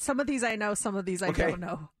some of these I know, some of these I don't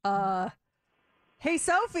know. Hey,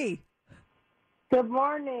 Sophie. Good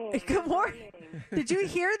morning. Good morning. Did you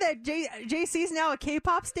hear that JC's now a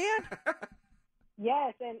K-pop stan?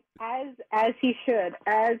 Yes, and as he should.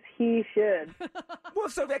 Well,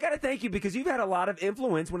 Sophie, I got to thank you, because you've had a lot of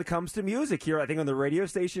influence when it comes to music here, I think, on the radio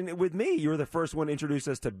station with me. You were the first one to introduce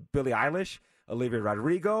us to Billie Eilish, Olivia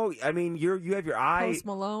Rodrigo. I mean, you have your eye.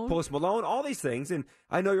 Post Malone, all these things. And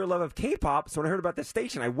I know your love of K-pop, so when I heard about this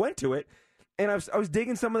station, I went to it, and I was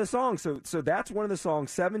digging some of the songs. So that's one of the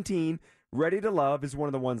songs. 17, Ready to Love is one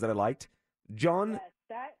of the ones that I liked. John?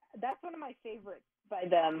 Yes, that's one of my favorites by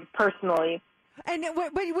them, personally. And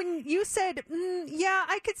when you said, yeah,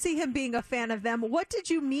 I could see him being a fan of them, what did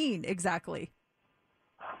you mean exactly?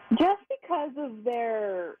 Just because of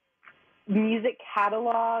their music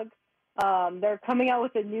catalog. They're coming out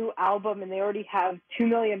with a new album, and they already have 2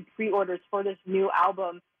 million pre-orders for this new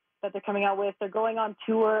album that they're coming out with. They're going on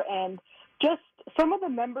tour, and just some of the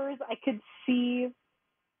members, I could see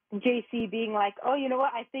JC being like, oh, you know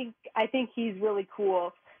what, I think he's really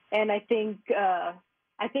cool, and I think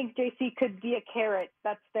I think JC could be a carrot.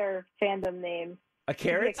 That's their fandom name. A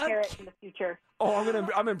carrot? Could be a carrot in the future. Oh,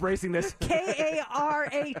 I'm embracing this.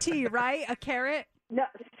 K-A-R-A-T, right? A carrot? No,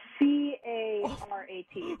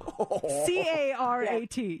 C-A-R-A-T.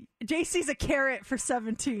 C-A-R-A-T. JC's a carrot for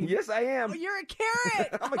 17. Yes, I am. Oh, you're a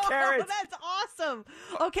carrot. I'm a carrot. Oh, that's awesome.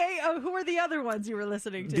 Okay, who are the other ones you were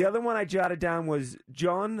listening to? The other one I jotted down was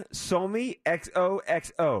John Somi,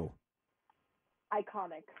 XOXO.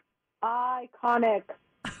 Iconic.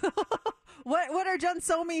 What are John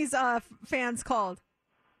Somi's fans called?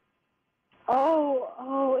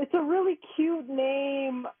 Oh, it's a really cute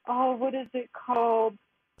name. Oh, what is it called?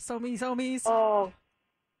 Somis. Oh.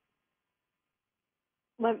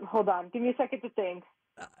 Hold on. Give me a second to think.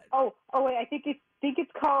 Wait. I think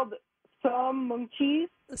it's called Some Munchies.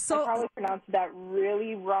 I probably pronounced that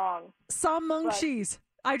really wrong. Some Munchies.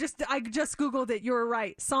 I just Googled it. You were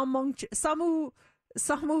right. Samu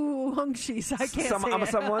Munchies. I can't say I'm a it.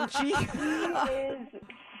 Samunchi. She is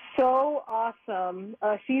so awesome.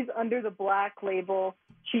 She's under the Black label.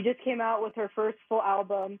 She just came out with her first full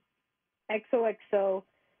album, XOXO.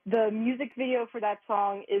 The music video for that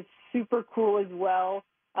song is super cool as well.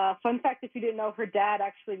 Fun fact, if you didn't know, her dad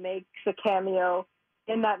actually makes a cameo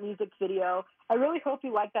in that music video. I really hope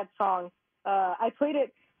you like that song. I played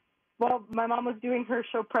it while my mom was doing her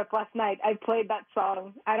show prep last night. I played that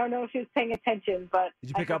song. I don't know if she was paying attention, but did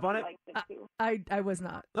you pick up on it? I was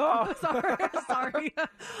not. Oh, sorry. Okay.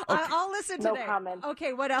 I'll listen today. No comment.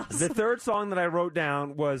 Okay, what else? The third song that I wrote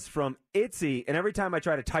down was from Itzy, and every time I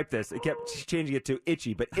try to type this, it kept changing it to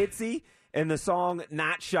Itchy. But Itzy and the song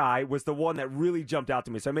Not Shy was the one that really jumped out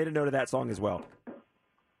to me, so I made a note of that song as well.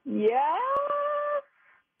 Yeah.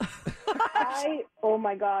 Oh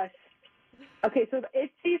my gosh. Okay, so the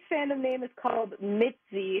Itzy's fandom name is called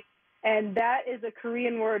Mitzi, and that is a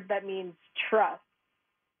Korean word that means trust.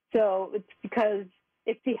 So it's because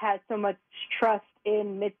Itzy has so much trust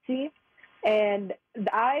in Mitzi, and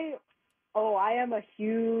I am a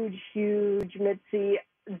huge Mitzi.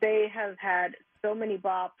 They have had so many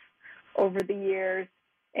bops over the years,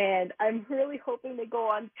 and I'm really hoping they go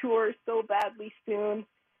on tour so badly soon.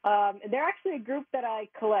 They're actually a group that I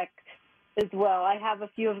collect as well. I have a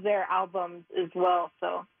few of their albums as well,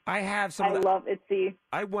 so I have some. I love Itzy.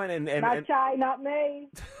 I went and Not Shy, Not Me.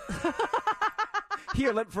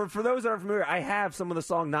 Here, for those that aren't familiar, I have some of the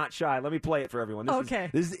song Not Shy. Let me play it for everyone.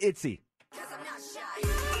 This is Itzy.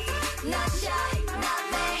 Not shy, not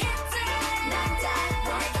me. Not that,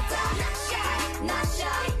 not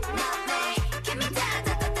shy, not me. Give me that,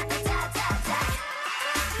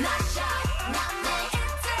 not shy, not me.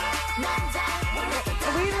 Not that.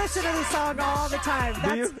 We listen to the song all the time. Do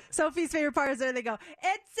That's you? Sophie's favorite part is there they go,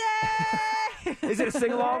 Itzy! Is it a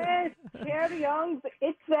sing-along? Yes, Carrie Young's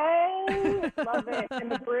Itzy. Love it.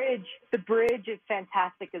 And the bridge is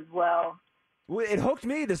fantastic as well. Well, it hooked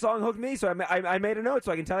me. The song hooked me, so I made a note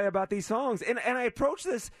so I can tell you about these songs. And I approached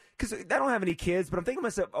this because I don't have any kids, but I'm thinking to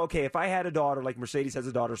myself, okay, if I had a daughter, like Mercedes has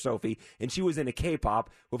a daughter, Sophie, and she was into K-pop,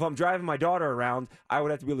 well, if I'm driving my daughter around, I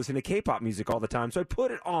would have to be listening to K-pop music all the time. So I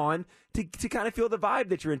put it on to kind of feel the vibe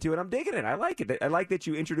that you're into, and I'm digging it. I like it. I like that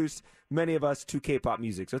you introduced many of us to K-pop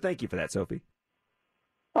music. So thank you for that, Sophie.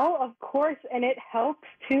 Oh, of course, and it helps,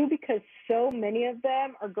 too, because so many of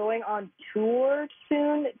them are going on tour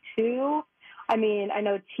soon, too. I mean, I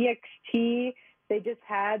know TXT, they just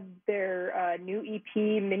had their new EP,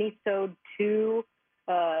 Minisode 2.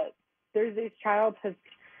 Thursday's Child has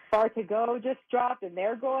Far to Go just dropped, and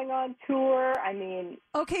they're going on tour. I mean...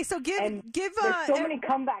 Okay, so give there's so many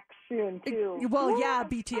comebacks soon, too. Well, yeah,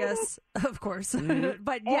 BTS, of course. Mm-hmm.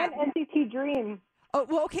 But yeah. And NCT Dream. Oh,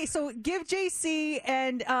 well, okay, so give JC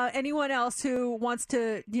and anyone else who wants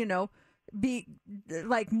to, be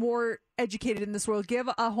like more educated in this world, give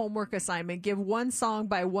a homework assignment. Give one song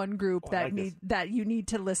by one group that you need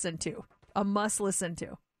to listen to, a must listen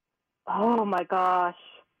to. Oh my gosh,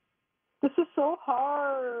 this is so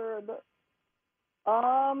hard.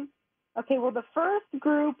 Okay, well, the first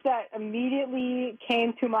group that immediately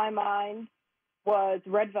came to my mind was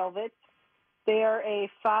Red Velvet. They are a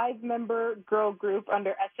 5-member girl group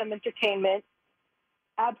under SM Entertainment,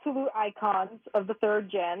 absolute icons of the third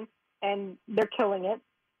gen. And they're killing it.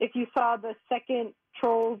 If you saw the second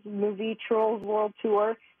Trolls movie, Trolls World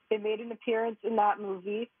Tour, they made an appearance in that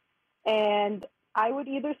movie. And I would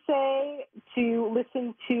either say to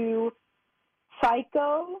listen to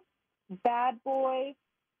Psycho, Bad Boy,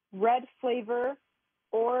 Red Flavor,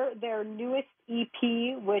 or their newest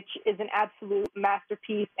EP, which is an absolute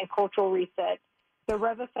masterpiece and cultural reset. The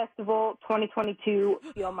Reva Festival 2022,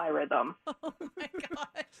 Feel My Rhythm. Oh, my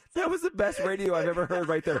gosh. That was the best radio I've ever heard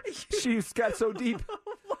right there. She got so deep.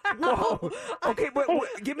 What Whoa. Okay, but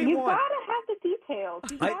give me you one. gotta have the details.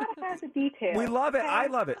 You gotta have the details. We love it. okay? I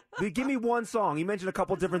love it. Give me one song. You mentioned a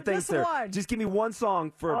couple different things Just there. one. Just give me one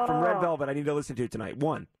song from Red Oh. Velvet I need to listen to tonight.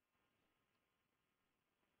 One.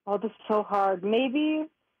 Oh, this is so hard. Maybe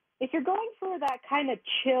if you're going for that kind of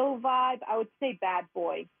chill vibe, I would say Bad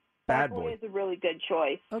Boy. Bad Boy. is a really good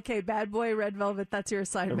choice. Okay, Bad Boy, Red Velvet, that's your I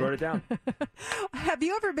assignment. wrote it down. Have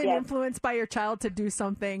you ever been Yes. influenced by your child to do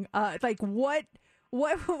something? Like what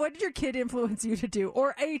did your kid influence you to do?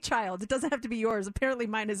 Or a child? It doesn't have to be yours. Apparently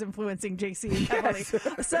mine is influencing JC heavily.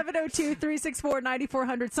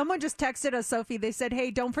 702-364-9400. Someone just texted us, Sophie. They said, hey,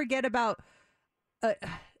 don't forget about,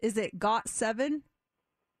 is it GOT7?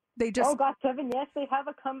 They just... Oh, GOT7, yes, they have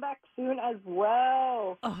a comeback soon as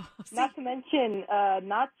well. Oh, Not to mention,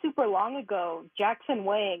 not super long ago, Jackson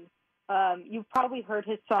Wang. You've probably heard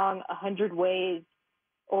his song 100 Ways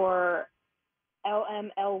or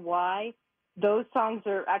LMLY. Those songs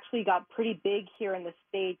are actually got pretty big here in the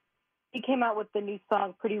States. He came out with the new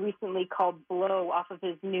song pretty recently called Blow off of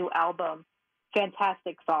his new album.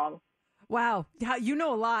 Fantastic song. Wow. You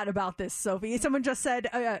know a lot about this, Sophie. Someone just said,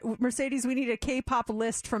 Mercedes, we need a K-pop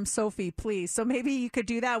list from Sophie, please. So maybe you could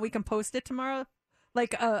do that. We can post it tomorrow,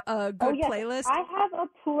 like a good yes, playlist. I have a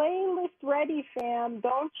playlist ready, fam.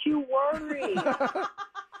 Don't you worry.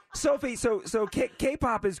 Sophie, so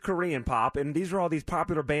K-pop is Korean pop, and these are all these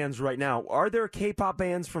popular bands right now. Are there K-pop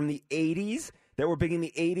bands from the 80s that were big in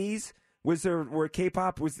the 80s? Where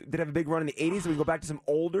K-pop did have a big run in the 80s? We can go back to some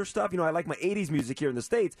older stuff. You know, I like my 80s music here in the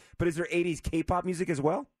States, but is there 80s K-pop music as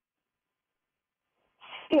well?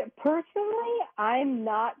 Yeah, personally, I'm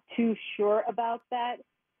not too sure about that.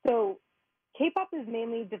 So K-pop is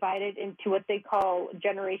mainly divided into what they call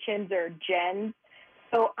generations or gens.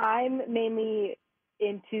 So I'm mainly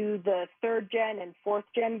into the 3rd gen and 4th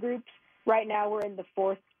gen groups. Right now we're in the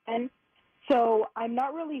 4th gen. So I'm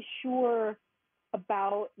not really sure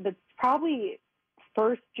about the probably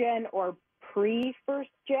 1st gen or pre-1st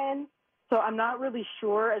gen. So I'm not really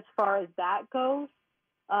sure as far as that goes.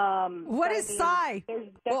 What is Psy?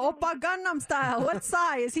 Well, Oppa Gangnam Style. What's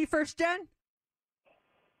Psy? Is he 1st gen?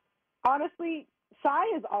 Honestly, Psy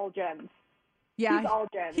is all gens. Yeah, He's all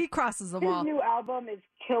gens. he crosses them His all. new album is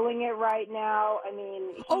killing it right now. I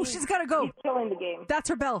mean, She's got to go. He's killing the game. That's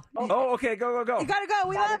her bell. Oh, okay, go. You got to go.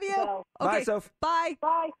 We That love is you. the bell. Bye, Okay, Soph. Bye.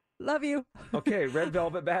 Bye. Love you. Okay, Red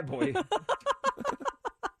Velvet Bad Boy.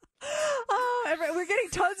 We're getting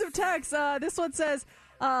tons of texts. This one says,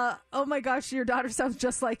 oh my gosh, your daughter sounds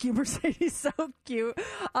just like you, Mercedes. So cute.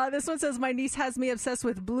 This one says, my niece has me obsessed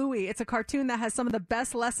with Bluey. It's a cartoon that has some of the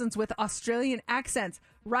best lessons with Australian accents.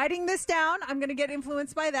 Writing this down. I'm going to get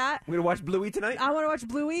influenced by that. We're going to watch Bluey tonight? I want to watch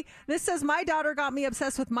Bluey. This says, my daughter got me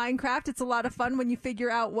obsessed with Minecraft. It's a lot of fun when you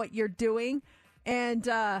figure out what you're doing. And,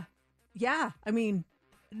 yeah, I mean,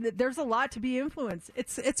 there's a lot to be influenced.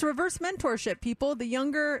 It's reverse mentorship, people. The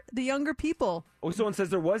younger people. Oh, someone says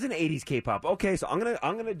there was an 80s K-pop. Okay, so I'm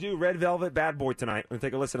gonna do Red Velvet Bad Boy tonight. I'm gonna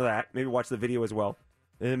take a listen to that. Maybe watch the video as well,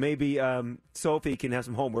 and maybe Sophie can have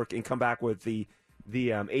some homework and come back with the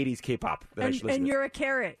 80s K-pop that I should listen And to. you're a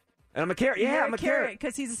carrot. And I'm a carrot. Yeah, You're I'm a carrot.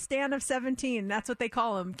 because he's a stan of 17. That's what they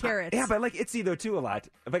call him, carrots. Yeah, but I like Itzy though too a lot.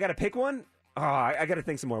 If I got to pick one, I got to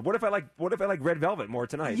think some more. What if I like Red Velvet more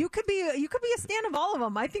tonight? You could be a stan of all of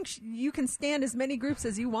them. I think you can stand as many groups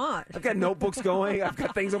as you want. I've got notebooks going. I've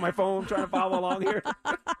got things on my phone trying to follow along here.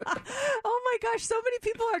 Oh my gosh, so many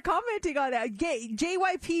people are commenting on that.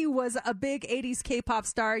 JYP was a big 80s K-pop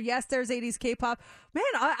star. Yes, there's 80s K-pop. Man,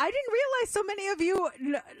 I didn't realize so many of you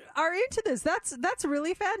are into this. That's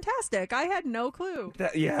really fantastic. I had no clue.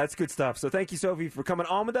 Yeah, that's good stuff. So thank you, Sophie, for coming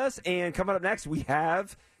on with us. And coming up next, we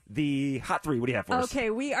have the Hot 3. What do you have for us? Okay,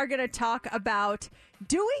 we are going to talk about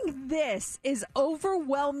doing this is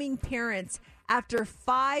overwhelming parents after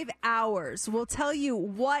 5 hours. We'll tell you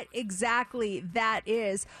what exactly that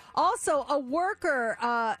is. Also, a worker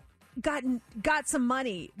got some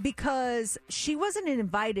money because she wasn't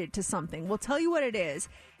invited to something. We'll tell you what it is.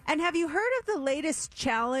 And have you heard of the latest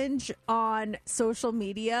challenge on social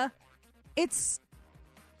media? It's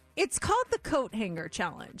called the Coat Hanger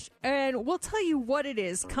Challenge, and we'll tell you what it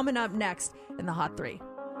is coming up next in the Hot 3.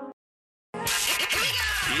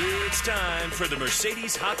 It's time for the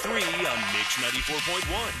Mercedes Hot 3 on Mix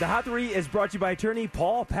 94.1. The Hot 3 is brought to you by attorney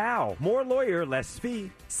Paul Powell. More lawyer, less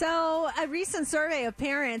fee. So, a recent survey of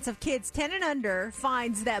parents of kids 10 and under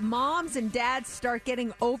finds that moms and dads start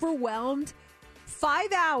getting overwhelmed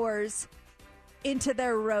 5 hours into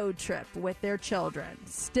their road trip with their children.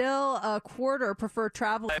 Still, a quarter prefer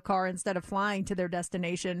traveling a car instead of flying to their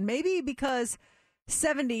destination. Maybe because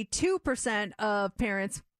 72% of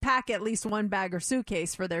parents pack at least one bag or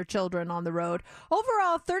suitcase for their children on the road.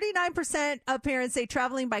 Overall, 39% of parents say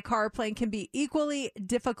traveling by car or plane can be equally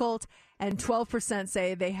difficult, and 12%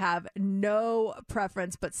 say they have no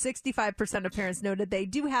preference. But 65% of parents noted they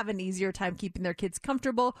do have an easier time keeping their kids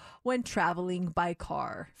comfortable when traveling by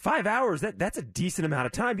car. 5 hours, that's a decent amount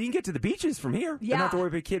of time. You can get to the beaches from here. Yeah. And not to worry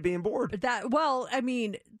about a kid being bored. Well, I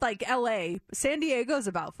mean, like L.A., San Diego's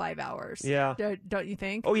about 5 hours. Yeah. Don't you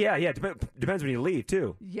think? Oh, yeah. Depends when you leave,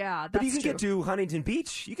 too. Yeah, that's But you can true. get to Huntington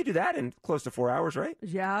Beach. You could do that in close to 4 hours, right?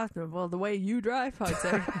 Yeah, well, the way you drive, I'd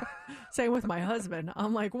say. Same with my husband.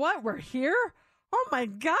 I'm like, what? We're here? Oh, my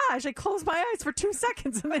gosh. I closed my eyes for 2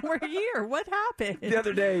 seconds, and then we're here. What happened? The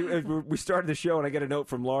other day, we started the show, and I get a note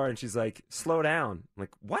from Laura, and she's like, slow down. I'm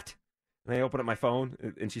like, what? And I open up my phone,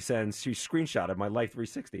 and she screenshotted my Life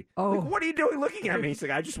 360. Oh. Like, what are you doing looking at me? She's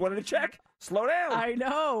like, I just wanted to check. Slow down. I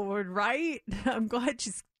know, right? I'm glad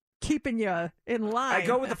she's keeping you in line. I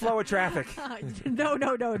go with the flow of traffic. No.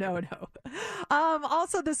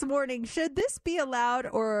 Also this morning, should this be allowed,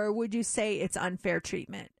 or would you say it's unfair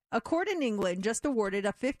treatment? A court in England just awarded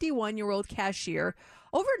a 51-year-old cashier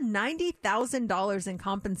over $90,000 in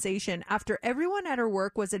compensation after everyone at her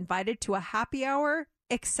work was invited to a happy hour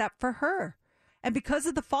except for her. And because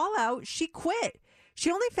of the fallout, she quit. She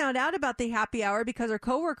only found out about the happy hour because her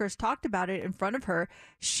coworkers talked about it in front of her.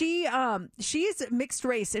 She is mixed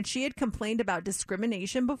race, and she had complained about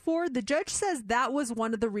discrimination before. The judge says that was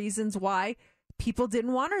one of the reasons why people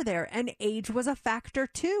didn't want her there, and age was a factor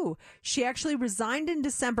too. She actually resigned in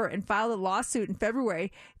December and filed a lawsuit in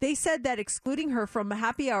February. They said that excluding her from a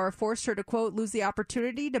happy hour forced her to, quote, lose the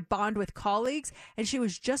opportunity to bond with colleagues, and she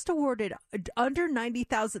was just awarded under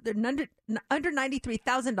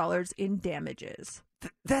 $93,000 in damages.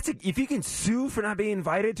 If you can sue for not being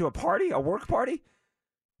invited to a work party,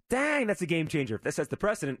 dang, that's a game changer. If that sets the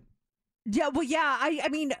precedent. Yeah, well, yeah. I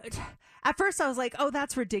mean, at first I was like, oh,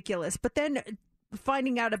 that's ridiculous. But then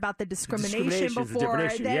finding out about the discrimination before,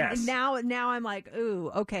 issue, then yes. now I'm like,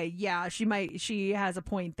 ooh, okay, yeah, she has a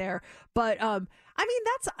point there. But I mean,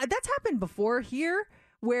 that's happened before here,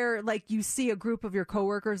 where like you see a group of your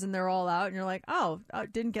coworkers and they're all out, and you're like, oh, I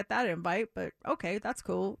didn't get that invite, but okay, that's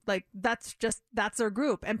cool. Like that's their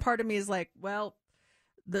group, and part of me is like, well,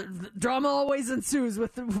 the drama always ensues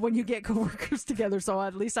when you get coworkers together, so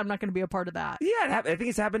at least I'm not going to be a part of that. Yeah, I think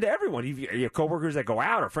it's happened to everyone. You have coworkers that go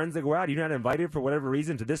out or friends that go out. You're not invited for whatever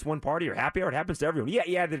reason to this one party or happy hour. It happens to everyone.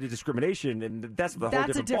 Yeah, the discrimination, and that's the whole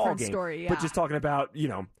different ball game. Story, yeah. But just talking about,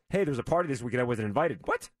 hey, there's a party this weekend I wasn't invited.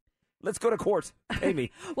 What? Let's go to court. Pay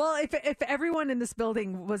me. Well, if everyone in this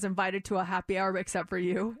building was invited to a happy hour except for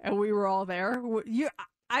you, and we were all there,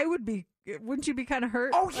 I would be. Wouldn't you be kind of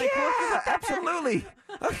hurt? Oh, like, yeah, absolutely.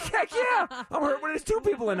 Heck yeah. I'm hurt when there's two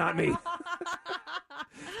people and not me. Are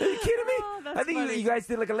you kidding me? Oh, I think you guys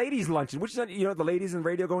did like a ladies' luncheon, which is, the ladies in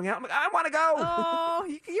radio going out. I'm like, I want to go. Oh,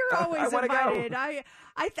 you're always invited. Go.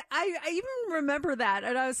 I even remember that,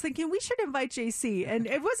 and I was thinking we should invite JC, and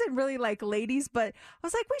it wasn't really like ladies, but I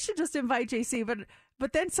was like, we should just invite JC,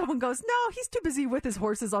 but then someone goes, no, he's too busy with his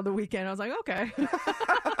horses on the weekend. I was like, okay.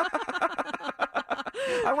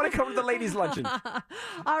 I want to come to the ladies' luncheon.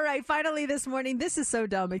 All right, finally this morning, this is so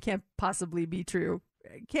dumb, it can't possibly be true.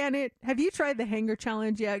 Can it? Have you tried the hanger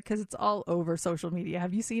challenge yet? Because it's all over social media.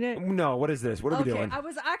 Have you seen it? No. What is this? What are we doing? I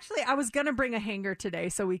was going to bring a hanger today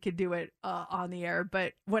so we could do it on the air.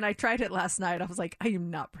 But when I tried it last night, I was like, I am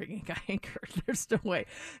not bringing a hanger. There's no way.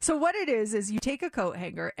 So what it is you take a coat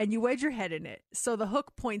hanger and you wedge your head in it. So the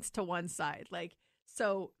hook points to one side. A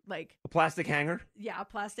plastic hanger? Yeah, a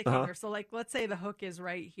plastic hanger. So let's say the hook is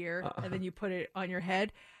right here and then you put it on your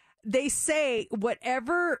head. They say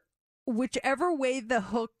whichever way the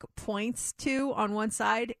hook points to on one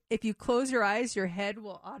side, if you close your eyes, your head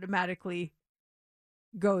will automatically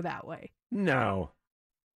go that way. No.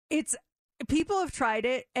 People have tried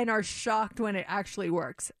it and are shocked when it actually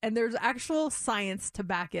works. And there's actual science to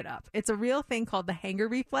back it up. It's a real thing called the hanger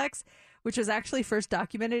reflex, which was actually first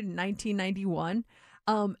documented in 1991.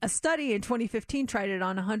 A study in 2015 tried it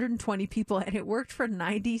on 120 people, and it worked for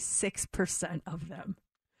 96% of them.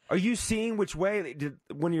 Are you seeing which way,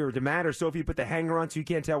 when you're mad or so, if you put the hanger on so you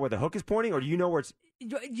can't tell where the hook is pointing, or do you know where it's...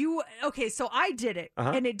 Okay, so I did it,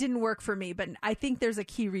 and it didn't work for me, but I think there's a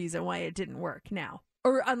key reason why it didn't work now.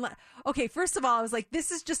 Okay, first of all, I was like,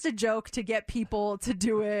 this is just a joke to get people to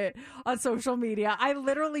do it on social media. I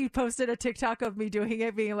literally posted a TikTok of me doing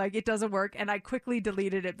it, being like, it doesn't work, and I quickly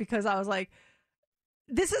deleted it because I was like,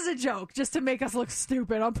 this is a joke just to make us look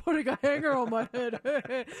stupid. I'm putting a hanger on my head.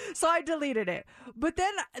 So I deleted it. But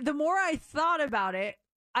then the more I thought about it,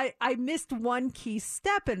 I missed one key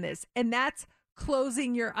step in this, and that's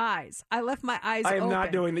closing your eyes. I left my eyes I am open.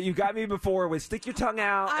 not doing that. You got me before with stick your tongue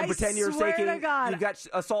out and I pretend you're swear shaking. to God. You got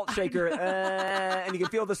a salt shaker and you can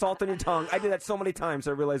feel the salt on your tongue. I did that so many times,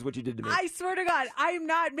 so I realized what you did to me. I swear to God, I'm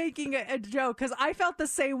not making a joke because I felt the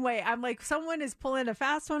same way. I'm like, someone is pulling a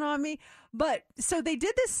fast one on me. But so they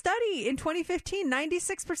did this study in 2015.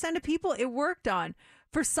 96% of people it worked on.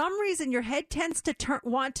 For some reason, your head tends to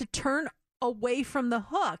want to turn away from the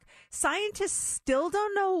hook. Scientists still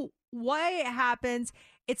don't know why it happens.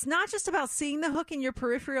 It's not just about seeing the hook in your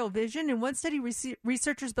peripheral vision. In one study,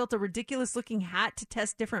 researchers built a ridiculous-looking hat to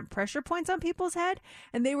test different pressure points on people's head,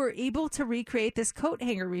 and they were able to recreate this coat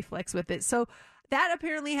hanger reflex with it. So that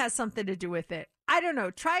apparently has something to do with it. I don't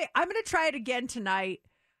know. I'm going to try it again tonight,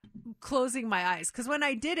 closing my eyes, because when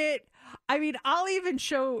I did it, I mean, I'll even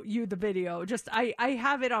show you the video. Just I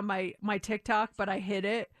have it on my TikTok, but I hid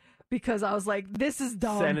it because I was like, this is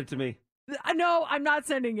dumb. Send it to me. No, I'm not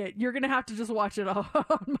sending it. You're going to have to just watch it on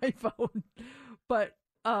my phone. But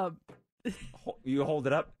you hold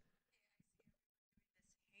it up.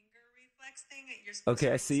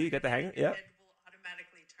 Okay, I see you got the hanger. Yep.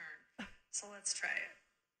 Automatically turn. So let's try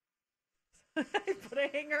it. I put a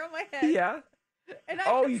hanger on my head. Yeah. And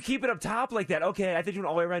you keep it up top like that. Okay, I think you went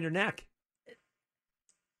all the way around your neck.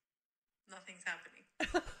 Nothing's happening.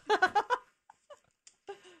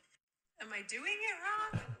 Am I doing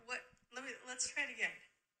it wrong? What? Let's try it again.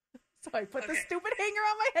 So I put the stupid hanger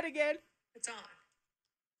on my head again. It's on.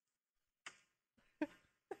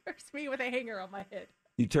 There's me with a hanger on my head.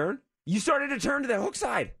 You turn? You started to turn to the hook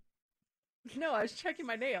side. No, I was checking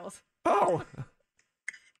my nails. Oh.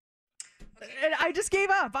 And I just gave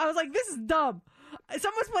up. I was like, this is dumb.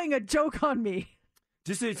 Someone's playing a joke on me.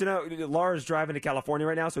 Just so you know, Laura's driving to California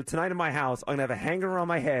right now, so tonight in my house, I'm going to have a hanger on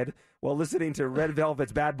my head while listening to Red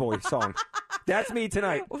Velvet's Bad Boy song. That's me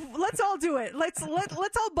tonight. Let's all do it. Let's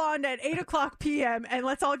all bond at 8:00 p.m. and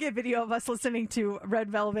let's all get video of us listening to Red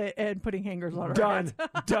Velvet and putting hangers on our heads.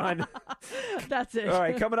 Done. That's it. All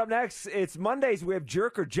right, coming up next, it's Mondays. We have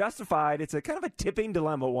Jerk or Justified. It's a kind of a tipping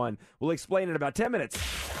dilemma one. We'll explain in about 10 minutes.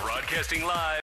 Broadcasting live